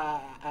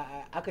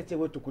aka ce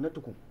wai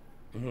tukun.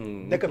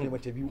 Daga mai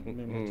mace biyu.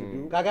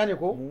 Ka gane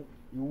ko?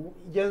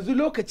 Yanzu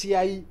lokaci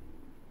yayi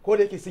ko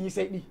da yake sun yi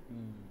saiɗi.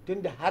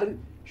 Tunda har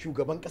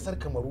shugaban kasar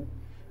Kamaru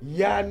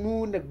ya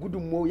nuna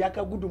ya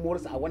ka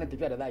gudunmuwarsa a wannan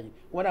tafiya da za a yi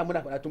wanda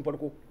muna faɗa tun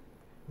farko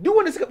duk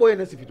wanda suka ɓoye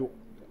nan su fito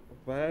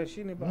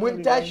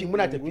mun tashi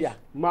muna tafiya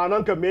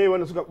ma'anan ka me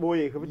wanda suka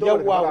ɓoye ka fito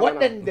yawa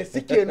waɗanda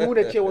suke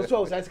nuna cewa su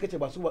Hausa suka ce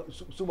ba su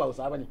ba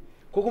Hausa bane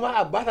ko kuma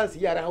a ba su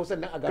yaran Hausa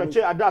nan a gano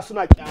kace a da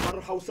suna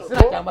kyamar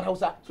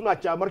Hausa suna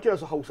kyamar kiran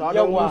su Hausa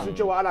yawa sun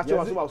cewa ana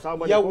cewa su ba Hausa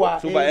bane yawa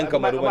su ba yan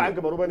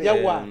Kamaru bane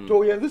yawa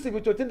to yanzu su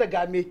fito tun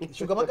daga me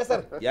shugaban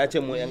kasar ya ce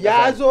mu yan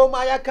kasar ya zo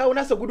ma ya kawo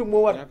nasa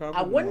gudunmowar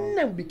a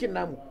wannan bikin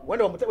namu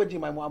wanda ba mu taba ji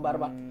mai mu an bar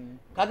ba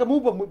kaga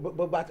mu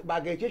ba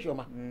gaice shi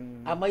ma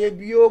amma ya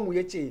biyo mu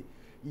yace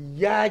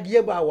ya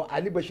yaba wa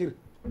Ali Bashir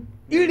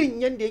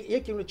irin yanda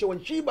yake nuna cewa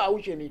shi ba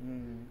haushe ne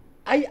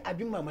ai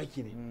abin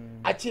mamaki ne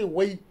a ce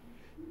wai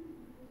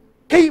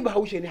kai ba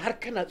haushe ne har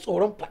kana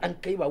tsoron faɗan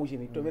kai ba haushe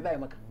ne to me za a yi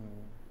maka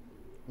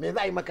me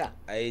za a yi maka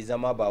ai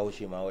zama ba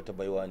haushe ma wata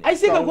baiwa ne ai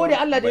sai ka gode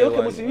Allah da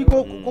yau musulmi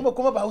ko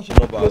kuma ba haushe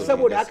to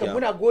saboda haka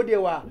muna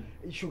godewa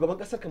shugaban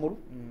kasar Kamaru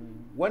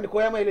wanda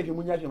ko ya mai laifi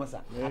mun yafe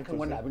masa akan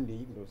wannan abin da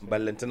yi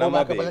ballantana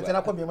ma bai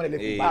ballantana ko bai mai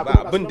laifi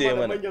ba abin da ya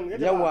mana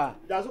yawa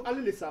da su an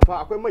lissafa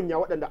akwai manya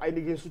waɗanda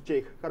ainihin su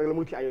ce karar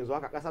mulki a yanzu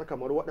haka kasar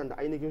Kamaru waɗanda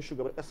ainihin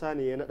shugaban ƙasa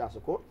ne ya naɗa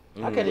su ko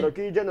haka ne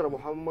dauki janar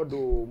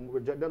Muhammadu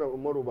janar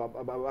Umaru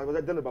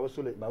janar Baba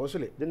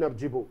Sule janar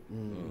Jibo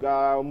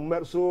ga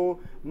su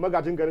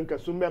magajin garin ka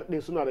su mer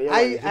din suna da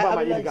yawa ba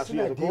ma yi ga su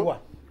yanzu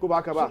ko ba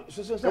haka ba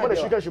kamar da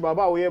shi kan shi ba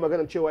waye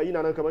magana cewa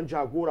yana nan kamar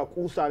jagora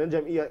kusa na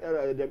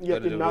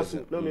jam'iyyar din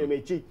nasu na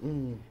mai ci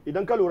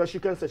idan ka lura shi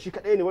kansa shi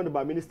kadai ne wanda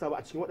ba minista ba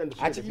a cikin waɗanda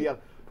suke tafiyar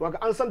to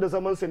kaga an san da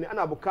zaman sa ne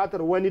ana bukatar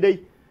wani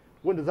dai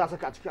wanda za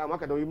saka a ciki amma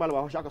ka da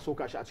malama shi aka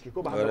soka shi a ciki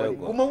ko ba haka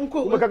ba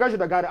kuma ka gashi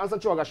da gari an san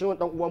cewa gashi wannan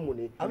dan uwan mu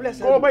ne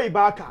ko bai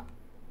baka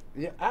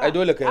ai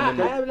dole kai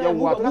mun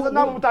yawa to kasan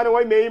namu mutane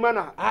wai me yi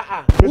mana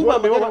mu ba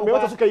me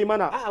wata suka yi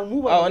mana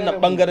mu ba a wannan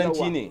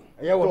bangaranci ne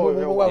yawa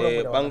mu ba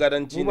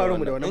bangaranci ne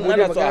in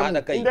ana so a hada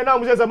kai inda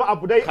namu zai zama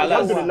abu dai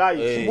alhamdulillah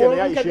shi ne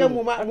ya ishe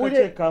mu mu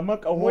dai kama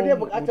kawo mu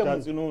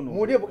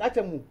dai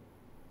bukatar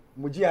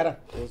mu ji yaran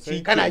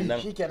kana yi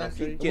shikenan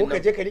ko ka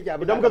je ka rike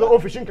abin idan ka zo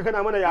ofishin ka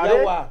kana mana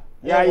yare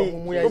yayi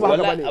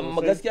wallahi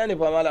amma gaskiya ne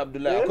fa Malam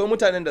Abdullahi akwai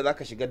mutanen da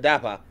zaka shiga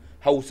dafa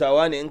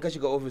hausawa ne in ka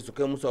shiga ofis su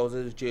kai musu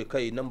hausa su ce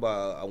kai nan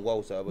ba anguwa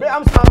hausawa ba bai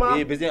amsa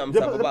ma ba zai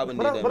amsa ba abin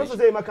da ya dame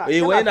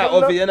shi wai na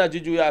ofis yana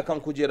jujuya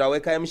akan kujera wai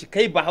kai mishi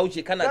kai ba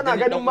haushe kana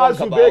ganin dan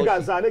uwanka ba haushe ga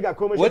zane ga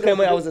komai wai kai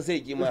mai hausa sai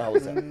ki mai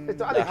hausa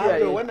to Allah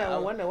kiyaye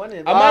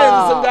wannan amma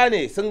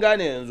yanzu sun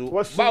gane yanzu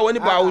ba wani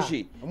ba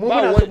haushe ba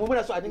wani mu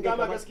muna so a dinga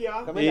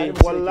gaskiya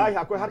wallahi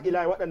akwai har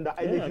ila waɗanda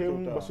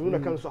ainihin ba su nuna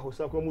kansu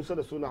hausa ko musa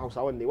da suna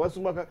hausawan ne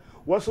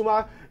wasu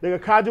ma daga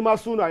kadima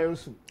sunayen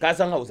su ka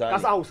san hausa ka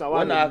san hausawa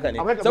wannan haka ne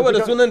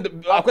saboda sunan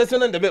akwai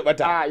sunan da bai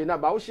bata a ina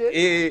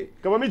bahaushe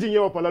kamar mijin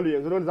yawa falalu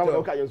yanzu don zamu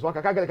dauka yanzu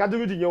haka kaga ka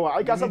mijin yawa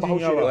ai ka san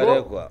bahaushe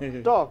ne ko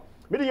to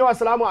mijin yawa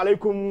assalamu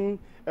alaikum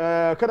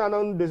kana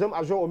nan da zam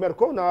arjo omer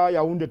ko na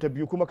Yaounde ta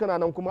biyu kuma kana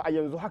nan kuma a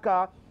yanzu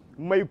haka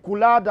mai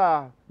kula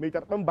da mai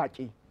tarban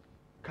baki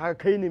ka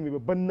kai ne mai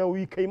babban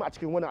nauyi kai ma a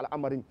cikin wannan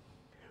al'amarin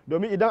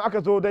domin idan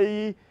aka zo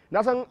dai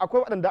na san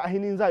akwai waɗanda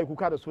ahinin za a yi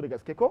kuka da su da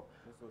gaske ko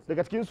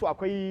daga cikin su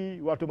akwai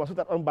wato masu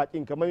tarban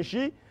bakin kamar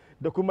shi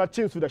da kuma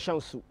cin su da shan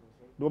su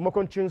da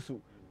makwancin su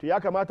to ya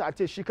kamata a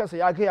ce shi kansa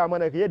ya gaya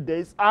mana yadda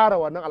ya tsara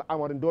wannan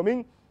al'amarin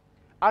domin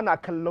ana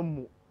kallon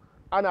mu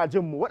ana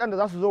jin mu waɗanda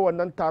za su zo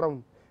wannan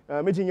taron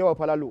mijin yawa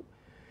falalo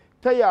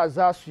ta ya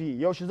za su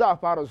yi yaushe za a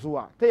fara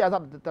zuwa ta ya za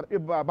ta tarbi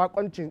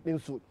bakoncin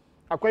ɗinsu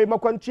akwai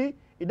makwanci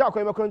idan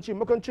akwai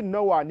makwancin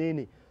na wane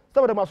ne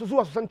saboda masu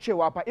zuwa su san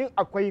cewa fa in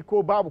akwai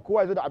ko babu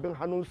kowa ya zo da abin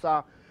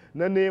hannunsa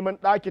na neman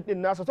ɗakin ɗin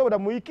nasa saboda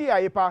mu yi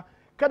kiyaye fa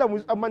kada mu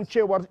yi tsamman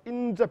cewar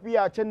in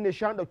tafiya can ne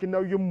shan ɗauki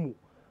nauyin mu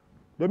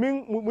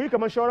domin mu yi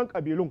kamar shauran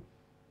ƙabilun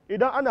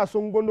idan ana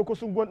sun gwando ko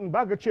sun gwando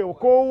ba ga cewa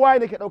kowa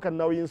ne ke ɗaukar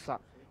nauyinsa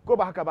ko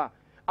ba haka ba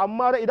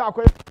amma idan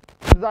akwai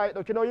za a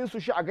ɗauki nauyin su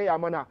shi a gaya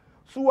mana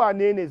su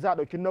wane ne za a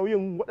ɗauki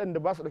nauyin waɗanda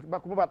ba su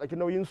kuma ba ɗauki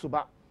nauyin su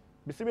ba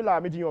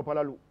bismillah mijin yawa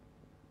falalu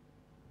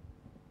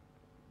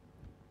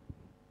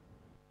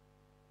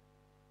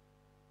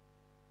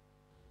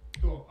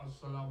to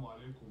assalamu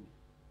alaikum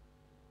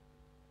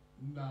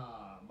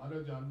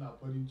manaja ina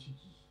farin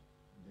ciki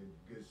da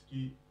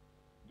gaske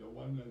da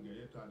wannan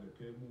gayyata da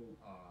kai mu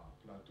a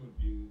plateau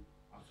din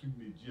afrik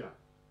media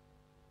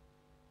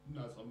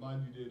ina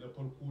tsammani dai na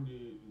farko ne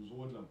in zo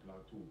wannan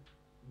plateau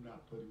ina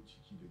farin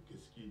ciki da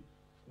gaske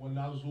kuma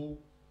na zo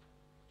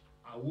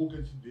a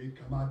lokacin da ya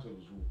kamata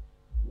zo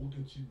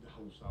lokacin da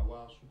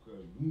hausawa suka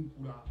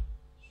yunkura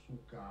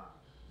suka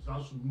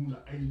za su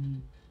nuna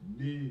aini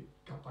ne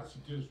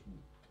capacity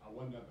a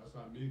wannan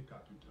kasa me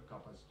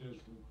capacity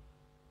su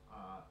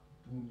a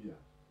duniya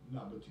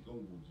ina matukan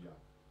godiya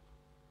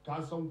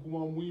ka san kuma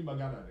mu yi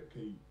magana da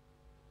kai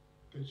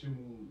ka ce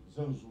mu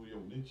zan zo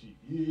yau na ce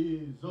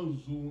zan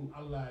zo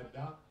Allah ya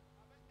da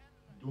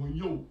don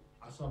yau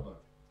asabar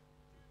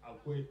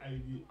akwai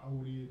aini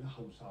aure na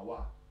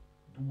hausawa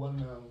duk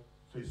wannan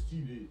festi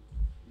ne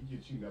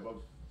yake cin gaba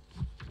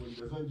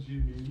wanda zan je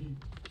meni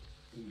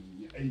in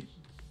yi aiki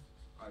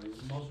a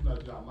yanzu ma suna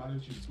da amma na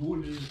ce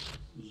dole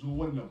in zo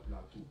wannan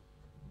plateau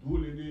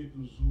dole ne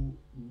in zo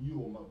in yi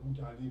wa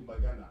mutane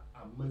magana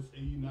a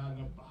matsayina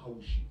na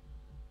bahaushe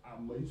a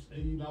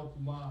matsayina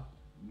kuma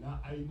na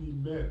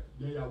ainihin mayor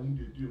na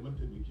Yaounde 2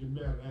 mataimakin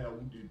mayor na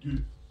Yaounde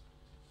 2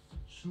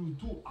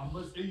 surtout a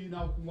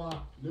matsayina kuma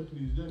na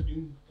president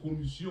din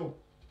commission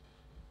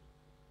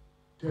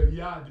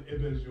terriya da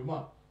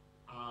hébergement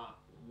a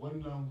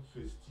wannan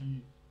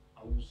festi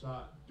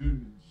hausa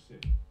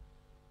 2017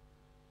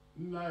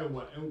 ina yi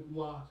wa 'yan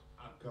uwa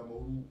a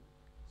kamaru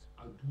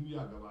a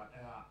duniya gaba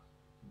daya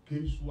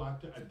gaisuwa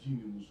ta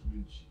addinin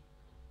musulunci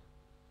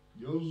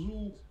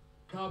yanzu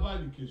ka ba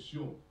ni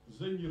question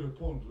zan yi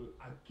répondre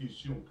a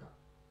question ka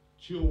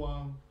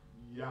cewa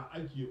ya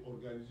ake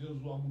organize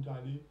zuwa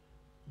mutane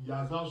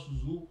ya za su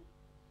zo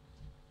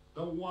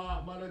dan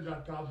uwa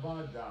manaja ka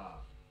ba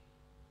da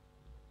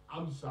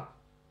amsa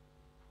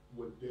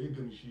wanda ya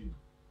gamshe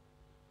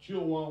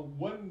cewa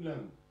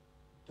wannan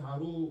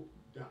taro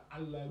da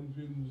Allah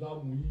rufe mu za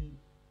mu yi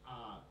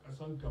a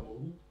ƙasan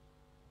kamaru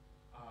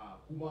a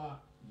kuma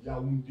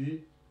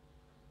Yaounde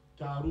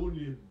taro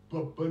ne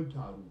babban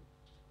taro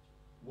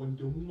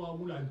wanda mu ma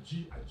muna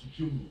ji a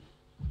jikinmu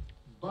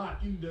ba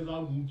inda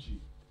za mu wuce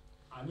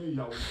a nan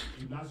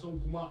Yaounde na san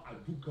kuma a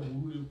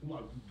dukkan wuri ne kuma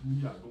a duk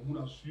duniya don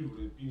muna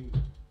suivre din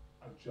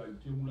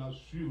actualité muna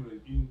suivre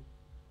din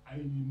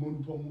ainihin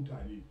manufan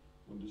mutane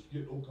wanda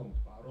suke ɗaukan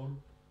parole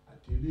a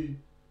tele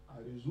a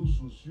réseaux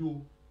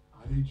sociaux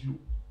a radio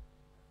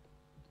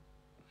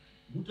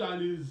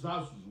mutane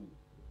za su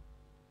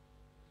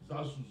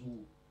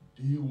zo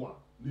da yawa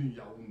nan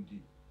Yaounde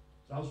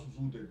za su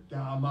zo da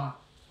dama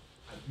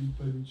abin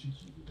farin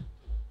ciki ne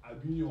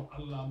abin yau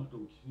Allah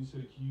maɗaukin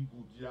sarki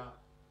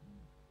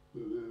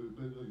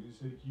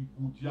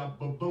godiya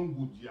babban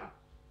godiya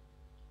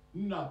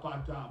ina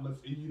fata a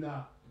matsayina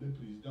na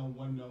president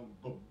wannan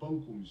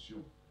babban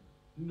commission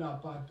ina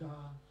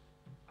fata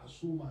a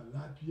soma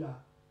lafiya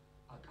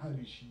a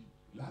kare shi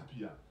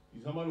lafiya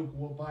zama da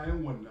kuma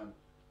bayan wannan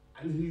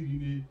alheri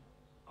ne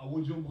a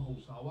wajen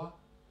hausawa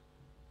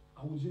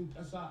a wajen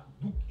ƙasa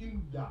duk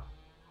inda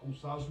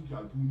hausa suke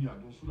a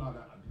duniya don suna da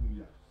a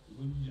duniya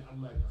ubangiji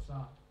Allah ya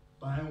kasa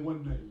bayan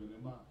wannan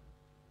ibanema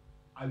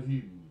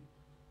alheri ne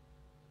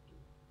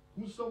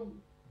kun san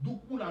duk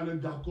muna nan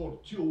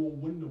d'accord cewa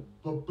wannan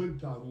babban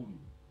taro ne.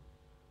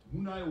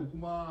 Muna yau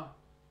kuma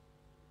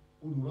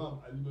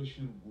honorable Ali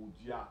Bashir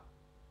godiya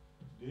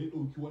da ya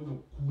ɗauki wannan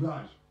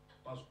courage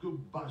parce que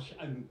ba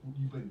sha'anin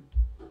kuɗi ba ne,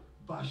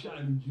 ba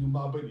sha'anin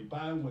girma ba ne,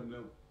 bayan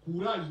wannan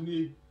courage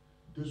ne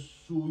da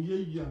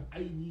soyayyan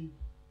aini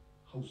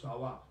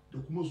Hausawa da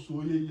kuma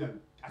soyayyan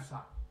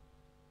ƙasa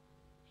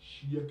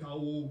shi ya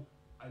kawo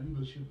Ali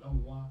Bashir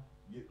ɗanwa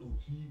ya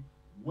ɗauki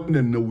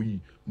wannan nauyi.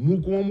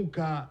 Mu kuma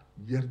muka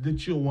yarda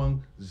cewa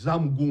za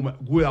mu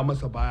goya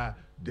masa baya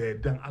da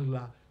yardan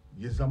Allah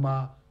ya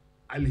zama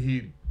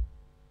alheri.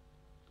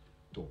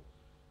 To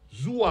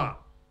zuwa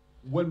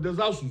wanda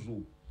za su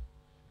zo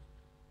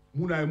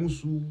muna yi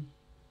musu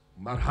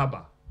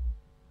marhaba,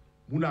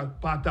 muna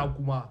fata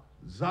kuma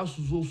za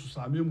su zo su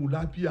same mu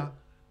lafiya,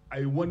 a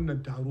yi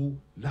wannan taro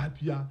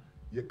lafiya,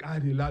 ya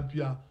ƙare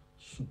lafiya,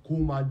 su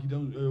koma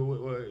gidan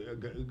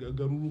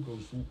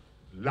garurukansu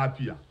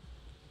lafiya.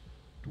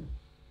 To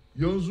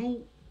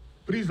yanzu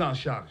prise en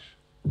charge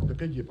da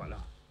kake faɗa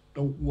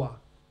ɗan uwa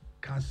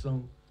ka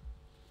san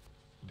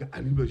da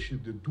Ali Bashir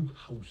da duk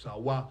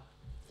Hausawa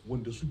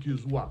wanda suke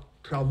zuwa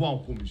travaux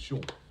en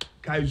commission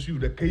ka yi su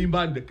da kai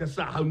ma da ka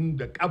sa hannu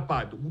da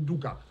kafa da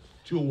duka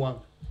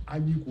cewa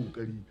an yi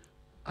kokari,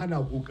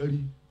 ana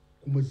kokari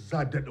kuma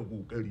za daɗa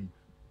kokari,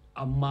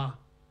 amma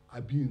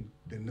abin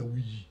da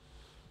nauyi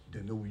da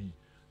nauyi.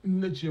 In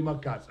na ce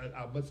maka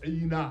a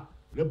matsayina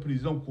na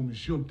president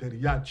commission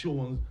tariya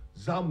cewa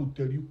za mu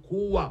tari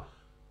kowa,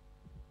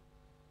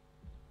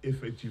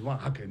 effectivement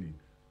haka ne,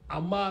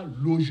 amma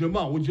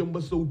logement wajen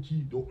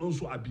masauki da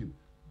waɗansu abin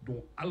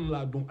don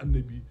Allah don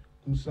annabi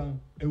kun san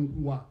 'yan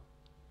uwa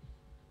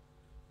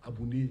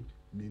abu ne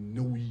mai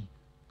nauyi.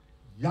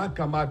 Ya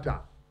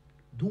kamata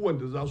duk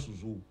wanda za su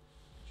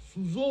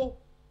zo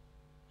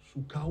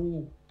su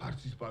kawo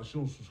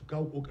participation su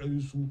kawo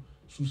kokarin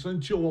su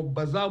san cewa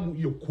ba za mu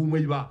iya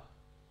komai ba,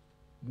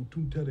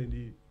 mutum tara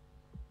ne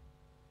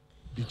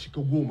bai cika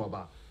 10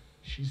 ba.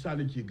 Shi sa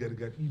nake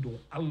gargadi don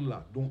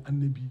Allah don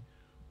annabi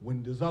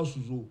wanda za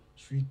su zo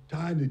su yi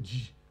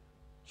tanaji,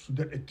 su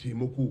daɗa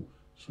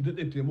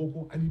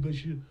taimako Ali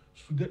Bashir,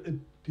 su daɗa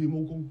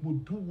taimakon kuma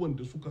duk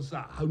wanda suka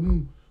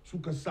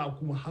sa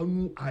kuma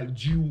hannu a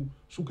aljihu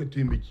suka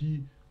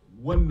taimaki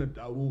wannan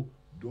taro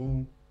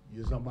don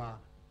ya zama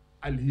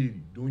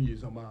alheri, don ya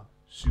zama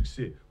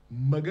success.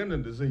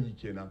 Maganar da zan yi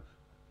kenan.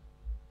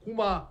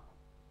 Kuma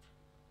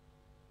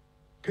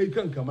kai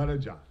kanka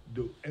manaja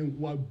da 'yan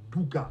uwa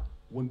duka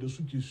wanda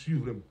suke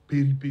suivre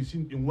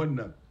peripesin din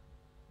wannan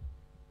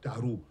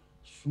taro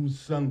sun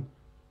san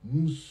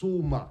mun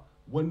soma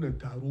wannan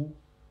taro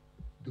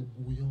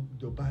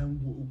da bayan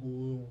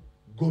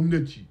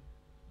gwamnati.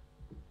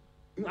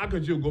 In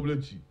aka ce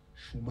gwamnati,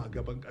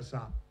 shugaban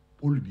ƙasa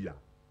Fulbiya.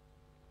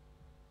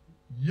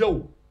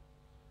 Yau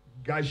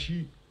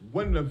gashi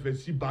wannan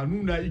fesi ba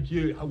nuna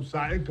ike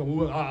Hausa ‘yan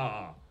kamar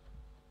a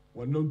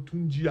wannan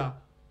tun jiya,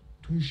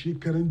 tun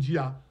shekaran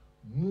jiya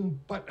mun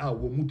faɗa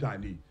wa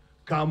mutane,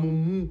 kamun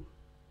mu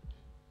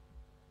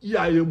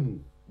iyayenmu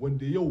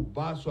wanda yau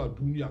ba su a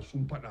duniya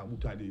sun faɗa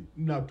mutane.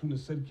 Ina tuna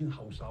sarkin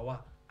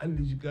Hausawa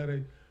Alhaji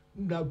Garai,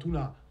 ina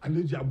tuna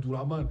Alhaji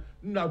Abdurrahman,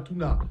 ina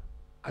tuna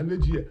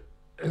Alhaji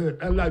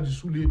Alhaji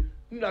Sule,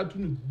 ina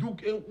tuna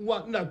duk 'yan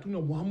uwa, ina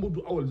tuna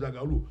Muhammadu Awal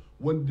Zagalo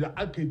wanda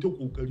aka yi ta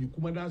kokari,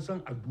 kuma na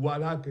san a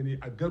Duwala haka ne,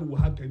 a Garwa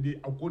haka ne,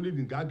 a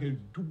Konedin ga haka ne.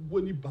 Duk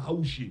wani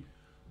Bahaushe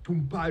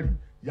tun fari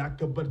ya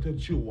tabbatar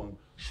cewa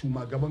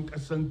shugaban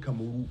ƙasan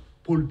Kamaru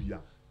Paul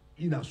Biya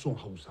ina son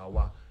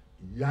Hausawa,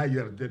 ya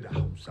yarda da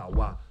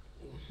Hausawa.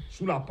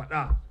 Suna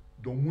faɗa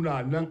don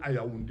muna nan a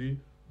Yaounde,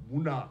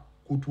 muna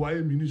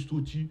kotuwaye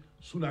ministoci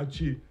suna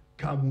ce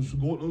kamun su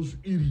ga waɗansu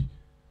iri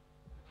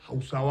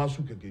Hausawa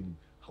suka gani,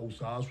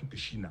 Hausawa suka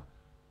shina.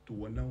 To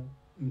wannan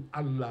in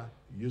Allah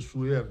ya so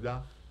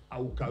yarda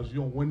a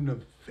occasion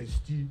wannan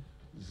festi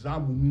za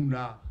mu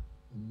nuna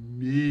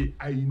me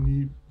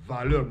aini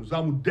valeur mu,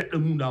 za mu daɗa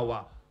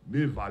nunawa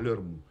me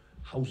valeur mu.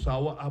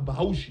 Hausawa a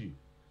Bahaushe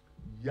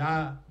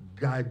ya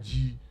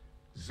gaji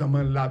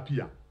zaman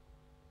lafiya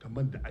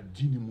kamar da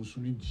addinin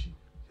musulunci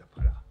ya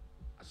fara.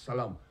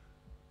 Assalam,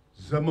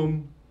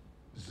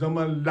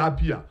 zaman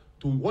lafiya.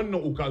 To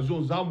wannan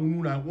occasion za mu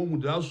nuna mu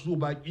da za su zo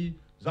baki,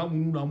 za mu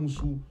nuna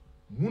musu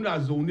muna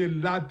zaune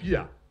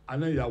lafiya a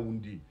nan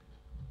Yaounde,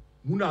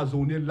 muna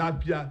zaune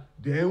lafiya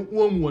da 'yan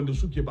uwanmu wanda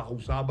suke ba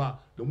Hausa ba,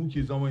 da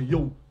muke zaman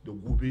yau da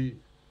gobe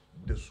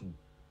da su.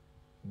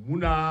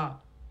 Muna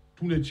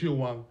tuna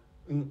cewa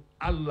in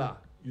Allah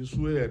ya so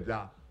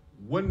yarda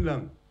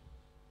wannan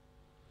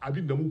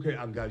abin da muka yi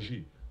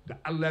engage, da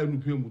Allah ya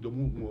nufe mu da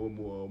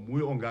mu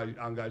yi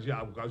engage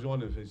a occasion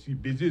wannan festi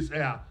bai zai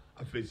tsaya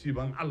a festi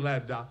ban. Allah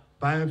yarda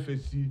bayan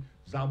festi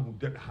za mu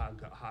daɗa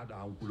haɗa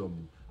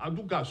hankulanmu. En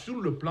tout cas,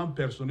 sur le plan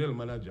personnel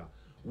manager,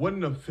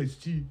 wannan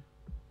festi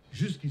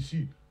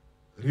jusqu'ici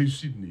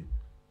réussite ne.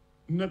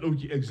 Ina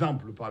ɗauki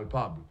exemple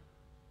palpable.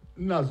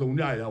 Ina zaune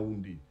a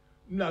Yaoundé,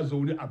 ina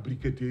zaune a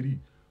briqueterie,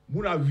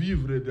 muna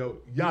vivre da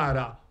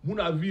yara,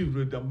 muna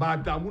vivre da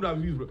mata, muna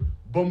vivre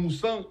ba mu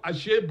san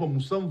ashe ba mu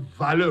san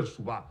valeur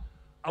su ba.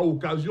 a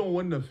occasion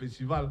wannan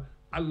festival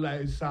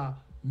Allah ya sa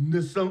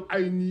na san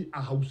aini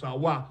a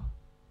Hausawa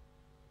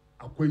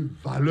akwai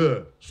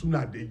valeur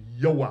suna da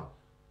yawa,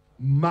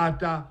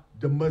 mata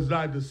da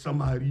maza da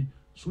samari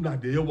suna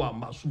da yawa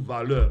masu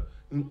valeur.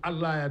 In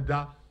Allah ya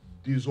da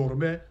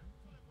désormais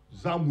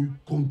za mu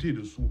compter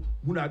da su,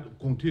 muna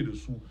compter da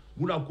su,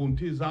 muna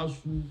compter za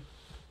su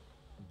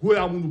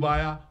goya mun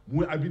baya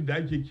mu abin da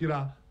ake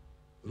kira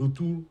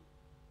retour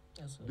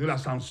de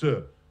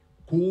l'ascenseur.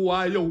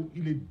 Kowa yau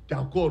il est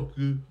d'accord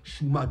que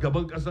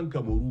shugaban kasan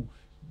Kamaru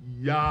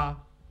ya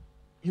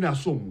ina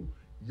son mu,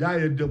 ya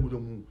yarda mu da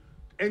mu.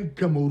 'Yan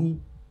Kamaru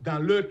dans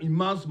leur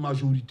immense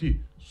majorité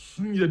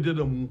sun yarda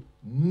da mu,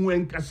 mu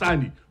 'yan kasa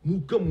ne,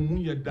 mu kanmu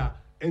mun yarda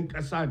 'yan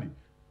kasa ne.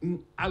 In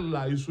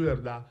Allah ya so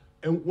yarda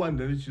 'yan uwan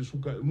da nace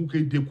muka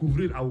yi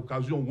découvrir a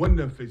occasion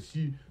wannan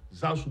festi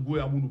za su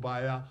goya mun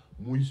baya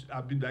mu yi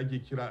abin da ake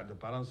kira da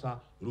Faransa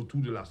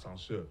retour de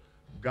l'ascenseur.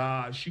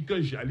 Ga shi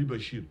kan shi Ali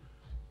Bashir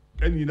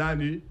kanina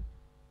ne,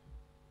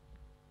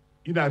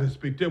 ina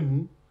respecte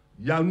mu,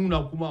 ya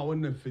nuna kuma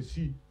wannan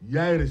festi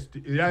ya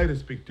yi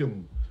respecte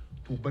mu.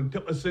 To ban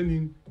taɓa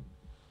sanin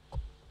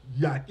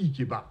ya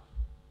ike ba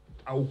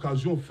a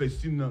occasion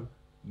festin nan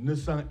na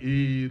san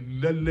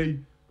lallai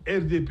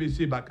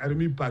RDPC ba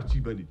ƙaramin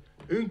parti ba ne.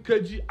 In ka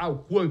ji a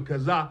kuwan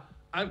kaza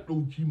an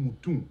ɗauki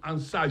mutum an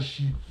sa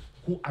shi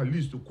ko a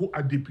list ko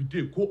a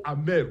député ko a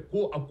maire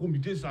ko a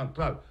comité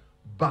central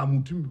ba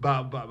mutum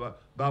ba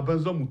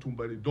banzan mutum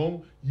ba ne.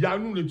 Don ya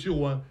nuna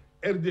cewa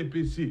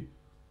RDPC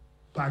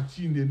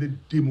parti ne na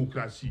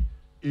démocratie.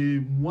 Et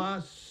moi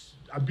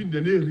abin da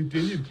ne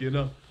retenir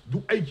kenan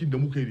duk aikin da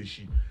muka yi da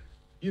shi,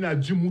 ina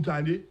jin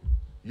mutane,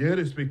 ya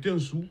respecte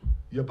su,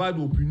 ya ba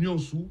da opinion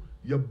su,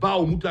 ya ba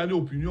wa mutane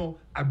opinion.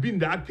 Abin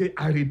da aka yi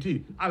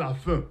arrêté à la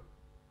fin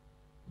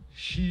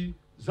shi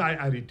za a yi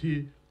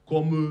arrêté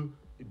comme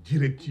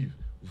directive.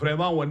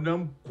 Vraiment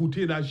wannan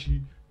kote na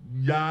shi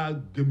ya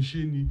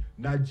gamshe ni,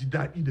 na ji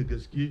daɗi da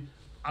gaske.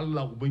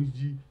 Allah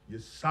Ubangiji ya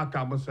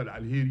saka masa da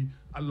alheri,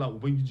 Allah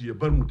Ubangiji ya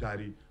bar mu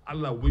tare,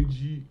 Allah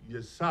Ubangiji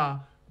ya sa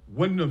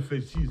wannan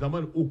festi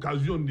zaman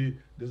occasion ne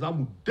da za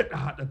mu daɗa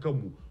haɗa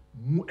kanmu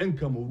mu 'yan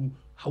Kamaru,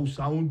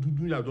 Hausawan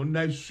duniya. Don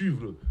na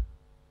suivre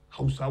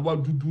Hausawa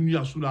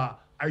duniya suna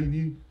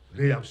aini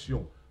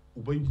reaction.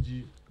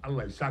 Ubangiji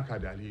Allah ya saka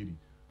da alheri.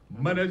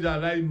 Manaja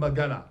na yi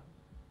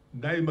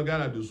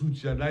magana da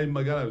zuciya, na yi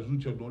magana da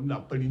zuciya don na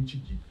farin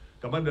ciki.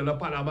 Kamar da na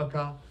faɗa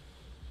maka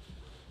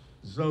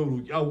zan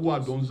roƙi ahuwa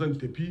don zan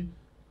tafi,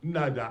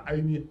 ina da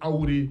aini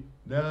aure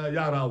na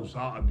yara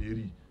Hausawa a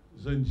Meri.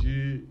 Zan je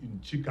in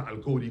cika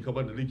alkawari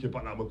kamar da nake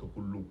faɗa maka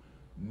kullum.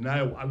 Na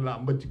yau Allah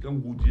matukan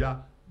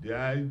godiya da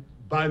ya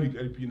bani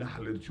ƙarfi na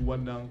halarci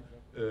wannan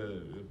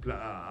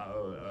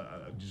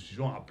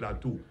decision a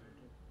plateau.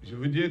 Je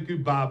veux dire que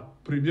ba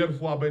première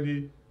fois ba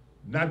ne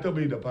na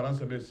taɓa yi da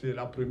Faransa, mais c'est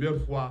la première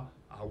fois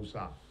a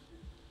Hausa.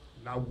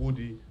 Na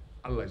gode,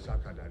 Allah ya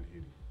saka da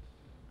alheri.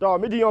 To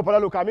midin yau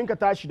falalu kamin ka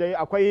tashi dai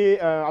akwai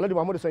Alhaji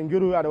Muhammadu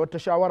Sangiru da wata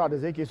shawara da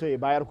zai ke so ya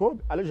bayar ko?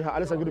 Alhaji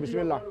Sangiru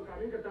bismillah.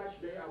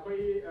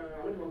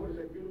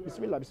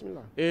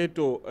 Bismillah.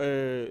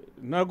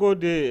 Na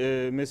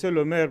gode Monsieur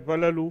le Maire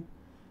Falalu,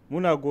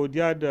 muna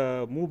godiya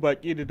da mu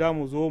baki da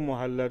damu zo mu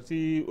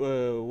halarci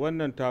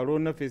wannan taro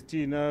na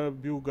festi na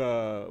 2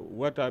 ga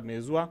wata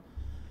mai zuwa.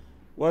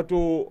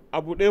 Wato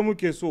abu ɗaya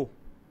muke so,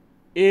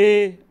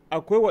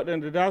 akwai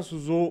waɗanda da su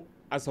zo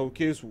a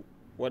sauke su,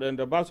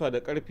 waɗanda ba su da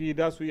ƙarfi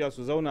da su iya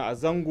su zauna a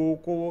zango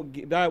ko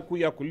da ku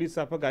iya ku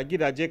lissafa ga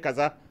gidaje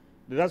kaza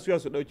da za su iya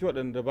su ɗauki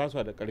waɗanda ba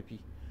su da ƙarfi.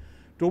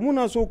 To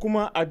muna so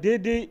kuma a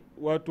daidai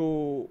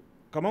wato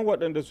kamar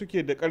waɗanda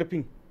suke da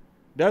ƙarfin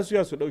da su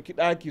iya su ɗauki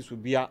ɗaki su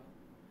biya.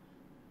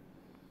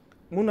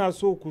 Muna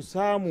so ku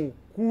samu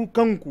ku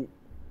kanku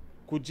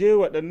ku je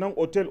waɗannan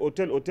otel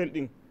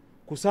ɗin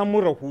ku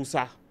samu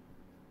rahusa.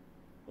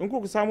 In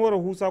ku samu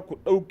rahusa ku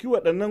ɗauki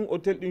waɗannan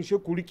otel ɗin shi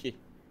ku riƙe,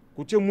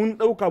 ku ce mun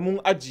ɗauka mun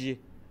ajiye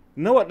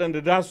na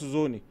waɗanda da su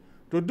zo ne.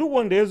 To duk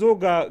wanda ya zo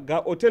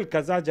ga otel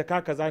kaza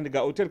jaka kaza ne,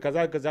 ga otel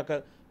kaza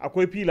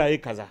akwai filaye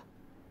kaza,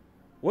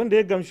 wanda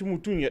ya gamshi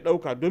mutum ya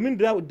ɗauka, domin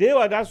da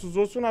yawa da su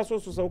zo suna so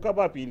su sauka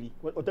ba fili.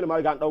 Otel ma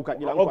riga an ɗauka.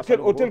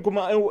 Otel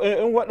kuma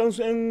yan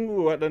waɗansu yan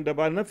waɗanda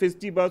ba na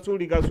festi ba sun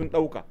riga sun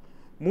ɗauka.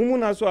 Mu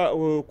muna so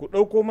ku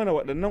ɗauko mana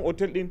waɗannan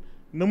otel ɗin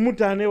na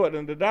mutane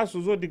waɗanda da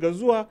su zo daga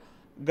zuwa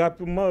ga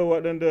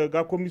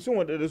komishin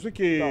waɗanda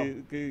suke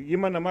yi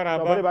mana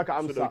maraba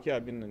su ɗauki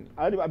abin nan.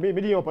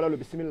 Abin yau falalu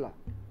bismillah.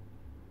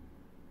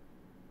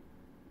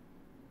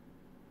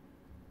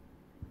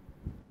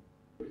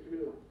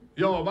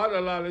 Yawa ba da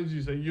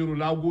lalaji Sangiru,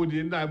 na gode,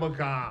 ina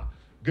maka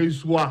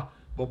gaisuwa,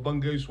 babban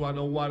gaisuwa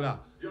dan wana.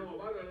 Yawa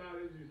ba da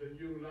lalaji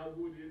Sangiru, na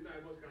gode, ina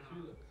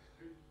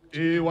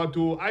maka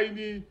wato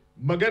aini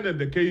maganar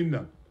da kai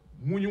nan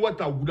mun yi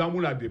wata guda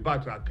muna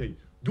debate a kai.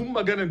 Duk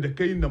maganar da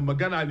kai nan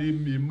magana ne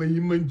mai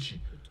muhimmanci.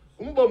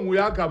 In ba mu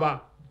yaka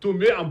ba to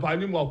me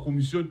amfani mu a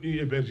commission din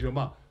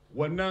hébergement,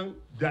 wannan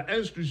da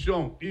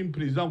institution in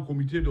président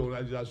comité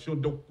d'organisation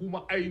da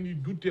kuma aini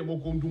duk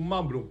taimakon duk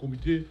membre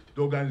comité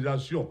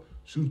d'organisation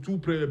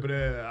surtout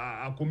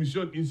a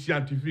commission in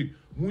scientifique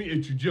mun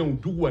étudiant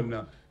duk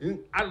wannan in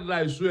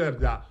Allah ya so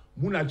yarda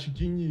muna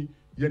cikin yi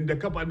yanda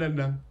ka faɗan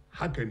nan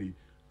haka ne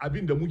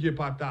abin da muke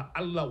fata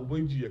Allah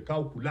ubangiji ya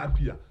kawo ku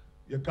lafiya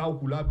ya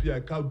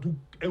kawo duk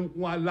ƴan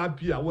uwa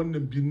lafiya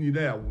wannan birni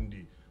na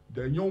Yaounde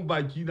da yan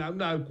baki na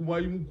ina kuma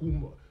yi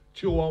muku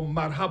cewa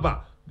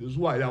marhaba da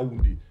zuwa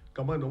Yaounde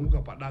kamar da muka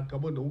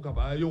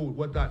faɗa yau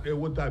wata ɗaya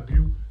wata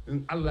biyu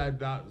in Allah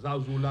da za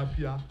zo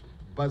lafiya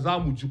ba za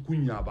mu ji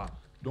kunya ba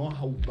don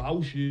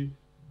bahaushe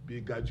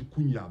bai gaji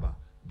kunya ba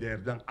da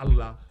yardan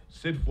Allah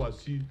cette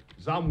fois-ci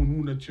za mu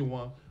nuna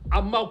cewa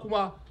amma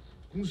kuma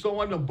kun san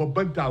wannan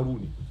babban taro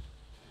ne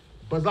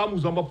ba za mu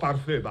zama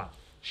parfait ba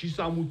shi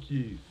sa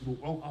muke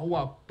roƙon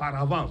awa par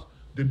avance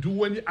da duk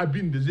wani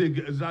abin da zai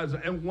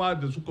yan uwa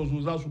da suka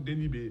zo za su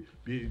gani bai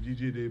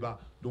daidai ba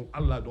don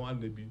Allah don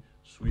annabi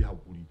su yi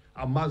hakuri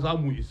amma za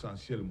mu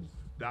essentiel mu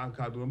da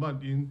encadrement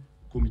din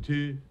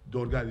comité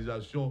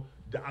d'organisation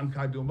da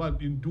encadrement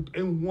din duk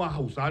yan uwa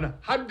Hausa na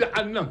har da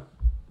annan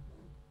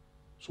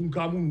sun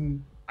kawo mu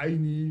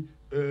ainihi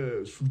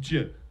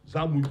soutien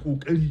za mu yi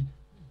kokari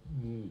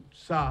mu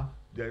sa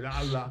da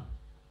Allah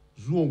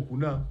zuwan ku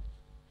nan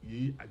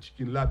yi a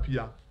cikin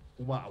lafiya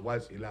kuma a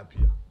watse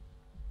lafiya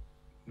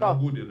na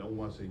gode na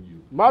wasan yi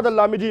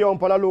madalla miji yawan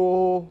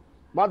falalo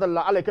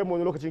madalla Allah ya kai mu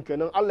wani lokacin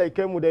kenan Allah ya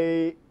kai mu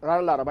dai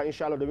ranar Laraba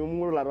insha Allah domin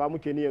mu Laraba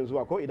muke ni yanzu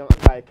ko idan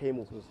Allah ya kai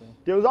mu to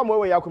yanzu zamu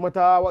waya kuma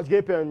ta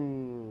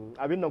gefen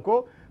abin nan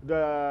ko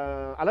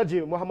da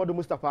Alhaji Muhammadu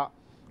Mustafa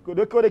ko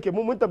da ke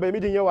mun tambaye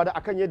midin yawa da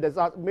akan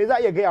yadda me za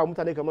a iya gaya wa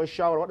mutane kamar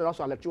shawara waɗanda za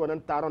su halarci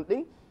wannan taron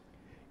din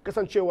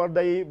kasancewar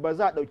dai ba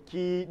za a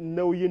ɗauki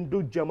nauyin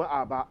duk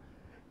jama'a ba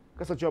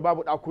kasancewa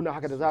babu ɗakuna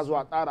haka da za a zo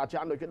a tsara a ce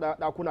an ɗauki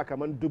ɗakuna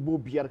kamar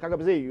 5,000 kaga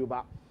ba zai yiwu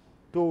ba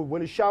to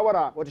wata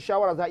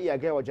shawara za a iya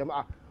gaya wa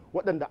jama'a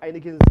waɗanda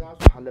ainihin za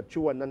su halarci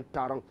wannan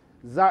taron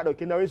za a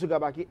ɗauki nauyin su ga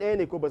baki ɗaya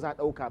ne ko ba za a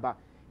ɗauka ba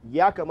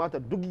ya kamata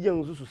duk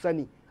yanzu su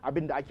sani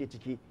abin da ake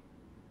ciki.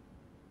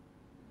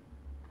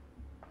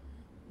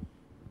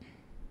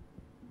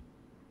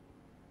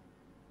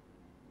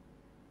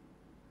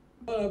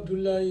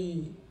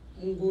 Abdullahi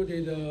mun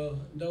gode da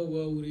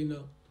dawowa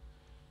wurina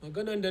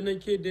maganan da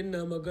nake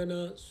dinna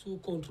magana su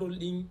control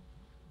din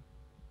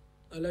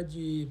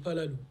Alhaji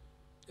Falalu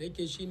da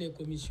yake shine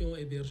commission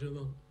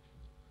hébergement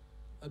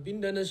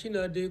abinda na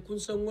shina dai kun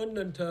san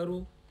wannan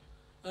taro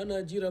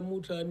ana jira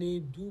mutane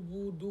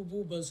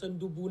dubu ban san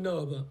dubu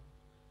nawa ba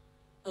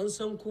an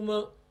san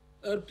kuma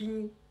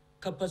ƙarfin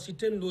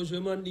capacité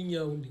logement din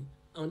Yaoundé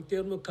en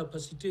terme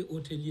capacité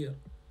hôtelière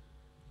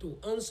to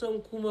an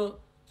san kuma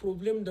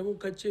problem da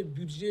muka ce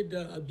budget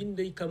da abin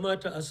da ya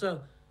kamata a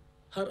sa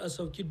har a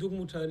sauki duk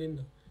mutanen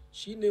nan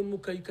shine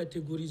muka yi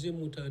categorize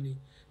mutane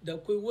da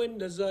akwai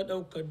wanda za a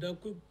ɗauka da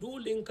akwai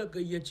dole in ka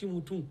gayyaci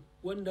mutum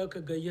wanda aka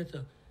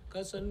gayyata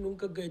ka san in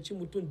ka gayyaci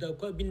mutum da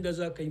akwai abin da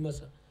za ka yi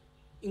masa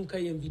in ka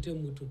invite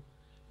mutum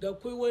da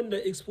akwai wanda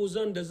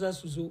exposant da za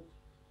su zo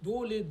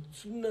dole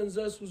sunan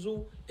za su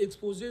zo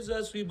expose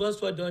za su yi ba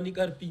su da wani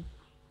ƙarfi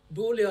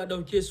dole a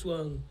ɗauke su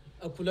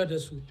a kula da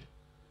su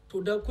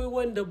to da akwai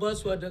wanda ba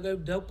su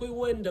da akwai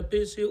wanda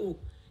PCO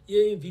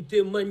ya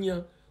invite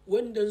manya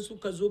wanda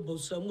suka zo ba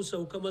su samu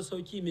sauka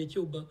masauki mai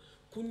kyau ba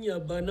kunya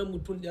ba na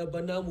mutum ɗaya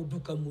ba namu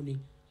dukanmu ne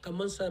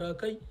kamar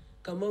sarakai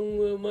kamar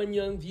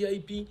manyan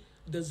VIP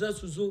da za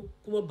su zo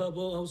kuma ba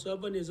Hausa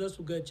ba ne za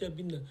su gaci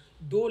abin nan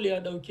dole a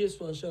ɗauke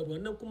su an sha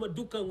wannan kuma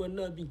dukan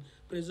wannan abin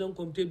president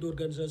comité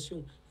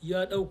d'organisation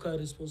ya ɗauka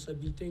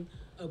responsibility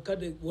a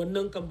kada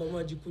wannan kan ba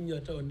ma ji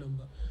kunya ta wannan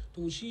ba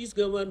to shi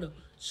gama na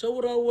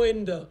saura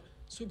wanda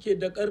suke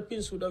da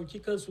ƙarfin su ɗauki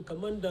kansu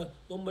kamar da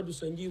Muhammadu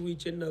Sangiru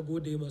ce na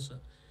gode masa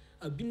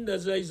abinda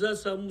za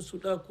samu su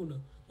ɗakuna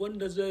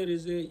wanda zai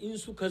reze in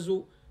suka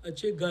zo a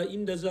ce ga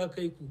inda za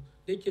kai ku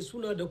da yake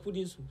suna da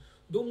kudin su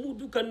don mu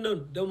dukan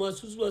nan da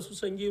masu zuwa su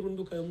Sangirun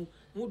duka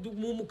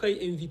mu muka yi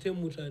invite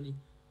mutane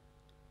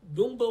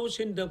don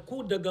baushin da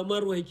ko daga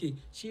Marwa yake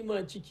shi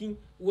ma cikin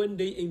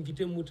wanda ya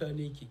invite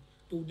mutane ke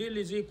to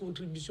dole zai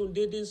contribution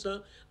daidai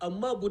sa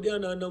amma bude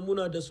ana nan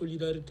muna da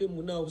solidarity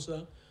mu na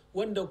Hausa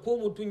wanda ko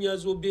mutum ya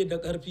zo bai da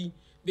ƙarfi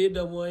bai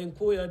da muwayin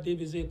ko ya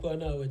dai zai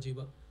kwana a waje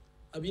ba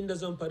abinda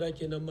zan fada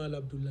kenan Mal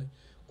Abdullahi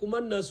kuma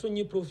na son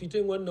yi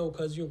profitin wannan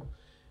occasion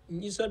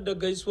in isar da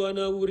gaisuwa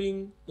na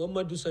wurin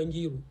Muhammadu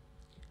Sangiru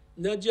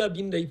na ji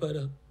abin da ya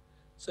fada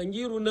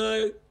Sangiru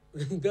na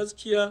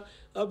gaskiya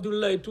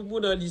Abdullahi tun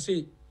muna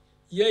lise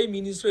ya yi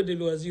ministre de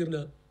loisir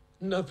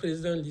na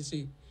president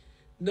lise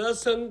na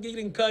san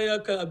irin kaya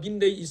ka abin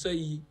da ya isa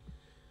yi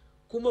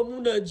kuma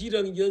muna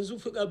jiran yanzu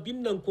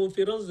abin nan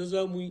conference da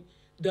za mu yi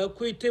da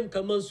akwai tem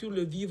kamar sur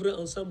le vivre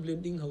ensemble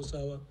din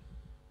Hausawa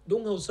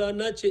don Hausa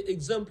na ce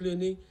example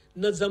ne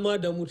na zama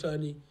da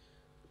mutane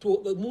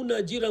to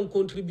muna jiran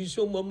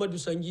contribution Muhammadu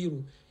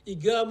Sangiru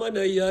iga mana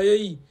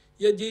yayayi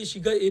ya je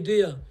shiga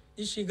Edeya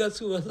ya shiga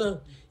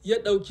Suwasa ya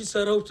ɗauki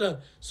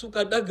sarauta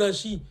suka ɗaga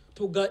shi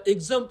to ga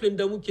example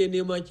da muke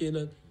nema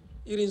kenan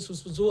irin su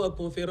zo a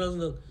conference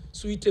nan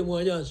su yi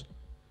témoignage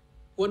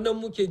wannan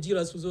muke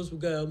jira su zo su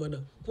gaya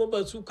mana kuma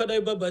ba su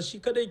kadai ba shi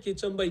kadai ke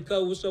can bai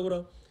kawo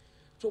saura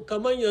to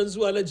kamar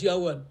yanzu Alhaji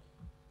Awal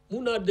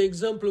muna da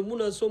example,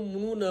 muna son mu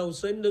nuna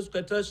Hausain da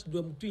suka tashi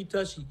da mutum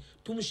tashi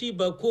tun shi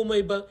ba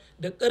komai ba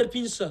da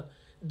ƙarfinsa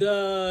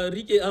da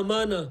rike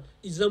amana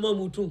zama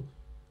mutum.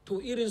 To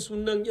irin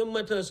sunan yan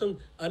matasan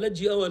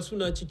Alhaji Awal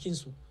suna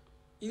cikinsu,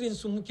 irin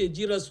su muke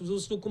jira su zo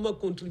su kuma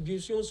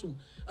contribution su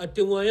a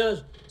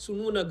témoignage su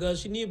nuna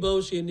gashi ni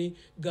Bahaushe ne,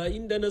 ga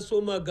inda na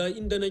soma, ga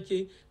inda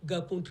nake, ga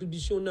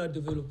contribution na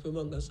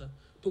development ƙasa.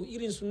 To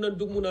irin sunan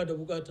duk muna da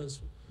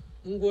bukatansu.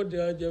 Mun gode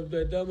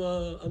da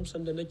dama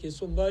amsan da nake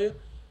son baya.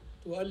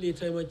 To Allah ya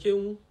taimake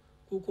mu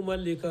ko kuma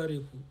Allah ya kare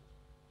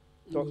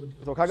ku.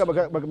 To kaga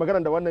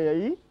maganar da wannan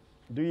yayi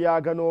duk ya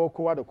gano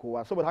kowa da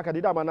kowa, saboda haka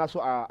dai dama na so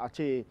a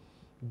ce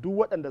duk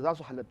waɗanda za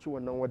su halarci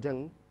wannan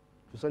wajen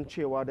su san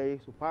cewa dai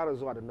su fara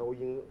zuwa da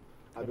nauyin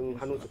abin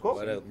hannunsu ko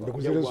da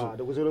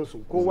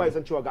guzurinsu, kowa ya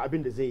san cewa ga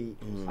abin da zai yi,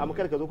 amma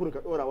kada ka zo kurin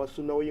ka dora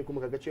wasu nauyin kuma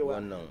kaga cewa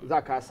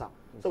za ka sa.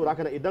 Saboda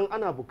haka idan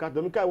ana bukata,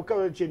 domin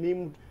kawai ce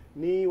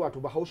ni wato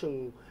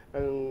bahaushen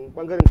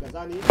bangaren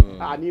kaza ne,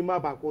 a ni ma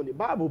bako ne,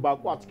 babu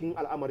bako a cikin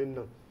al'amarin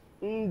nan.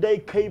 In dai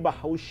kai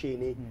bahaushe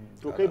ne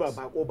to kai ba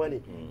bako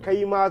bane,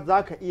 kai ma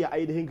za ka iya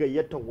ainihin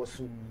gayyatan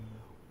wasu.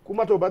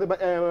 Kuma to Alhaji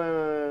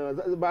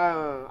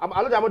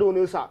Ahmadu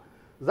wani sa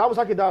za mu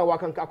sake dawowa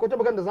kanka, akwai ta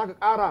magana da za ka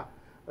kara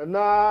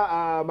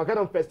na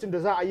maganar festin da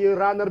za a yi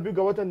ranar 2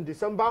 ga watan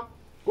Disamba,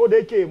 ko da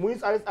yake mun yi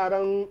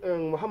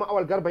tsare-tsaren Muhammad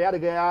Awal Garba ya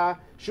riga ya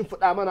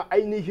shimfiɗa mana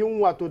ainihin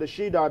wato da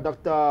shi da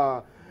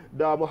Dr.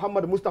 da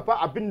Muhammad Mustapha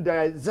abin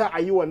da za a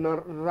yi wannan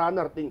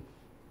ranar din.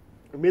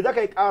 Me za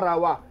ka yi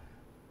karawa?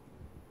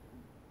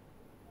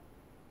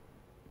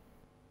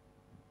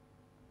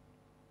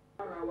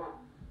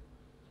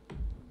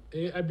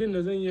 Abin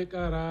da zan iya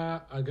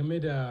kara a game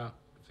da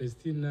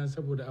festin nan,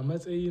 saboda a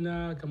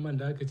matsayina kamar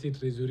da aka ce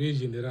trésorier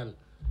general,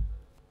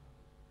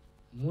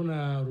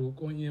 muna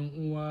roƙon 'yan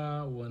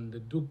uwa wanda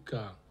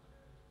dukka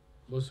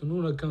ba su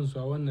nuna kansu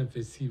a wannan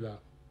festi ba,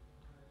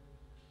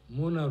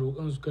 muna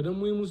roƙon su kada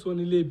mu yi musu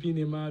wani laifi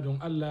ne ma, don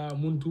Allah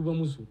mun tuba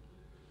musu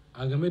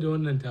a game da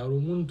wannan taro,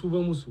 mun tuba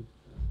musu.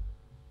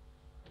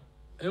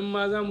 In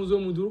ma za mu zo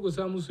mu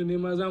durƙusa musu ne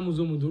ma za mu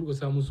zo mu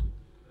durƙusa musu,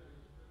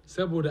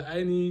 saboda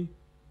aini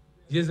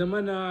ya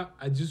zamana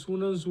a ji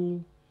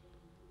sunansu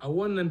a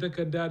wannan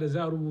takarda da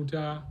za a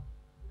rubuta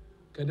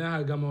kada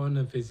ha gama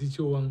wannan festi,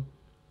 cewa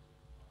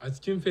a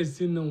cikin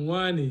festin nan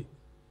wane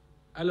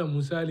alal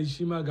misali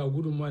shi ma ga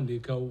gudunmuwan da ya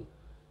kawo,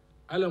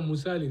 alal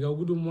misali ga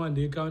gudunmuwan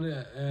da ya kawo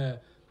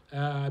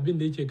abin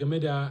da yake game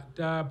da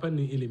ta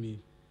fannin ilimi,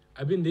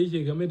 abin da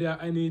yake game da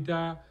ainihi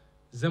ta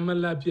zaman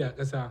lafiya a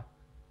ƙasa.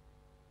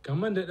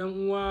 Kamar da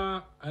ɗan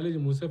uwa Alhaji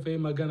Musa ya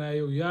magana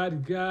yau, ya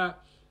riga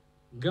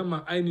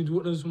gama ainihi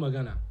waɗansu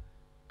magana.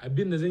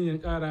 Abin da zan yi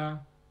ƙara,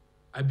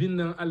 abin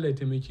nan Allah ya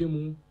taimake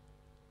mu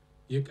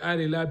ya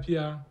ƙare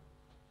lafiya,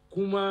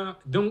 kuma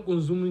danƙon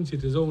zumunci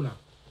ta zauna.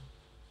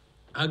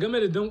 A game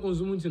da danƙon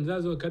zumuncin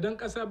za zo kadan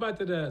ƙasa ba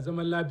ta da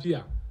zaman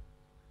lafiya,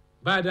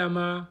 ba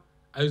dama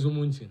a yi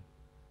zumuncin.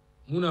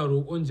 Muna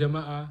roƙon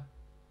jama'a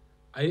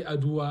a yi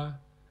addu'a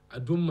a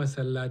duk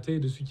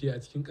masallatai da suke a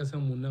cikin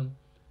ƙasanmu nan,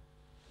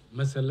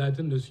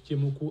 masallatan da suke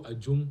mako a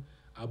Jum,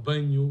 a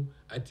Banyo,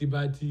 a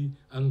Tibati,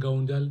 an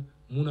Gaundal,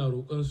 muna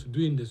roƙon su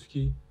duk da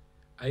suke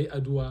a yi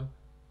addu'a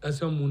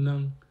ƙasanmu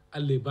nan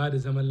Allah ba da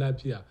zaman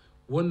lafiya.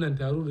 Wannan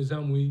taro da za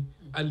mu yi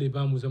Allah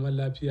ba mu zaman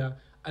lafiya,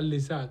 Allah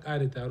sa a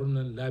ƙare taron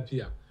nan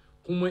lafiya.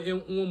 Kuma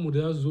 'yan uwanmu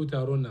da za su zo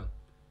taron nan,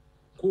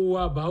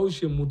 kowa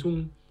bahaushe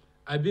mutum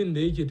abin da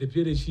yake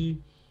tafiye da shi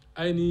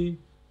aini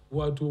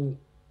wato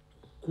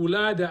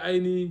kula da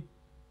aini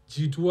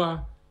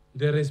jituwa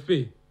da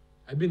respect,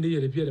 abin da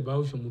yake tafiye da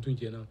bahaushe mutum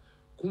kenan.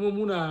 Kuma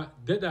muna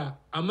dada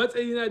a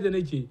matsayina da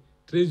nake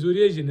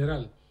trésorier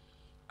general,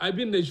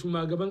 abin da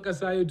shugaban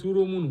ƙasa ya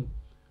turo munu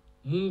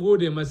mun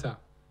gode masa.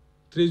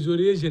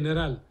 Trésorier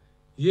general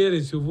ya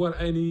recevoir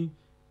ainihi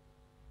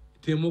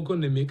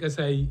taimakon da mai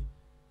ƙasa yi,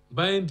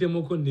 bayan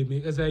taimakon da mai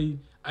ƙasa yi,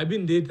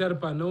 abin da ya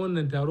tarfa na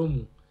wannan taron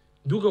mu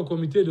duka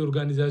comité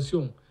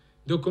d'organisation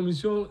da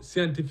commission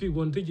scientifique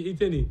wanda take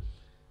ita ne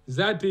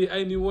za ta yi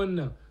ainihi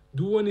wannan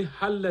duk wani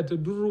hallata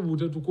duk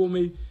rubuta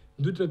komai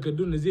duk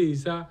takardun da zai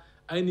isa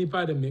ainihi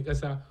fada mai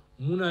ƙasa.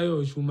 Muna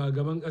yawan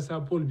shugaban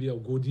ƙasa Paul Biya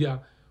godiya,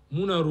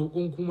 muna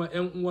roƙon kuma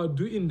 'yan uwa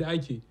duk inda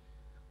ake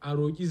a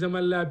roƙi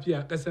zaman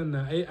lafiya ƙasar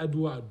na, a yi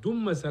addu'a a duk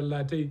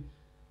masallatai.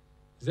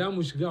 Za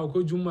mu shiga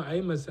akwai juma'a a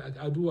yi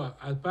addu'a,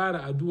 a fara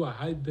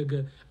addu'a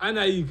daga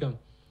ana yi kan,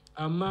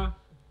 amma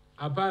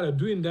a fara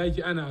duk inda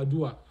ake ana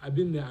addu'a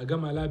abin ne a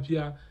gama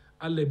lafiya.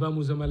 Allah ya ba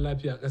mu zaman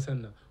lafiya a ƙasar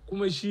nan.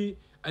 Kuma shi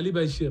Ali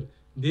Bashir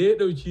da ya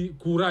ɗauki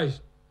courage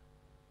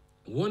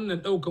wannan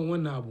ɗaukan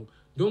wannan abu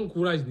don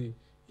courage ne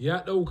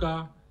ya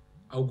ɗauka,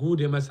 a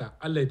gode masa.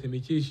 Allah ya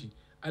taimake shi,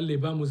 Allah ya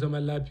ba mu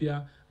zaman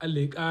lafiya,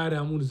 Allah ya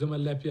ƙara mu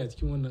zaman lafiya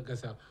cikin wannan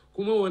ƙasa.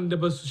 Kuma wanda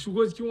ba su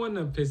shigo cikin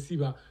wannan festi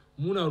ba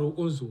muna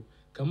roƙonsu,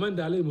 kamar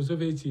da Alhaji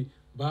Mustafa ya ce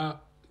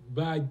ba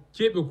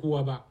keɓe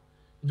kowa ba,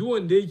 duk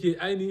wanda yake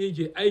ainihin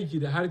yake aiki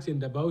da harshen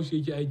da bahaushe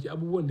yake aiki,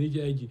 abubuwan da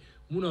yake aiki,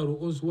 muna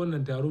roƙonsu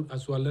wannan taro a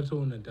su halarta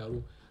wannan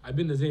taro.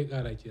 Abin da zai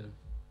ƙara kenan.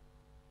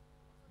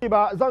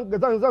 ba zan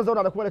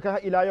zauna da kuma da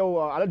kai ila yau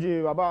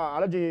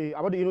Alhaji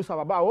Abadu Inusa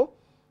Babawo,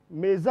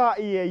 me za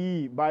a iya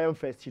yi bayan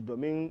festi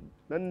domin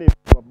nan ne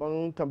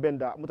babban tambayan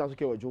da mutane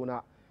suke wa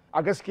juna.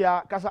 A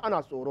gaskiya kasa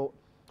ana tsoro,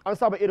 an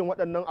saba irin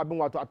waɗannan abin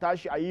wato a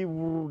tashi a yi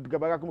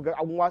gaba kuma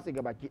an watsi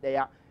gabaki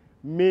ɗaya.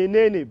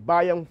 Menene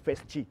bayan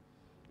festi?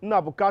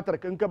 Ina bukatar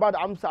in ka ba da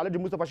amsa Alhaji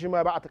Mustapha shi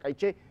ma ba a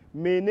takaice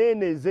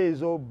menene zai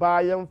zo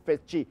bayan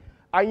festi?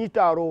 An yi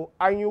taro,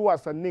 an yi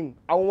wasannin,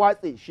 an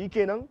watse shi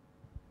kenan?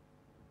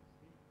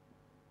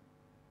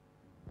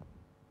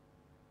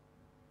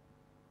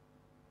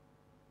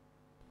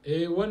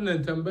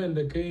 Wannan tambayan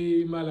da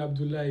kai Malam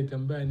Abdullahi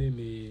tambaya ne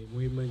mai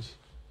muhimmanci.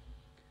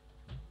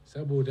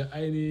 Saboda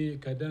aini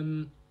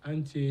kadan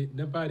an ce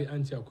na fari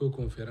an ce akwai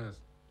conference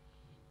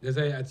da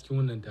za yi a cikin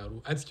wannan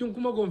taro. A cikin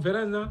kuma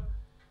conference na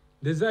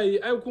da za yi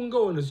ai kun ga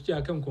wanda suke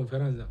akan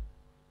conference na.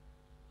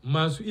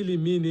 Masu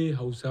ilimi ne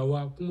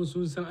Hausawa kuma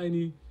sun san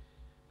aini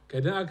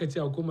kadan aka ce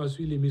akwai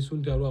masu ilimi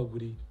sun taru a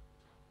guri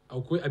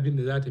akwai abin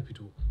da za ta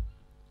fito.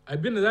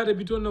 Abin da za ta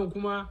fito nan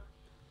kuma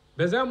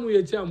ba za mu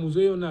iya cewa mu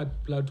zo yau na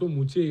plateau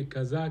mu ce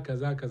kaza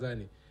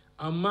ne,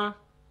 amma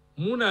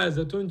muna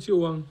zaton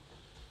cewa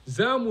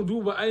za mu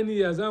duba aini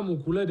ya za mu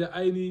kula da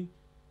aini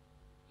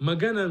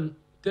maganan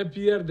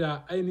tafiyar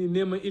da aini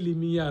neman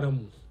ilimin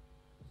yaranmu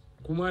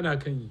kuma na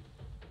kan yi.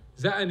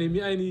 Za a nemi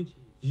aini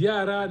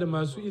yara da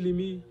masu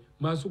ilimi,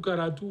 masu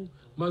karatu,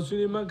 masu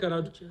neman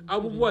karatu,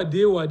 abubuwa da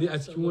yawa dai a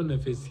cikin wannan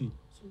festi.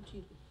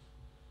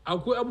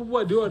 Akwai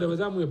abubuwa da yawa da ba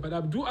za mu iya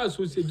faɗa duk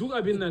associate duk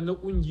abin nan na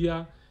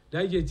ƙungiya da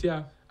ake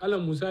cewa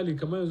alal misali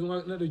kamar yanzu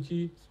na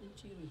dauki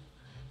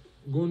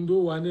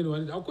gondo wane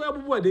akwai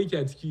abubuwa da yake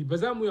a ciki ba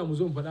za mu ya mu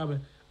zo mu faɗa ba,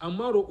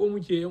 amma roƙo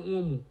muke yan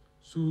uwanmu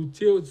su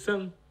ce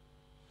san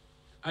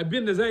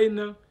abin da za yi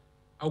nan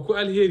akwai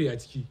alheri a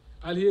ciki.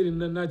 Alherin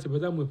nan nace ba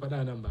za mu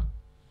faɗa nan ba,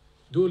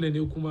 dole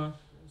ne kuma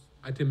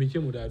a taimake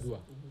mu da addu'a.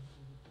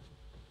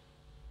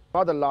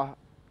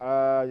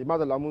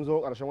 Madalla mun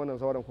zo ƙarshen wannan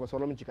sauran kuma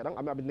sauran minci kaɗan,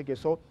 amma abin da nake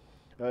so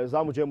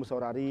za mu je mu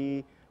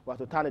saurari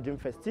wato tanajin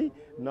festi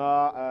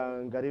na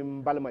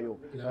garin Balmayo.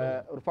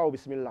 Rufawu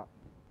bismillah.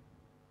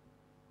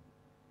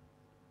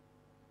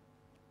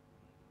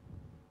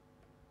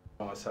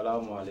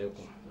 Assalamu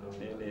alaikum.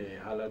 Ni ne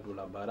Haladu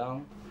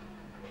Labaran,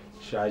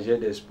 chargé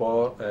des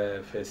sports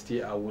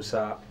festi a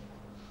Wusa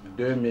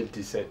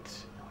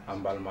 2017 a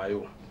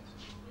Balmayo.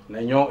 Na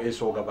yau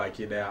iso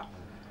gabaki daya.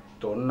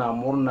 To ina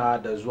murna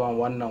da zuwan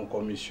wannan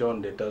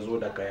commission da ta zo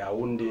daga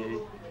Yaounde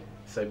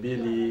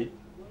sabili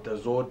ta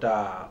zo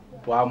ta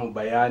ba mu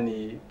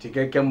bayani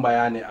cikakken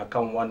bayani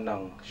akan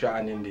wannan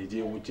sha'anin da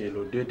je wuce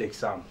lodate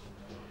exam.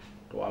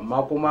 To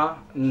amma kuma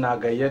ina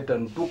gayyatar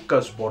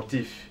dukkan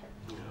sportif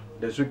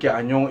da suke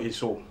a yon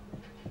iso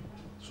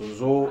su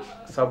zo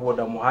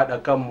saboda mu haɗa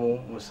kanmu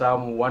mu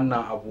samu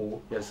wannan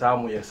abu ya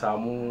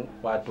samu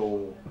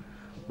wato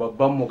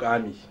babban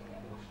mukami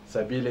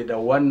sabili da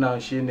wannan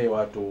shine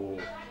wato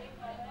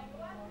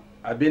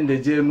abin da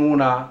je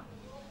nuna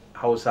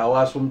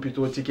Hausawa sun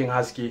fito cikin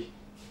haske.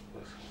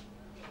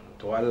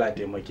 To Allah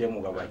taimake mu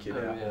gabaki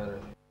daya.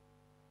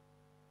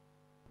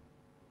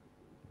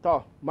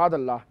 To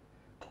madalla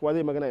kuwa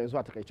zai magana yanzu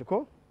a takaice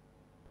ko?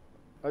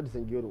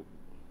 Hadisan Gero.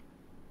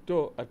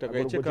 To a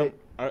takaice kam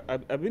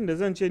abin da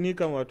zan ce ni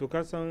kam wato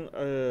kasan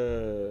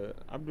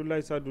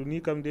Abdullahi Sadu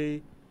ni kam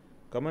dai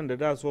kamar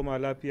da soma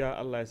lafiya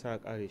Allah ya sa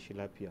kare shi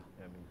lafiya.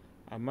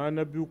 Amma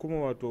na biyu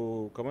kuma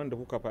wato kamar da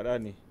kuka faɗa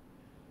ne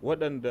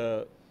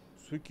waɗanda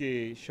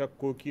suke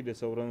shakkoki da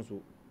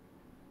sauransu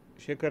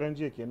shekaran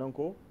jiya kenan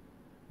ko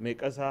mai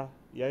ƙasa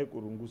ya yi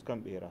ƙurungus kan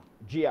ɓera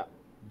jiya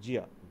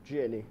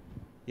ne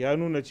ya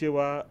nuna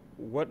cewa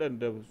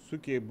waɗanda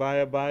suke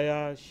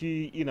baya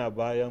shi ina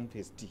bayan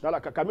festi.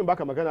 Kamin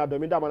baka magana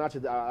domin dama na ce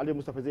da Alhaji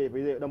Mustapha zai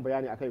dan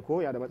bayani akai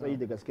ko ya da matsayi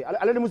da gaske.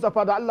 Alhaji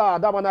Mustapha da Allah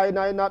dama na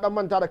dan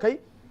manta da kai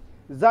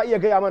za iya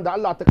gaya man da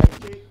Allah ta kai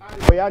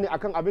bayani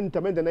akan abin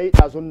tamen da na yi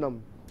ɗazun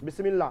nan.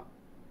 Bismillah.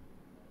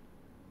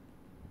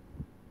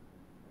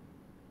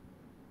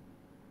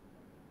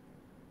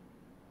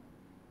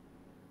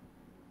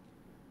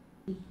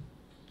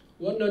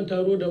 Wannan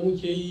taro da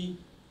muke yi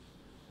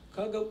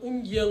kaga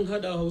ƙungiyar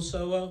hada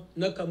Hausawa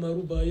na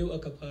Kamaru ba yau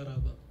aka fara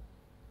ba.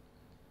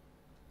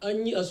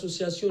 An yi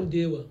association da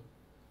yawa,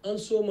 an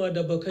soma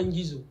da bakan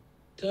gizo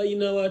ta yi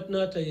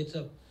nata ya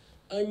tab,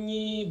 an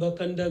yi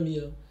bakan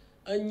damiya,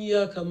 an yi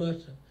ya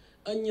kamata,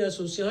 an yi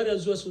association har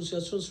yanzu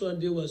association su da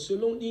yawa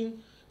selon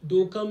din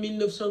dokan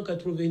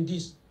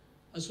 1990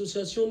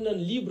 association nan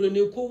libre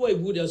ne kowa ya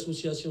bude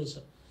association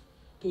sa.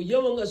 To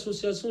yawan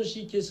association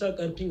shi ke sa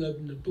karfin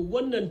abin nan. To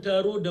wannan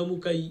taro da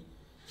muka yi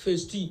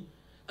festi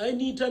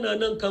aini tana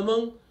nan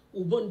kaman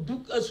uban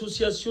duk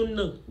association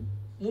nan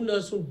muna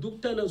son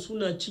duk tana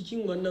suna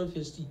cikin wannan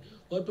festi.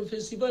 Wato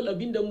festival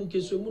abinda muke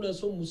so muna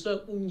son mu sa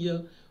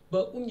kungiya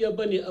ba kungiya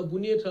bane abu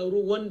ne taro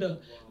wanda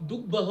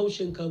duk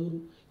Bahaushen Kamaru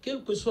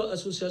quelque soit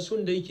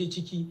association da yake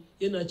ciki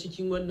yana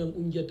cikin wannan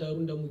kungiya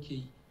taron da muke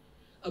yi.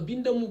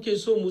 Abinda muke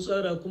so mu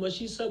tsara kuma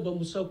shi sa ba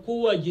mu sa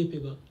kowa gefe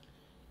ba.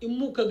 In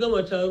muka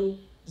gama taro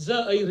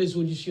za a yi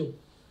resolution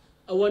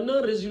a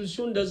wannan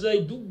resolution da za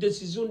yi duk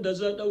decision da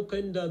za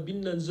ɗauka da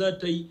abin nan za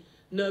ta yi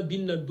na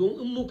abin nan don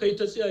in muka yi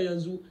ta tsaya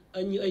yanzu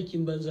an yi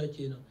aikin banza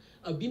kenan.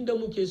 Abin da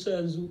muke sa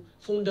yanzu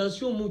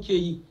foundation muke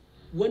yi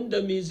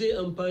wanda me zai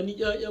amfani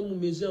ƴaƴanmu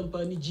me zai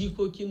amfani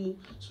jikokinmu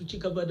su ci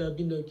gaba da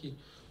abin da ke.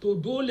 To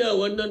dole a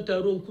wannan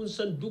taron kun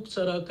san duk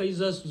sarakai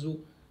za su zo,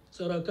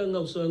 sarakan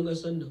Hausawan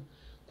ƙasar nan.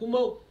 Kuma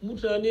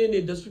mutane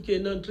ne da suke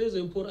nan très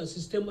important a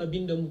system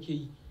abin da muke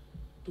yi.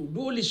 To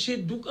dole shi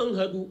duk an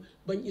haɗu,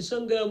 ban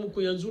isan gaya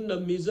muku yanzu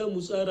nan me za mu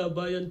tsara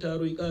bayan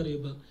taro ya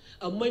ƙare ba.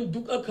 Amma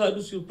duk aka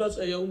haɗu sur place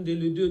a yawun da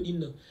ledo ɗin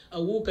nan a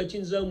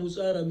lokacin za mu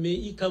tsara me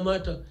i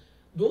kamata.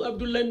 Don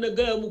Abdullahi na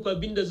gaya muku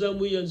abin da za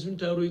mu yi yanzu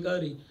taro ya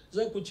ƙare,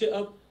 za ku ce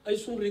ai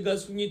sun riga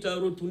sun yi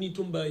taro tuni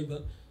tun bayi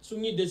ba,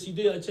 sun yi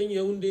decide a can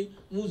Yaounde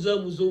mu za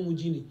mu zo mu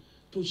ji ne.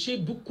 To she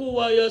duk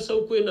kowa ya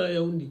sauko yana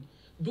Yaounde,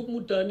 duk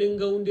mutanen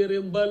Gaounde,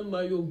 Rembal,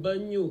 Mayo,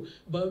 Banyo,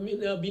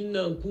 abin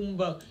nan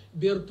Kumba,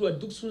 Bertuwa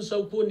duk sun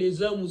sauko ne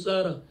za mu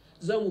tsara,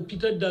 za mu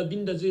fitar da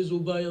abin da zai zo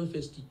bayan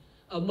festi.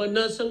 Amma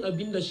na san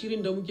abin da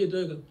shirin da muke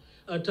daga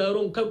a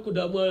taron kar ku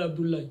damu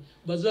Abdullahi,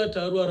 ba za a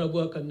taro a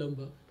rabu kan nan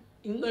ba.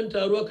 In an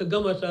taro aka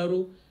gama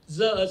taro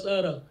za a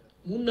tsara,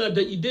 muna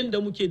da idan da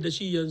muke da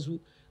shi yanzu.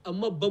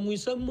 Amma ba mu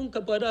san mun ka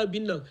fara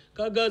abin nan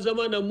kaga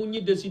zama na mun yi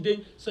da su dai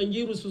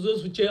sangiru su zo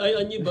su ce ai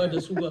an yi ba da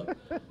su ba,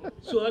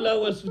 su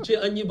alawar su ce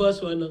an yi ba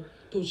su nan.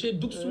 To she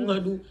duk sun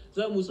hadu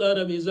za mu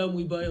tsara me za mu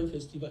yi bayan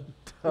festival.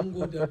 Mun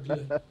gode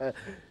Abdullahi.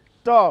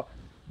 To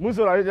mun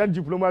saurari dan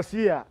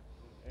diplomasiya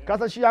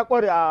kasa shi ya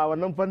kware a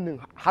wannan fannin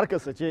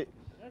harkarsa ce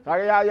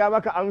kaga ya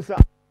maka amsa.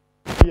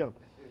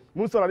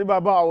 Mun saurari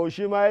baba a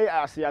shi ma yayi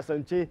a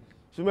siyasance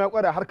shi ma ya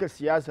kware harkar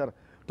siyasar.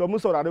 To mun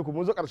saurare ku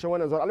mun zo karshen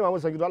wannan zuwa Alima mun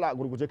san dole a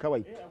gurguje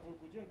kawai.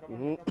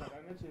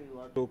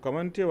 To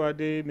kaman cewa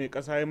dai mai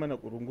kasa ya mana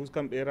kurungus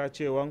kan bera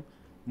cewa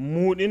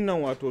mu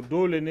dinnan wato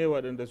dole ne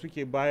waɗanda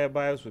suke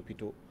baya su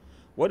fito,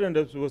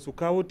 waɗanda su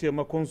kawo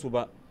taimakon su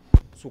ba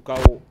su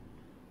kawo,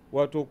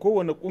 wato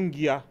kowane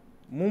kungiya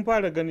mun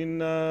fara ganin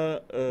na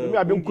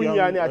abin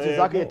kunya ne a ce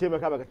zaka iya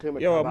taimaka baka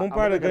taimaka yawa mun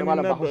fara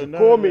ganin na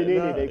ko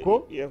menene dai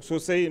ko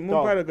sosai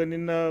mun fara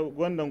ganin na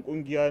wannan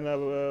kungiya na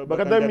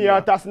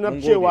bakadamiya ta sanar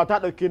cewa ta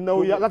dauki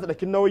nauyi za ta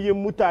dauki nauyin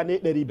mutane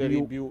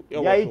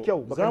 200 yayi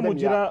kyau zamu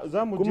jira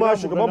kuma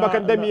shugaban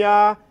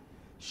bakadamiya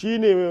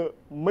shine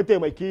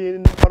mataimaki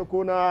na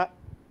farko na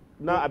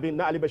abin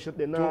na Ali Bashir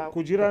din na ku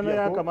jira na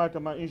ya kamata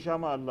ma insha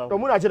Allah. To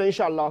muna jira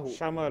insha Allah.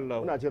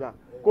 Muna jira.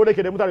 Ko da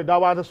ke da mutane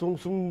dawa sun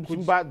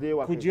ba da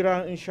yawa. Ku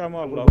jira insha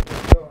Allah.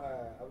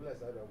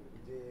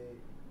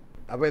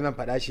 Abin nan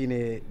faɗa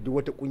shine duk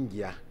wata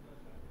kungiya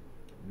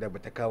da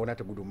bata kawo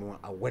nata gudunmawa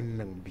a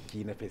wannan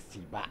biki na festi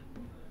ba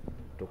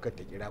to kar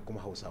ta kira kuma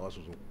Hausawa su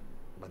zo,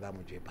 ba za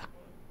mu je ba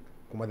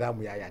kuma za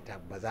mu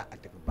yayata ba za a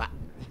tafi ba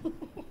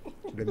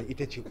domin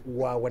ita ce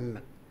uwa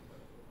wannan.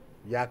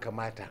 Ya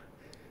kamata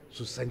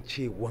su san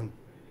cewan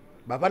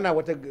ba fa na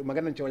wata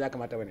maganar cewa ya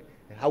kamata bane,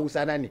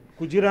 Hausa na ne.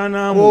 Ku jira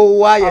na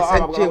kowa ya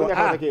san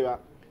cewa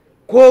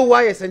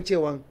kowa ya san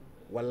cewa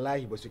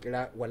wallahi ba su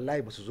kira,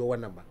 wallahi ba su zo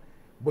wannan ba,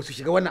 ba su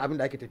shiga wannan abin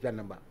da ake tafiya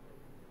nan ba,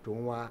 to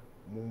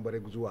mun bar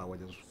zuwa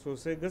wajen su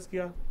sosai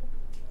gaskiya.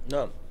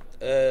 na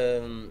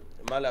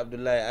Mala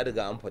Abdullahi an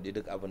riga an faɗi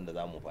duk abin da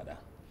za mu faɗa,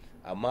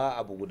 amma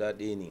abu guda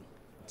ɗaya ne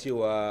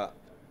cewa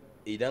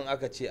idan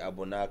aka ce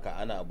abu naka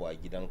ana abu a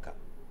gidanka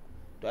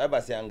to ai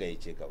ba sai an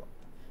gayyace ka ba.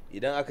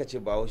 Idan aka ce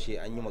bahaushe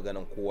an yi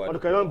maganan kowa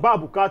da ba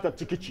bukatar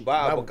tikiti,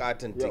 ba a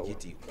bukatar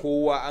tikiti,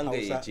 kowa an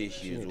gayyace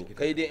shi ya zo.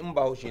 Kai dai in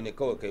bahaushe ne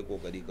kawai kai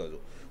kokari ka zo,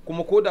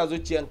 kuma ko da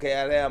zuciyanka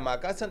ya raya ma,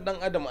 ka san dan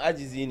adam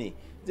ajizi ne,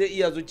 zai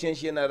iya zuciyan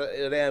shi yana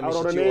raya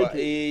mishi cewa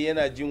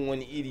yana jin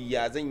wani iri,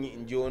 ya zan yi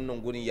in je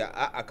wannan gurin, ya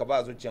a'a ka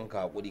ba zuciyanka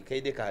hakuri,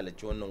 kai dai ka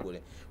halarci wannan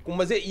gurin,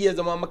 kuma zai iya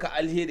zama maka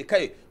alheri.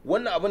 Kai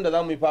wannan abin da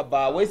za mu yi fa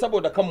ba wai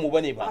saboda kanmu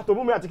bane fa, to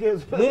mu a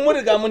cikin mun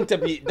riga mun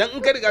tafi. Dan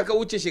in ka riga ka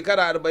wuce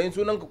shekara 40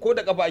 sunanka ko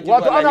da kafa ake zuwa.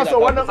 Wato ana so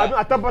wannan abin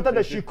a tabbatar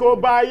da shi ko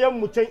bayan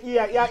mu can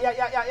ya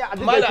a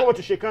duk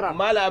kowace shekara.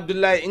 Mala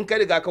Abdullahi in ka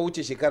riga ka wuce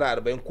shekara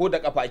 40 ko da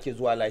kafa ake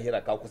zuwa lahira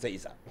ka kusa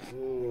isa,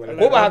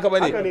 ko ba haka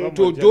bane?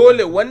 To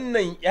dole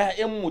wannan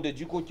ƴaƴanmu da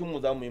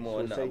jikokinmu za mu yi ma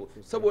wannan abu.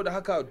 Saboda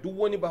haka duk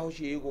wani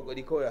bahaushe ya yi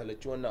kokari kawai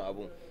halarci wannan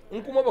abun.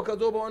 In kuma baka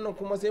zo ba wannan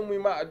kuma sai mu yi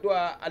ma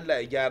addu'a Allah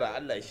ya gyara,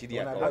 Allah ya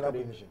shirya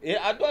kawai.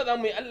 Addu'a za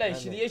mu yi Allah ya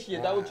shirye shi ya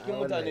dawo cikin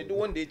mutane, duk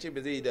wanda ya ce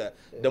ba zai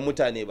da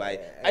mutane ba.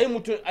 Ai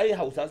mutum ai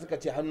Hausa suka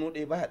ce hannu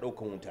ɗaya baya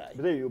ɗaukan wuta.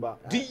 Zai yi ba.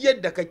 Duk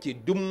yadda kake,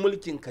 duk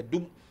mulkin ka,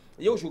 duk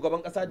yau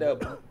shugaban kasa da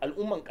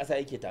al'umman kasa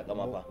yake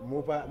takama fa,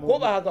 ko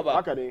ba haka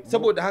ba?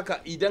 Saboda haka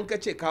idan ka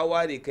ce ka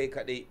ware kai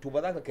kadai to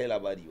ba za ka kai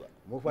labari ba.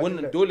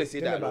 Wannan dole sai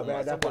da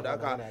al'umma. Saboda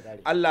haka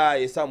Allah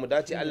ya sa mu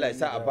dace, Allah ya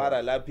sa a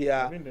fara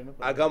lafiya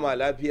a gama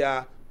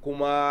lafiya,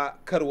 kuma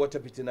kar wata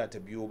fitina ta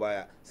biyo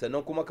baya.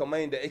 Sannan kuma kamar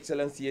yadda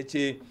excellency ya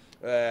ce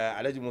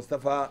Alhaji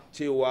Mustapha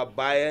cewa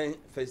bayan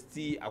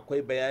festi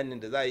akwai bayanin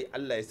da za a yi,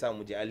 Allah ya sa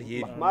mu ji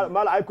alheri.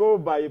 Mala aiko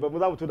ba mu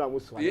za mu tuna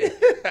musu.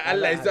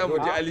 Allah ya sa mu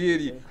ji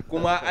alheri,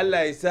 kuma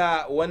Allah ya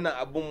sa wannan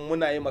abun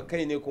muna yi ma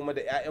kai ne kuma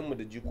da 'ya'yanmu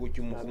da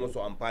jikokinmu kuma su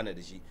amfana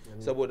da shi.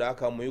 Saboda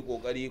haka mu yi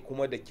kokari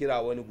kuma da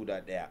kira wani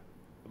guda ɗaya.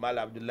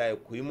 Malam Abdullahi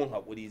ku yi mun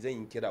haƙuri zan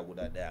yi kira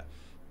guda ɗaya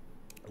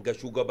ga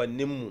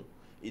shugabanninmu.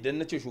 Idan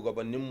na ce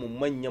shugabanninmu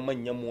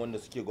manya-manyanmu wanda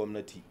suke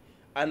gwamnati,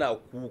 ana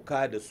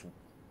kuka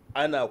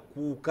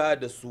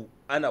da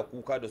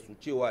su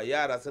cewa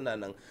yara suna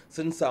nan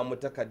sun samu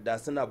takarda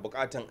suna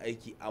bukatan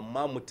aiki,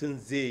 amma mutum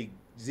zai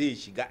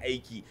shiga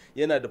aiki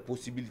yana da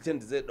possibility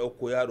da zai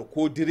dauko yaro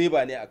ko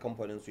direba ne a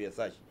kamfanin su ya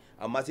sa shi,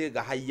 amma sai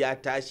ga har ya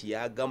tashi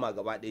ya gama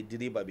gaba ɗaya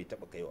direba bai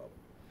taba kaiwa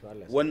ba.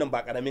 Wannan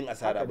ba karamin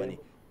asara bane.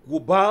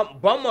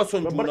 ba ma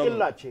son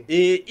junan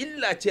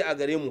illa ce a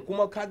gare mu,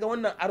 kuma kaga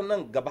wannan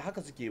arnan gaba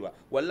haka suke ba.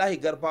 Wallahi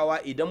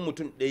garfawa idan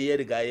mutum ɗaya ya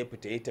riga ya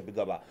fita ya tafi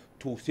gaba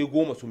to sai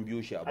 10 sun biyo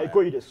shi a baya. Ai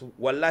koyi da su.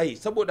 Wallahi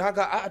saboda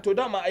haka a to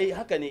dama ai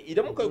haka ne,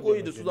 idan muka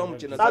koyi da su zamu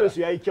ci nasara. Tsarin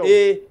su yayi kyau.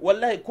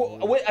 Wallahi ko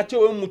wai a ce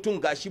wai mutum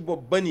gashi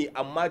babba ne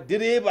amma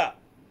direba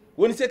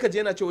wani sai ka je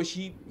yana cewa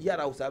shi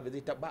yara Hausa ba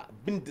zai taba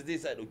abin da zai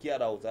sa dauki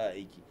yara Hausa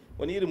aiki.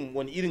 Wani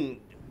irin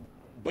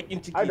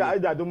bakin ciki ne. Ai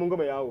da don mun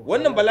gama yawo.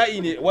 Wannan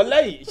bala'i ne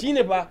wallahi,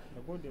 shine fa.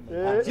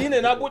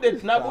 Shine na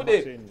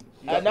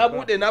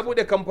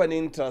bude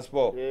kamfanin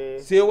transport.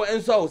 Sai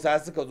wa'ansu Hausa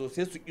suka zo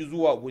sai su ki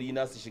zuwa guri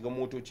na su shiga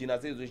motoci na,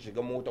 sai zo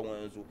shiga motan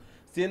wa'ansu.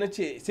 Sai na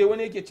ce sai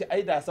wani yake ce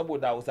ai da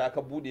saboda Hausa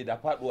ka bude da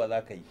faduwa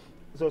zaka yi.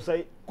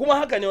 Sosai. Kuma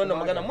haka ne wannan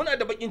magana, muna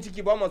da bakin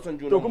ciki ba mu son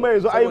juna. To kuma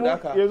yanzu ai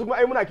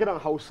muna kiran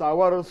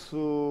Hausawar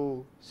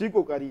su yi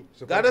kokari.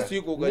 Gara su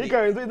yi kokari. Ni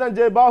ka yanzu idan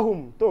je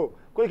Bahum to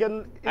ko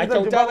kan a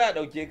kyauta za a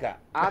dauke ka.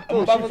 A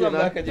to ba fa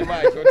za ka je ma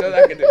a kyauta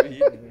za ka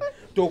tafi.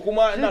 To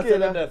kuma ina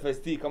sanar da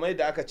festi kamar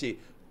yadda aka ce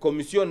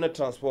commission na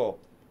transport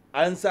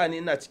an sa ni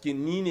ina cikin,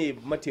 ni ne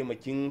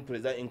mataimakin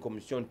president in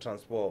commission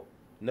transport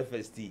na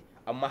festi,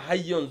 amma har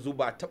yanzu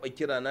ba taba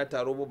kira na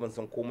taro ba, ban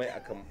san komai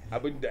akan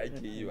abin da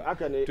ake yi ba.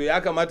 To ya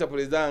kamata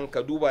president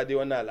ka duba dai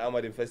wannan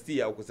al'amarin, festi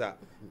ya kusa.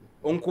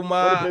 In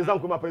kuma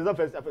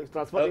president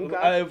transport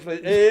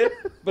ɗinka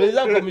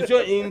president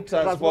commission in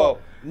transport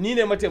ni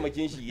ne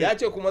mataimakin shi, ya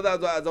ce kuma za a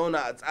zo a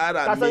zauna a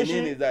tsara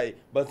menene za yi,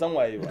 ban san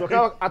waye ba.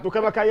 To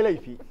kai ma ka yi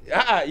laifi.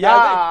 A'a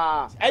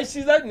ya ai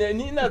shi za ne,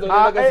 ni ina zaune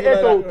daga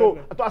sunana.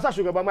 To a sa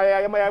shugaba ma ya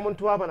yi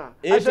mantuwa bana.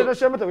 Ai sai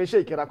shi mata mai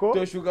shi kira ko.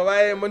 To shugaba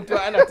ya yi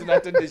mantuwa ana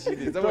tunatar da shi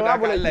ne, saboda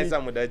haka Allah ya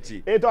sa mu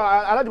dace. To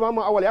Alhaji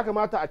Muhammad Awal ya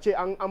kamata a ce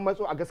an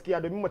matso a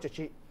gaskiya, domin mace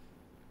ce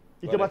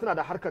ita ma tana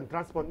da harkan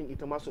transport din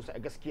ita ma sosai a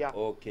gaskiya.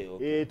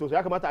 To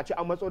ya kamata a ce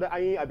an matso da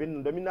an yi abin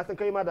nan, domin na san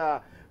kai ma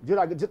da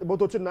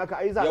motocin naka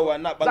ai za yawa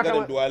na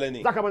bangaren duwala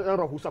ne, za ka ban dan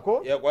rahusa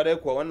ko. Ya kwarai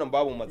kuwa wannan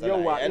babu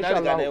matsala, yana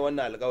riga na yi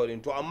wannan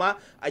alƙawarin. To amma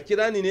a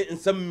kira ni ne in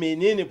san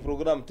menene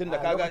program tun da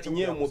kaga in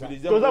yi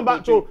mobilizan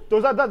motoci.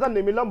 To zan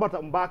nemi lambar ta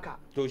in baka.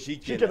 To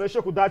shikenan shi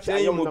ku dace a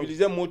yi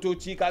mobilizan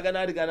motoci, kaga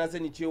na riga na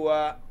sani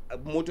cewa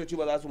motoci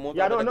ba za su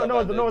motsa ba daga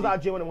ba. Nawa za a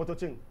je mana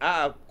motocin?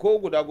 A'a ko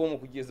guda 10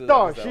 kuke so.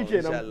 To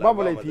shikenan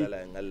babu laifi.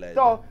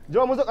 To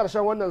jama'a mun zo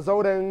karshen wannan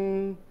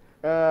zauren,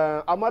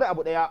 amma dai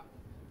abu daya,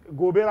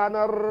 gobe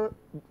ranar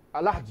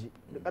Alhaji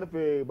da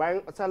karfe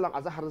bayan sallan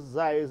azahar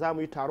za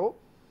mu yi taro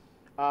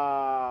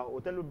a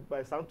hotel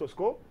by Santos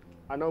ko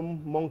a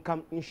nan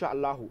Monkam insha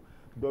Allahu,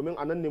 domin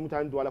a nan ne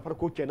mutanen Duwala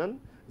farko kenan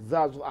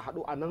za zo a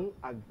haɗu a nan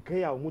a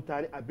gaya wa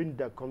mutane abin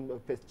da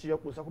festi ya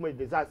kusa, kuma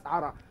da za a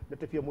tsara na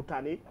tafiyar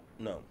mutane,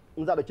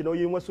 in za a ɗauki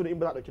nauyin wasu ne, in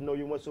ba za a ɗauki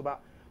nauyin wasu ba,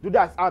 duk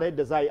da a tsara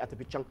yadda za a yi a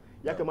tafi can.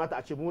 Ya kamata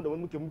a ce mu da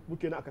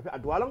muke na a kafe a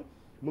Duwalan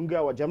mun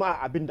gaya wa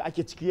jama'a abin da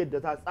ake ciki yadda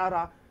za a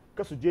tsara,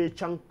 ka su je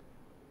can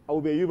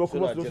abu bai yi ba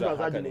kuma su suna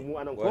zagi mu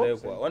anan ko.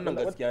 Wannan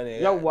gaskiya ne,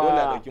 dole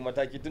a ɗauki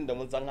mataki tun da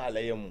mun san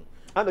halayen mu.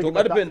 To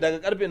daga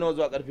karfe nawa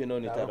zuwa karfe nawa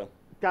ne taron?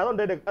 Taron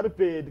da daga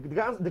karfe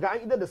daga an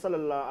idar da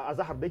sallar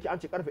azahar da yake an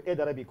ce karfe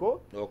 1:30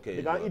 ko.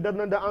 Daga an idar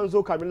nan da an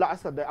zo kamin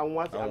la'asar da an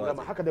watsi an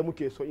gama, haka da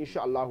muke so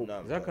insha Allah.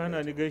 Za ka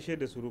hana ni gaishe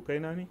da surukai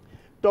na ne?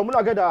 To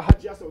muna ga da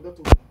Hajiya Saudatu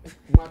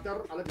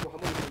matar Alhaji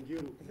Muhammadu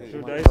Tangiru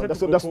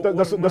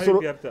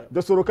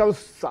da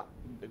surukansa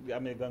a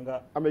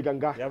mai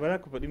ganga. Ya ba za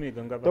ka faɗi mai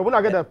ganga ba. To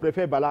muna ga da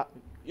Prefe Bala.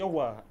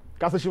 Yawa.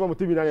 Kasa shi ma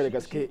mutumi na ne da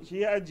gaske. Shi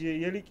ya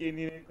ajiye ya rike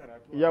ni ne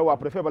karatu. Yawa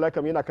Prefe Bala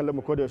kam yana kallon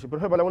mu ko da yaushe.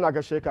 Prefe Bala muna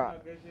gaishe ka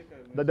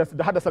da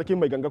hada sarkin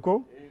mai ganga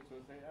ko?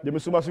 Da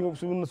su ma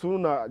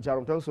sun na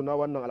jarumtan su na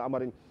wannan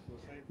al'amarin.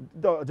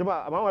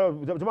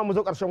 Jama'a mu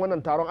zo karshen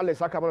wannan taron, Allah ya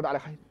saka mana da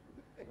alkhairi.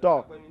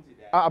 To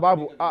a'a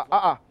babu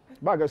a'a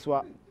ba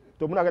gaisuwa.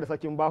 To muna ga da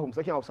sarkin Bahum,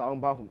 sarkin Hausawan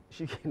Bahum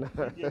shikenan.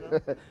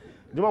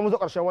 Jama'a mun zo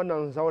karshen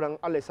wannan zauren,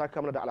 Allah ya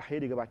saka mana da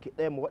alkhairi ga baki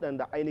ɗayan mu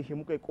waɗanda ainihin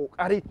muka yi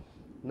kokari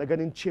na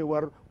ganin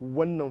cewar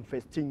wannan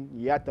festin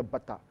ya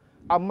tabbata.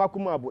 Amma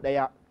kuma abu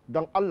ɗaya,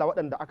 don Allah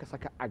waɗanda aka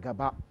saka a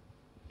gaba,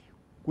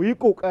 ku yi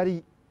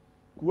kokari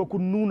kuwa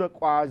kun nuna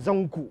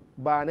ƙwazonku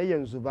ba na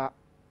yanzu ba,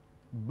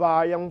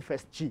 bayan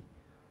festi.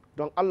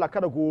 Don Allah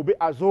kada gobe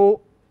a zo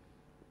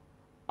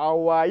a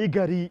wayi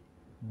gari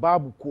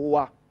babu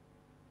kowa.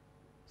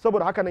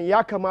 Saboda haka nan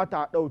ya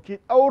kamata a ɗauki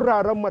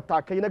ɗauraran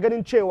matakai na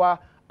ganin cewa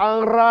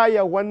an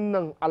raya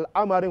wannan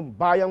al'amarin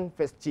bayan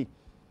festi,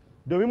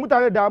 domin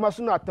mutane da dama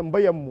suna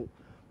tambayan mu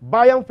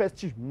bayan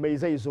festi mai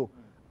zai zo.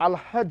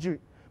 Alhaji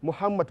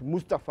Muhammad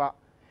Mustapha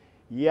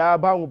ya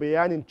ba mu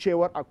bayanin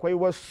cewar akwai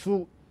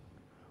wasu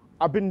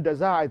abin da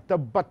za a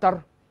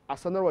tabbatar a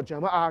sanarwa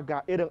jama'a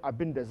ga irin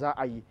abin da za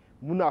a yi.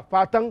 Muna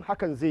fatan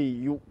hakan zai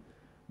yiwu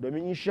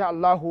domin insha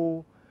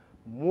Allahu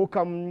mu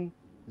kam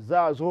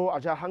za a zo a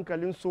ja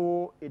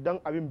hankalinsu idan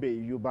abin bai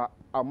yiwu ba,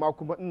 amma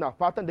kuma ina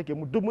fatan da ke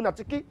mu duk muna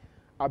ciki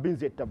abin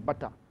zai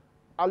tabbata.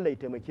 Allah ya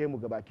taimake mu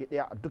gabaki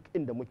daya a duk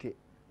inda muke,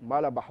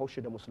 malam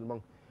Bahaushe da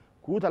musulman.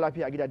 Ku huta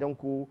lafiya a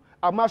gidajenku,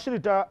 amma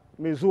shirita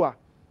mai zuwa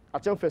a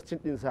can festin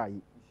din za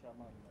yi.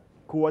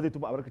 Kowa zai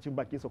tuba albarkacin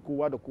bakinsa,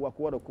 kowa da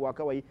kowa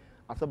kawai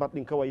asabar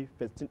din kawai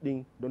festin din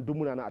don duk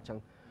muna na a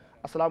can.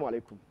 Assalamu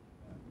alaikum.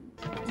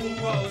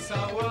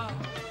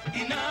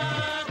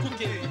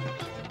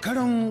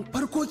 Karon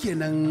farko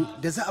kenan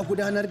da za a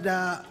gudanar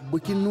da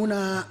bikin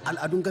nuna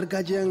al'adun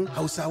gargajiyan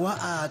Hausawa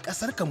a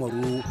ƙasar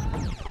Kamaru.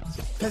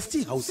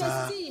 Festi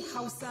Hausa.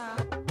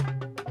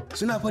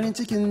 Suna farin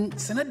cikin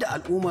sanar da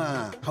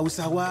al'umma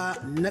Hausawa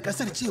na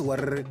ƙasar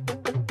cewar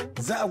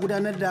za a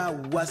gudanar da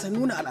wasan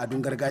nuna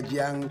al'adun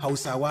gargajiyan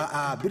Hausawa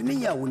a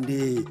birnin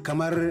Yawunde,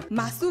 kamar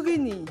masu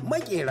gini,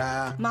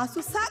 makera,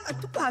 masu saƙa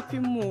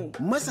tufafinmu,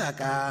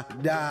 masaka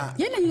da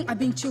yanayin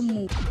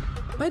abincinmu,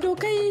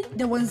 badokai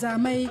da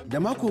wanzamai, da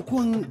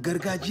makokuwan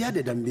gargajiya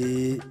da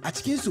dambe. A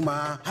cikinsu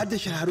ma har da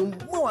shahararrun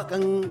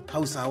mawaƙan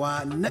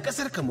Hausawa na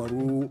ƙasar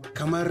Kamaru,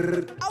 kamar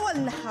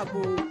Awal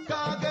Habo.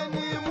 Ka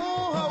gani mu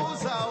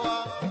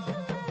Hausawa.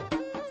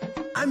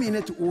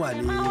 Aminatu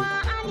Uwale.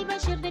 Ali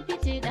Bashir da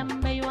fice dan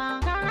baiwa.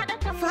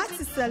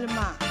 Fati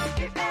Salma.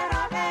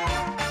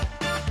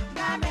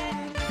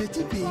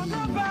 Petit Pays.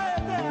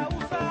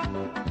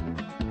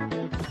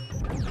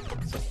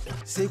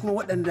 Sai kuma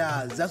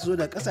waɗanda za su zo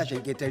da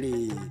ƙasashen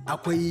ƙetare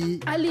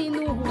akwai Ali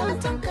Nuhu.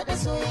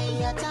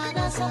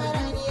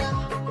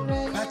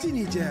 Fati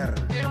Niger.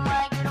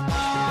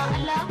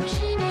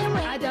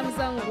 Adam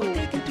Zango.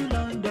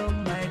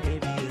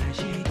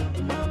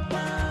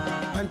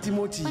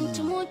 Fantimoti.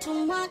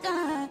 Fantimotun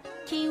waka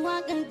ki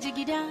wakan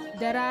jigida.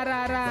 Da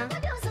rarara.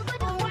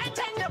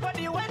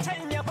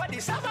 Wancan ya faɗi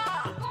sama.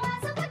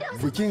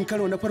 Bikin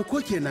karo na farko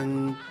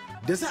kenan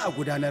da za a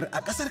gudanar a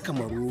ƙasar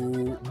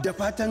Kamaru, da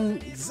fatan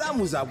za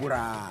mu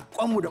zabura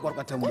kwanmu da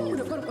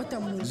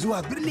kwarkwatanmu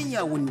zuwa birnin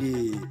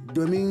Yawunde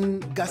domin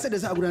gasa da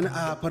za a gudanar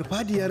a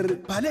farfadiyar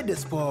Palais de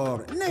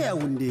Sport na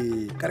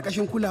Yawunde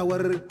ƙarƙashin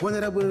kulawar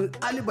Honorable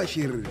Ali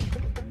Bashir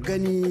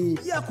gani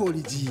ya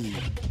koriji.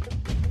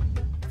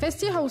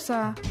 Festi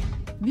Hausa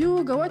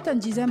 2 ga watan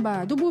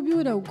Disamba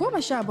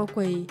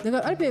 2017 daga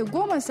karfe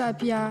 10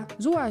 safiya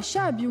zuwa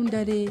 12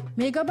 dare.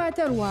 Mai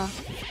gabatarwa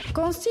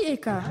Konsti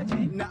Eka.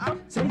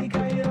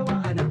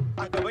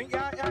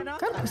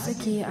 Kar ku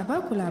sake a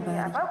baku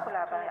labari.